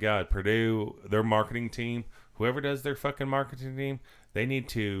 oh my God, Purdue, their marketing team, whoever does their fucking marketing team, they need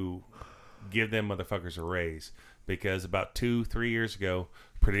to give them motherfuckers a raise. Because about 2-3 years ago,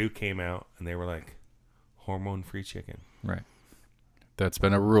 Purdue came out and they were like, hormone-free chicken. Right. That's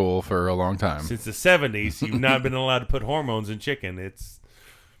been a rule for a long time. Since the 70s, you've not been allowed to put hormones in chicken. It's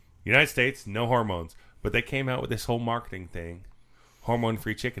United States, no hormones. But they came out with this whole marketing thing,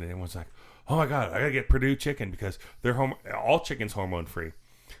 hormone-free chicken. And everyone's like, oh my God, I got to get Purdue chicken because all chicken's hormone-free.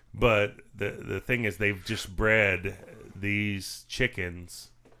 But the thing is, they've just bred these chickens,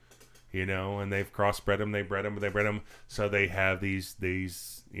 and they've crossbred them. They bred them. So they have these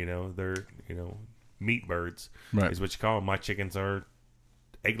they're, meat birds, right, is what you call them. My chickens are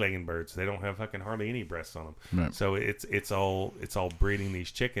egg-laying birds. They don't have fucking hardly any breasts on them. Right. So it's all breeding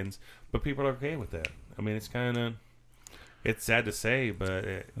these chickens, but people are okay with that. I mean, it's sad to say, but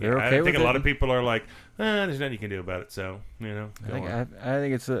I think a lot of people are like, there's nothing you can do about it. So, I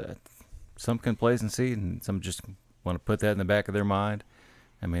think it's some complacency, and some just want to put that in the back of their mind.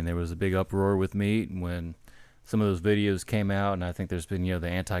 I mean, there was a big uproar with meat when some of those videos came out, and I think there's been, the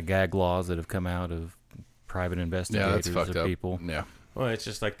anti-gag laws that have come out of private investigators of people. Yeah. Well, it's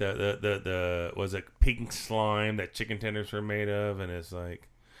just like the was it pink slime that chicken tenders were made of, and it's like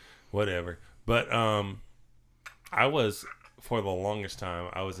whatever. But I was, for the longest time,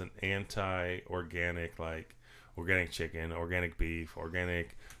 I was an anti-organic, like organic chicken, organic beef,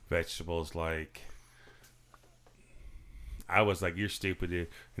 organic vegetables. Like I was like, you're stupid, dude.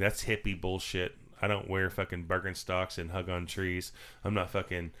 That's hippie bullshit. I don't wear fucking Birkenstocks and hug on trees. I'm not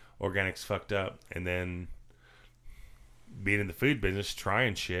fucking organic's fucked up. And then being in the food business,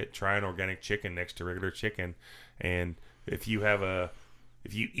 trying organic chicken next to regular chicken. And if you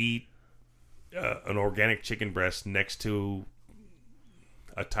eat an organic chicken breast next to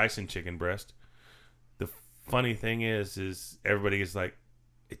a Tyson chicken breast, the funny thing is everybody is like,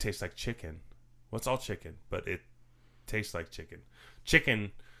 it tastes like chicken. Well, it's all chicken, but it tastes like chicken.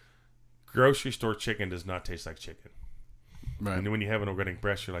 Chicken, grocery store chicken does not taste like chicken. Right. And when you have an organic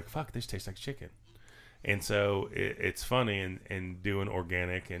breast, you're like, fuck, this tastes like chicken. And so it's funny and doing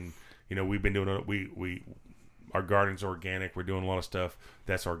organic, and we've been doing our garden's organic. We're doing a lot of stuff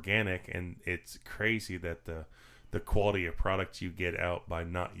that's organic, and it's crazy that the quality of product you get out by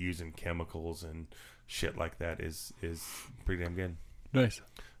not using chemicals and shit like that is pretty damn good. Nice.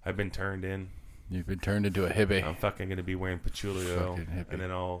 I've been turned in. You've been turned into a hippie. I'm fucking gonna be wearing patchouli oil, and then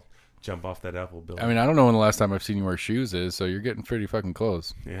I'll jump off that apple building. I mean, I don't know when the last time I've seen you wear shoes is, so you're getting pretty fucking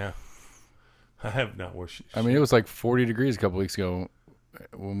close. Yeah. I have not worn shoes. I mean, it was like 40 degrees a couple weeks ago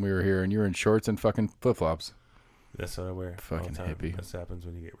when we were here, and you were in shorts and fucking flip-flops. That's what I wear. Fucking all the time. hippie. This happens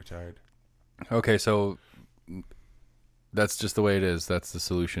when you get retired. Okay, so that's just the way it is. That's the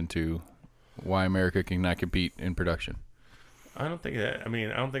solution to why America cannot compete in production. I don't think that. I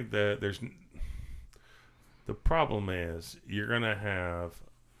mean, I don't think that there's. The problem is you're gonna have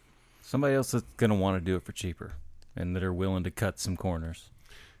somebody else that's gonna want to do it for cheaper, and that are willing to cut some corners.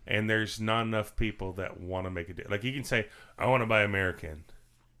 And there's not enough people that want to make a deal. Like, you can say, I want to buy American.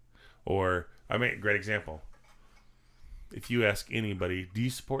 Or, I mean, great example. If you ask anybody, do you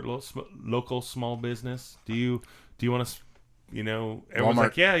support local small business? Do you want to, everyone's Walmart.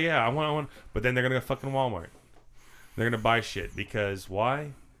 like, yeah, I want. But then they're going to go fucking Walmart. They're going to buy shit because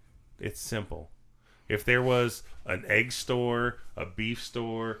why? It's simple. if there was an egg store, a beef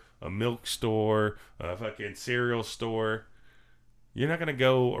store, a milk store, a fucking cereal store, you're not going to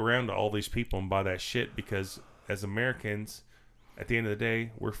go around to all these people and buy that shit because as Americans, at the end of the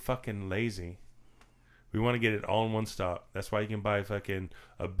day, we're fucking lazy. We want to get it all in one stop. That's why you can buy fucking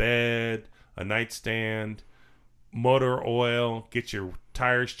a bed, a nightstand, motor oil, get your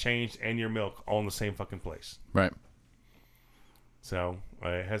tires changed and your milk all in the same fucking place. Right. So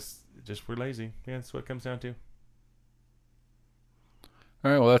it has just we're lazy. Yeah, that's what it comes down to.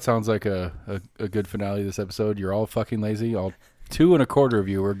 All right. Well, that sounds like a good finale of this episode. You're all fucking lazy. All 2.25 of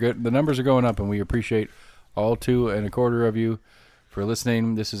you. We're good. The numbers are going up, and we appreciate all 2.25 of you for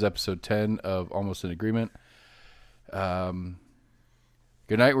listening. This is episode 10 of Almost in Agreement. Good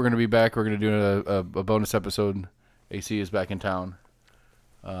night. We're going to be back. We're going to do a bonus episode. AC is back in town.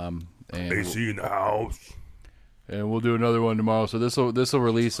 And AC in the house. And we'll do another one tomorrow. So this will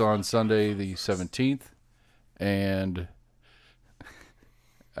release on Sunday the 17th, and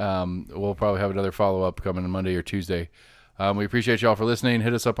we'll probably have another follow up coming on Monday or Tuesday. We appreciate y'all for listening.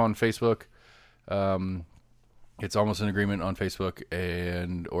 Hit us up on Facebook. It's Almost in Agreement on Facebook,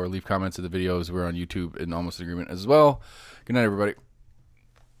 or leave comments of the videos. We're on YouTube and Almost in Agreement as well. Good night, everybody.